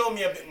am? You know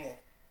me a bit more.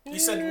 You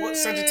said what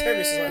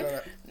Sagittarius is like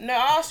that. No, I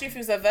asked you if he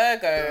was a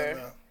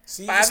Virgo.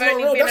 See, But it's I've not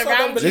only real. been That's why I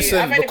don't around you. believe. Listen,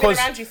 I've only been because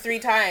around you 3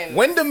 times.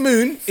 When the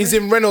moon is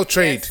in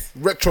retrograde,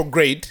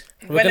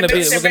 When gonna the be-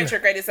 moon's we're in gonna-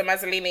 retrograde, it's a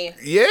Mazzolini.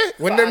 yeah,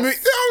 when the us. moon, you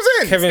know what I'm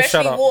saying? Kevin,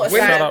 Especially shut up. water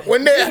When- signs.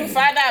 when they- You can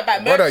find out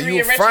about Brother, Mercury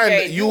you in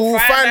retrograde. you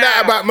find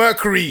out about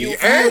Mercury. You eh?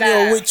 find You and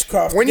out. your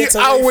witchcraft. When you Get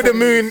out away with the from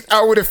me. moon,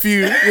 out with a few,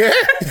 yeah.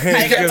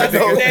 I get to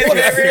No, do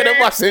this. you're gonna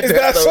bust it Is there,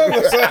 that a though. song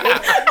or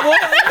something?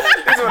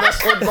 This one,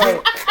 that's one,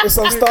 bro. It's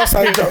some star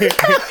sign joke. Look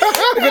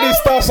at these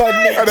star sign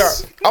I know.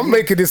 mix. I'm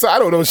making this. I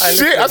don't know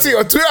shit. I see it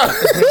on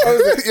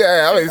Twitter.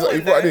 yeah, I mean,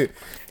 you got it.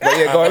 But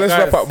yeah, go on. Let's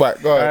wrap up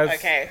back. Go on. Guys,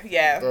 Okay,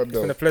 yeah. God, it's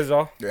been no. a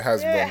pleasure. It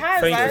has Yeah, it been.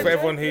 has, Thank you man. for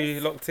everyone who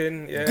locked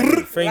in. Yeah.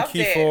 Thank Loved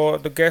you it. for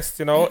the guests,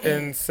 you know,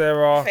 in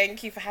Sarah.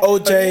 Thank you for having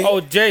OJ. me.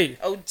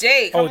 Ojay.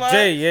 Jay, come on.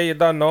 Ojay, yeah, you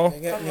done, no?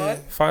 Get Come me. on.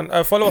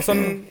 Fine. Follow us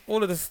on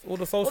all the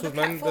socials,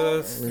 man.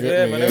 platforms.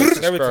 Yeah, man. Yeah. Everything.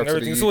 Subscribe to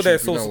the It's all there.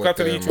 YouTube, So you know subscribe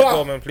to the what YouTube they are. as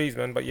well, man. Please,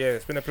 man. But yeah,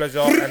 it's been a pleasure,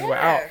 and we're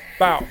out.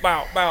 Bow.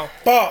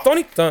 Bah.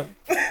 Tony, done.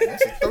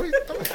 Don't-